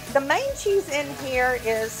that? The main cheese in here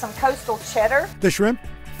is some coastal cheddar. The shrimp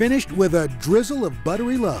finished with a drizzle of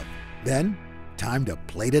buttery love. Then, time to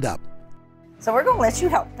plate it up. So we're going to let you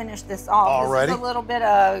help finish this off. Alrighty. This is a little bit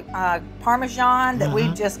of Parmesan that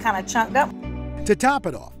we've just kind of chunked up. To top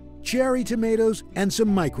it off, cherry tomatoes and some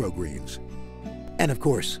microgreens. And of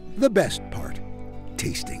course, the best part,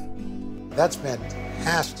 tasting. That's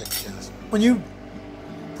fantastic, Jess. When you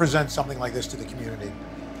present something like this to the community,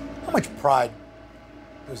 how much pride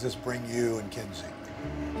does this bring you and Kinsey?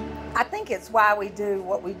 I think it's why we do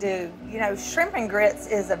what we do. You know, shrimp and grits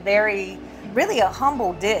is really a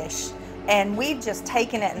humble dish. And we've just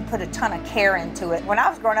taken it and put a ton of care into it. When I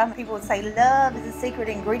was growing up, people would say, love is a secret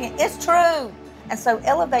ingredient. It's true. And so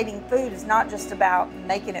elevating food is not just about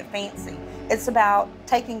making it fancy. It's about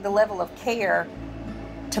taking the level of care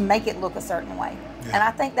to make it look a certain way. Yeah. And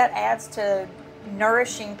I think that adds to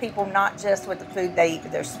nourishing people, not just with the food they eat,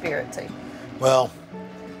 but their spirit too. Well,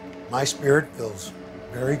 my spirit feels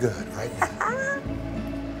very good right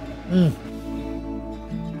now.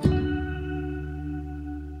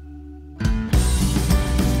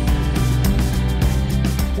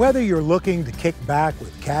 Whether you're looking to kick back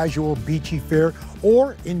with casual beachy fare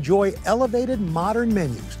or enjoy elevated modern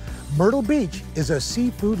menus, Myrtle Beach is a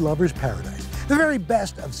seafood lover's paradise. The very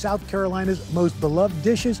best of South Carolina's most beloved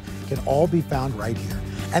dishes can all be found right here.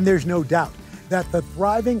 And there's no doubt that the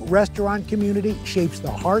thriving restaurant community shapes the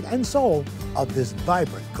heart and soul of this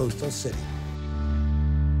vibrant coastal city.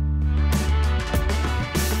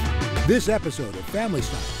 This episode of Family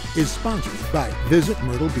Style is sponsored by Visit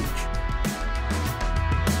Myrtle Beach.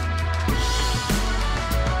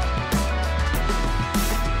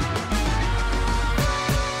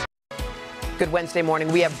 Good Wednesday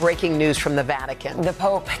morning. We have breaking news from the Vatican. The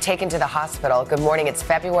Pope taken to the hospital. Good morning. It's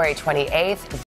February 28th.